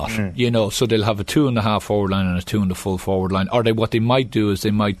often than not. You know, so they'll have a 2.5 forward line and a 2 in the full forward line. Or what they might do is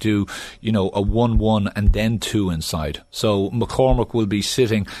they might do, you know, a 1-1 and then 2 inside. So McCormack will be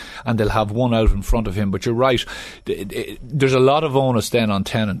sitting and they'll have one out in front of him. But you're right, there's a lot of onus then on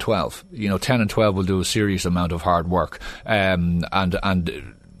 10 and 12. You know, 10 and 12 will do a serious amount of hard work, and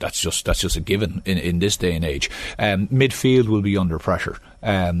that's just a given in this day and age. Midfield will be under pressure,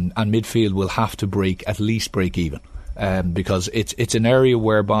 and midfield will have to at least break even, because it's an area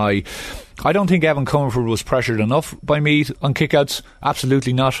whereby I don't think Evan Comerford was pressured enough by Meath on kickouts.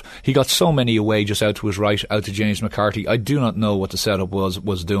 Absolutely not. He got so many away just out to his right, out to James McCarthy. I do not know what the setup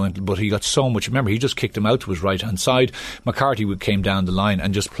was doing, but he got so much. Remember, he just kicked him out to his right hand side. McCarthy came down the line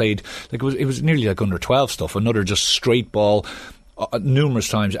and just played like it was nearly like under 12 stuff. Another just straight ball. Numerous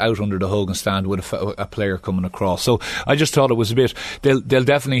times out under the Hogan stand with a player coming across. So I just thought it was a bit. They'll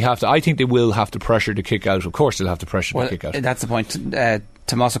definitely have to. I think they will have to pressure the kick out. Of course, they'll have to pressure the kick out. That's the point.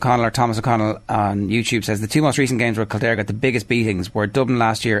 Thomas O'Connell on YouTube says the two most recent games where Kildare got the biggest beatings were Dublin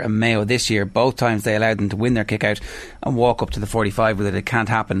last year and Mayo this year. Both times they allowed them to win their kick out and walk up to the 45 with it. It can't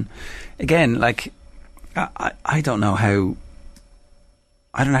happen. Again, like I don't know how.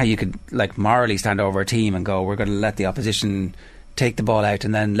 I don't know how you could like morally stand over a team and go, we're going to let the opposition take the ball out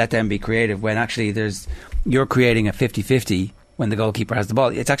and then let them be creative, when actually you're creating a 50-50 when the goalkeeper has the ball.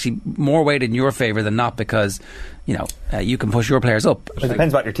 It's actually more weighted in your favour than not, because you know you can push your players up. It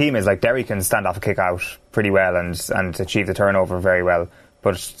depends what your team is. Like Derry can stand off a kick out pretty well and achieve the turnover very well,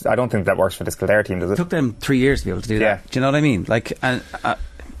 but I don't think that works for this Kildare team, does it? It took them 3 years to be able to do that. Do you know what I mean? Like,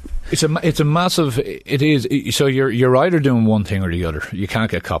 it's a massive. It is. So you're either doing one thing or the other. You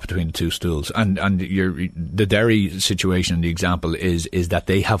can't get caught between the two stools. And the Derry situation, the example is that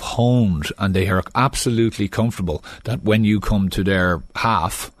they have honed and they are absolutely comfortable that when you come to their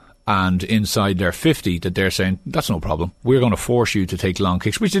half and inside their 50, that they're saying that's no problem. We're going to force you to take long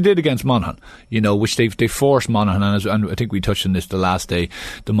kicks, which they did against Monaghan. You know, which they forced Monaghan, and I think we touched on this the last day.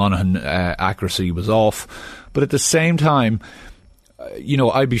 The Monaghan accuracy was off, but at the same time, you know,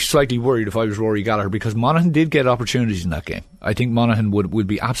 I'd be slightly worried if I was Rory Gallagher, because Monaghan did get opportunities in that game. I think Monaghan would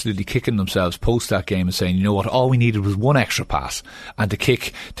be absolutely kicking themselves post that game and saying, you know what, all we needed was one extra pass and to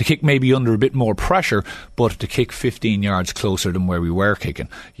kick maybe under a bit more pressure, but to kick 15 yards closer than where we were kicking,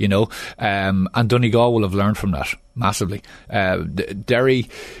 you know. And Donegal will have learned from that massively. Derry,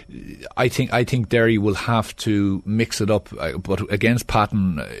 I think Derry will have to mix it up, but against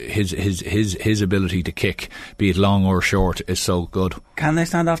Patton, his ability to kick, be it long or short, is so good. Can they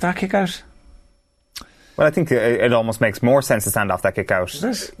stand off that kick out? Well, I think it almost makes more sense to stand off that kick out.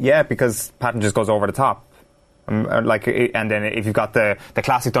 Yeah, because Patton just goes over the top. And then if you've got the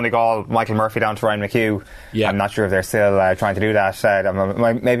classic Donegal, Michael Murphy down to Ryan McHugh, I'm not sure if they're still trying to do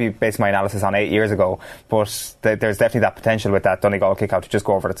that. Maybe based my analysis on 8 years ago, but there's definitely that potential with that Donegal kick out to just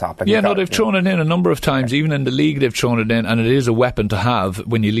go over the top. Like they've thrown it in a number of times. Even in the league, they've thrown it in, and it is a weapon to have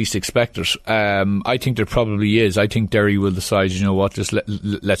when you least expect it. I think there probably is. I think Derry will decide, you know what,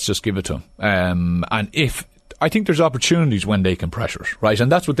 let's just give it to them. And if I think there's opportunities when they can pressure it, right?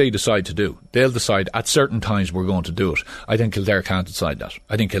 And that's what they decide to do. They'll decide at certain times we're going to do it. I think Kildare can't decide that.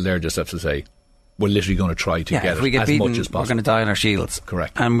 I think Kildare just have to say, we're literally going to try to get if we get as beaten, much as possible. We're going to die on our shields.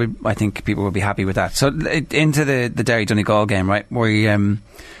 Correct. And I think people will be happy with that. So into the Derry Donegal game, right? We're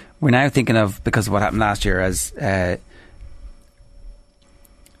now thinking of, because of what happened last year, as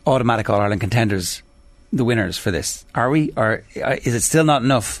automatic All-Ireland contenders, the winners for this. Are we? Or is it still not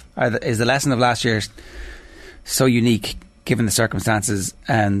enough? Is the lesson of last year so unique, given the circumstances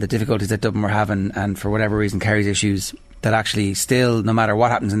and the difficulties that Dublin were having, and for whatever reason Kerry's issues, that actually still, no matter what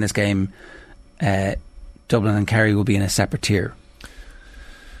happens in this game, Dublin and Kerry will be in a separate tier?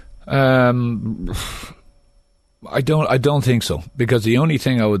 I don't think so, because the only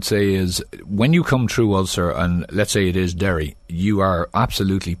thing I would say is when you come through Ulster, and let's say it is Derry, you are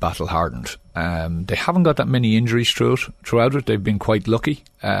absolutely battle hardened. They haven't got that many injuries throughout it. They've been quite lucky.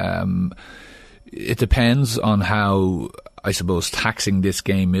 it depends on how, I suppose, taxing this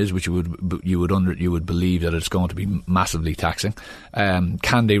game is, which you would believe that it's going to be massively taxing.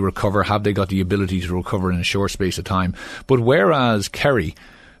 Can they recover? Have they got the ability to recover in a short space of time? But whereas Kerry,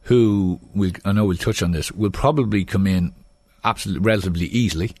 who I know we'll touch on this, will probably come in absolutely relatively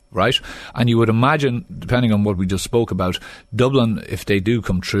easily, right? And you would imagine, depending on what we just spoke about, Dublin, if they do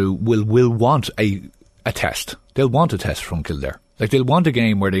come through, will want a test. They'll want a test from Kildare. Like, they'll want a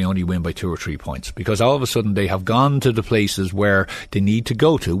game where they only win by 2 or 3 points, because all of a sudden they have gone to the places where they need to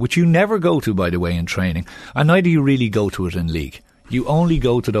go to, which you never go to, by the way, in training, and neither you really go to it in league. You only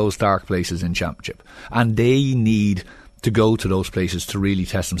go to those dark places in Championship, and they need to go to those places to really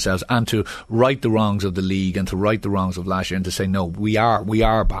test themselves and to right the wrongs of the league and to right the wrongs of last year and to say, no, we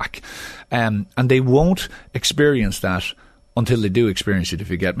are back. And they won't experience that until they do experience it,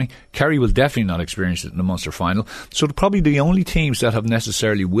 if you get me. Kerry will definitely not experience it in the Munster final. So probably the only teams that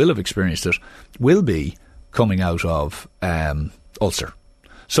will have experienced it will be coming out of Ulster.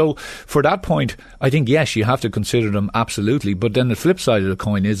 So for that point, I think, yes, you have to consider them absolutely. But then the flip side of the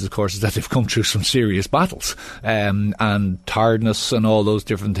coin is, of course, that they've come through some serious battles and tiredness and all those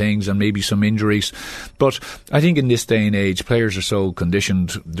different things, and maybe some injuries. But I think in this day and age, players are so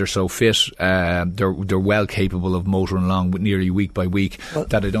conditioned, they're so fit, they're well capable of motoring along nearly week by week,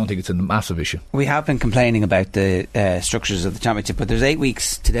 that I don't think it's a massive issue. We have been complaining about the structures of the Championship, but there's 8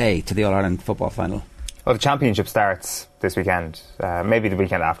 weeks today to the All-Ireland football final. Well, the Championship starts this weekend, maybe the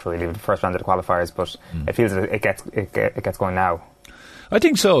weekend after, really, with the first round of the qualifiers, but it feels that it gets going now. I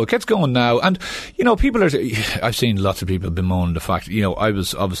think so. It gets going now. And, people I've seen lots of people bemoan the fact, I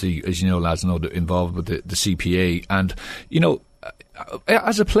was obviously, as you know, lads know, involved with the CPA, and,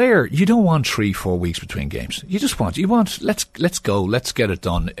 as a player, you don't want 3-4 weeks between games. You want let's go, let's get it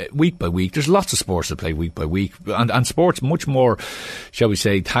done week by week. There's lots of sports that play week by week, and sports much more, shall we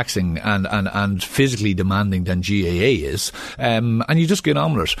say, taxing and physically demanding than GAA is, and you just get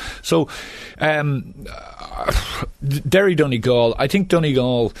on with it. So Derry Donegal, I think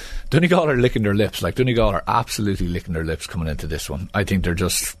Donegal are licking their lips. Like, Donegal are absolutely licking their lips coming into this one. I think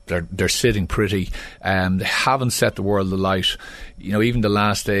they're sitting pretty. They haven't set the world alight. Even the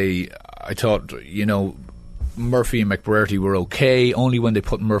last day, I thought, Murphy and McBrearty were okay. Only when they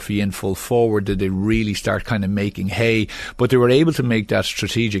put Murphy in full forward did they really start kind of making hay. But they were able to make that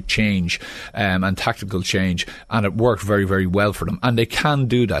strategic change and tactical change, and it worked very, very well for them. And they can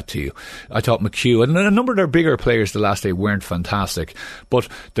do that to you. I thought McHugh and a number of their bigger players the last day weren't fantastic, but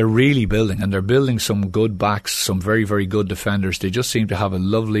they're really building, and they're building some good backs, some very, very good defenders. They just seem to have a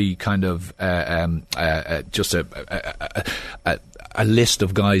lovely kind of just a list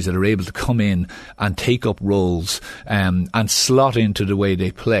of guys that are able to come in and take up roles and slot into the way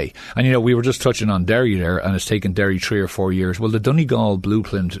they play. And we were just touching on Derry there, and it's taken Derry 3 or 4 years. Well, the Donegal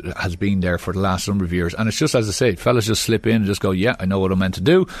blueprint has been there for the last number of years, and it's just, as I say, fellas just slip in and just go, yeah, I know what I'm meant to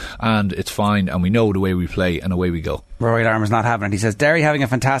do, and it's fine, and we know the way we play, and away we go. Rory Larmour's not having it. He says Derry having a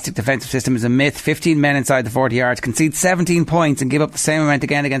fantastic defensive system is a myth. 15 men inside the 40 yards, concede 17 points and give up the same amount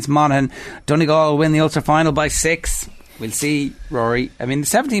again against Monaghan. Donegal will win the Ulster final by 6. We'll see, Rory. I mean,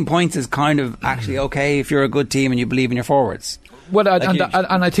 17 points is kind of actually okay if you're a good team and you believe in your forwards. Well,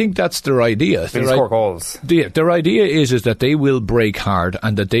 and I think that's their idea. They score goals. Their idea is that they will break hard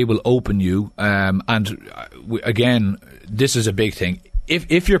and that they will open you. And again, this is a big thing.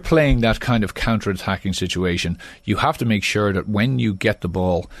 If you're playing that kind of counter-attacking situation, you have to make sure that when you get the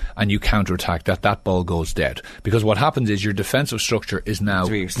ball and you counter-attack, that ball goes dead. Because what happens is your defensive structure is now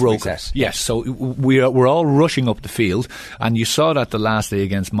broken. Yes, so we're all rushing up the field, and you saw that the last day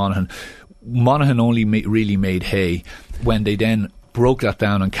against Monaghan. Monaghan only really made hay when they then broke that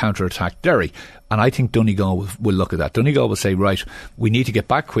down and counter-attacked Derry. And I think Donegal will look at that. Donegal will say, right, we need to get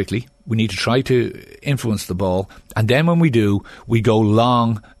back quickly. We need to try to influence the ball. And then when we do, we go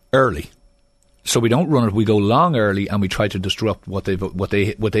long early. So we don't run it, we go long early, and we try to disrupt what they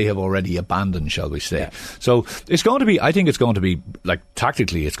have already abandoned, shall we say. Yeah. So it's going to be, I think it's going to be, like,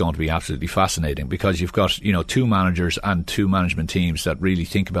 tactically it's going to be absolutely fascinating, because you've got, 2 managers and 2 management teams that really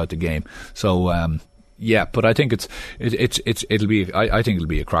think about the game. So, yeah, but I think it'll be. I think it'll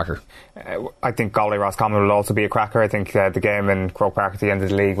be a cracker. I think Galway Roscommon will also be a cracker. I think the game in Croke Park at the end of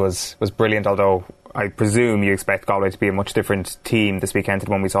the league was brilliant. Although I presume you expect Galway to be a much different team this weekend to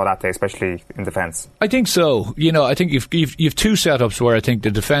the one we saw that day, especially in defence. I think so. I think you've two setups where I think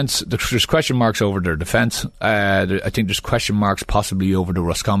the defence, there's question marks over their defence. I think there's question marks possibly over the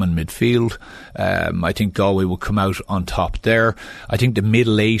Roscommon midfield. I think Galway will come out on top there. I think the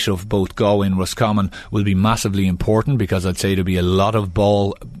middle eight of both Galway and Roscommon will be massively important, because I'd say there'll be a lot of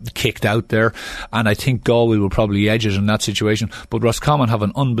ball kicked out there, and I think Galway will probably edge it in that situation. But Roscommon have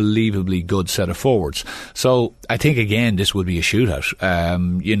an unbelievably good set of forwards, so I think again this would be a shootout.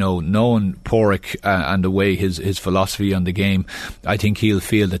 Knowing Porrick and the way his philosophy on the game, I think he'll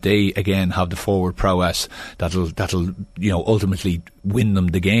feel that they again have the forward prowess that'll ultimately win them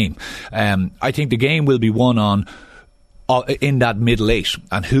the game. I think the game will be won on in that middle eight,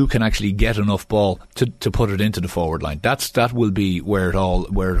 and who can actually get enough ball to put it into the forward line. That will be where it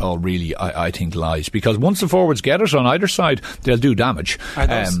all really I think lies, because once the forwards get it on either side, they'll do damage. Are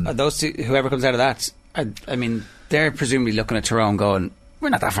those two, whoever comes out of that, I mean, they're presumably looking at Tyrone going, we're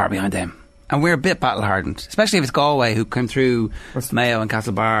not that far behind them, and we're a bit battle hardened, especially if it's Galway who came through Mayo and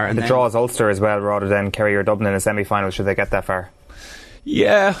Castlebar, and the draw is Ulster as well, rather than Kerry or Dublin in a semi-final, should they get that far.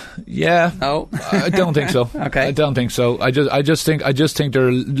 Yeah. No, I don't think so. Okay, I don't think so. I just think they're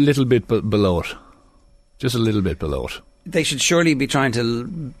a little bit below it, just a little bit below it. They should surely be trying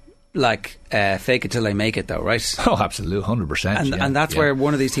to fake it till they make it, though, right? Oh, absolutely, 100%. And that's where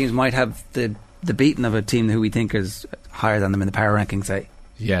one of these teams might have the beating of a team who we think is higher than them in the power rankings, say.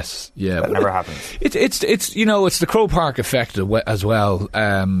 Yes, yeah, that never happens. It's the Croke Park effect as well.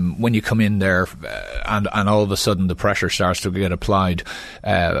 When you come in there and all of a sudden the pressure starts to get applied.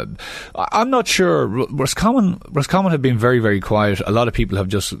 I'm not sure. Roscommon have been very, very quiet. A lot of people have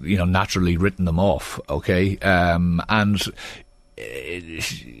just naturally written them off. Okay, and.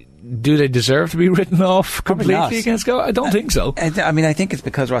 Do they deserve to be written off completely against Galway? I don't think so. I mean, I think it's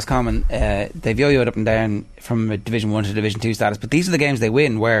because Roscommon, they've yo-yoed up and down from a Division 1 to Division 2 status, but these are the games they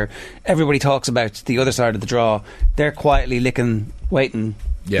win where everybody talks about the other side of the draw. They're quietly waiting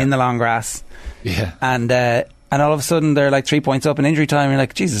in the long grass. Yeah. And all of a sudden they're like 3 points up in injury time, and you're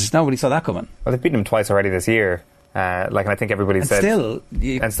like, Jesus, nobody saw that coming. Well, they've beaten them twice already this year. And I think everybody said, still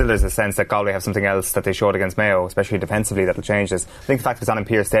there's a sense that Galway have something else that they showed against Mayo, especially defensively, that'll change this. I think the fact it's on in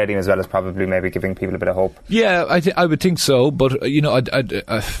Pearse Stadium as well is probably maybe giving people a bit of hope. Yeah, I would think so, but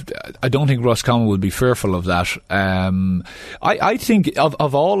I don't think Roscommon would be fearful of that. I think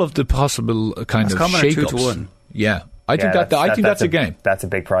of all of the possible kind Roscommon of shake-ups, 2-1. Yeah. I think that's a game. That's a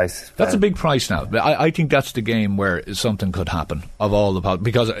big price. That's a big price now. I think that's the game where something could happen of all the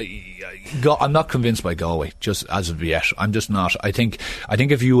because I'm not convinced by Galway just as of yet. I'm just not. I think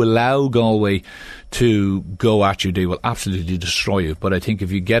if you allow Galway to go at you, they will absolutely destroy you. But I think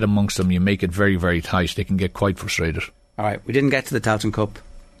if you get amongst them, you make it very, very tight, they can get quite frustrated. All right, we didn't get to the Tailteann Cup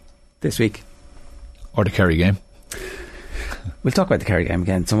this week, or the Kerry game. We'll talk about the Kerry game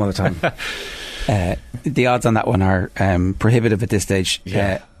again some other time. The odds on that one are prohibitive at this stage.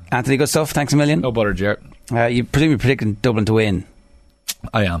 Yeah. Anthony, good stuff. Thanks a million. No bother, Jared. You presumably predicting Dublin to win.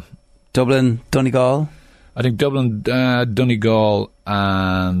 I am. Dublin, Donegal. I think Dublin, Donegal,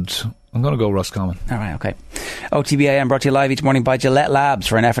 and I'm going to go Roscommon. All right, okay. OTBAM brought to you live each morning by Gillette Labs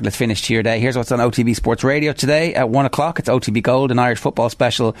for an effortless finish to your day. Here's what's on OTB Sports Radio today at 1 o'clock. It's OTB Gold, an Irish football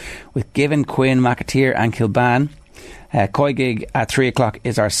special with Given, Quinn, McAteer and Kilban. Koi Gig at 3 o'clock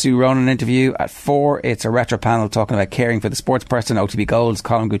is our Sue Ronan interview. At 4 it's a retro panel talking about caring for the sports person. OTB Gold's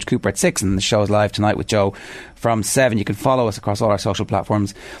Colin Gooch Cooper at 6, and the show is live tonight with Joe from 7. You can follow us across all our social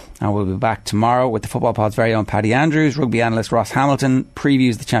platforms, and we'll be back tomorrow with the Football Pod's very own Paddy Andrews. Rugby analyst Ross Hamilton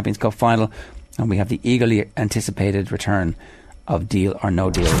previews the Champions Cup final, and we have the eagerly anticipated return of Deal or No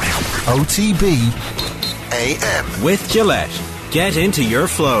Deal. OTB AM with Gillette. Get into your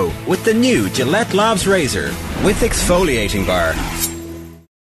flow with the new Gillette Labs Razor with exfoliating bar.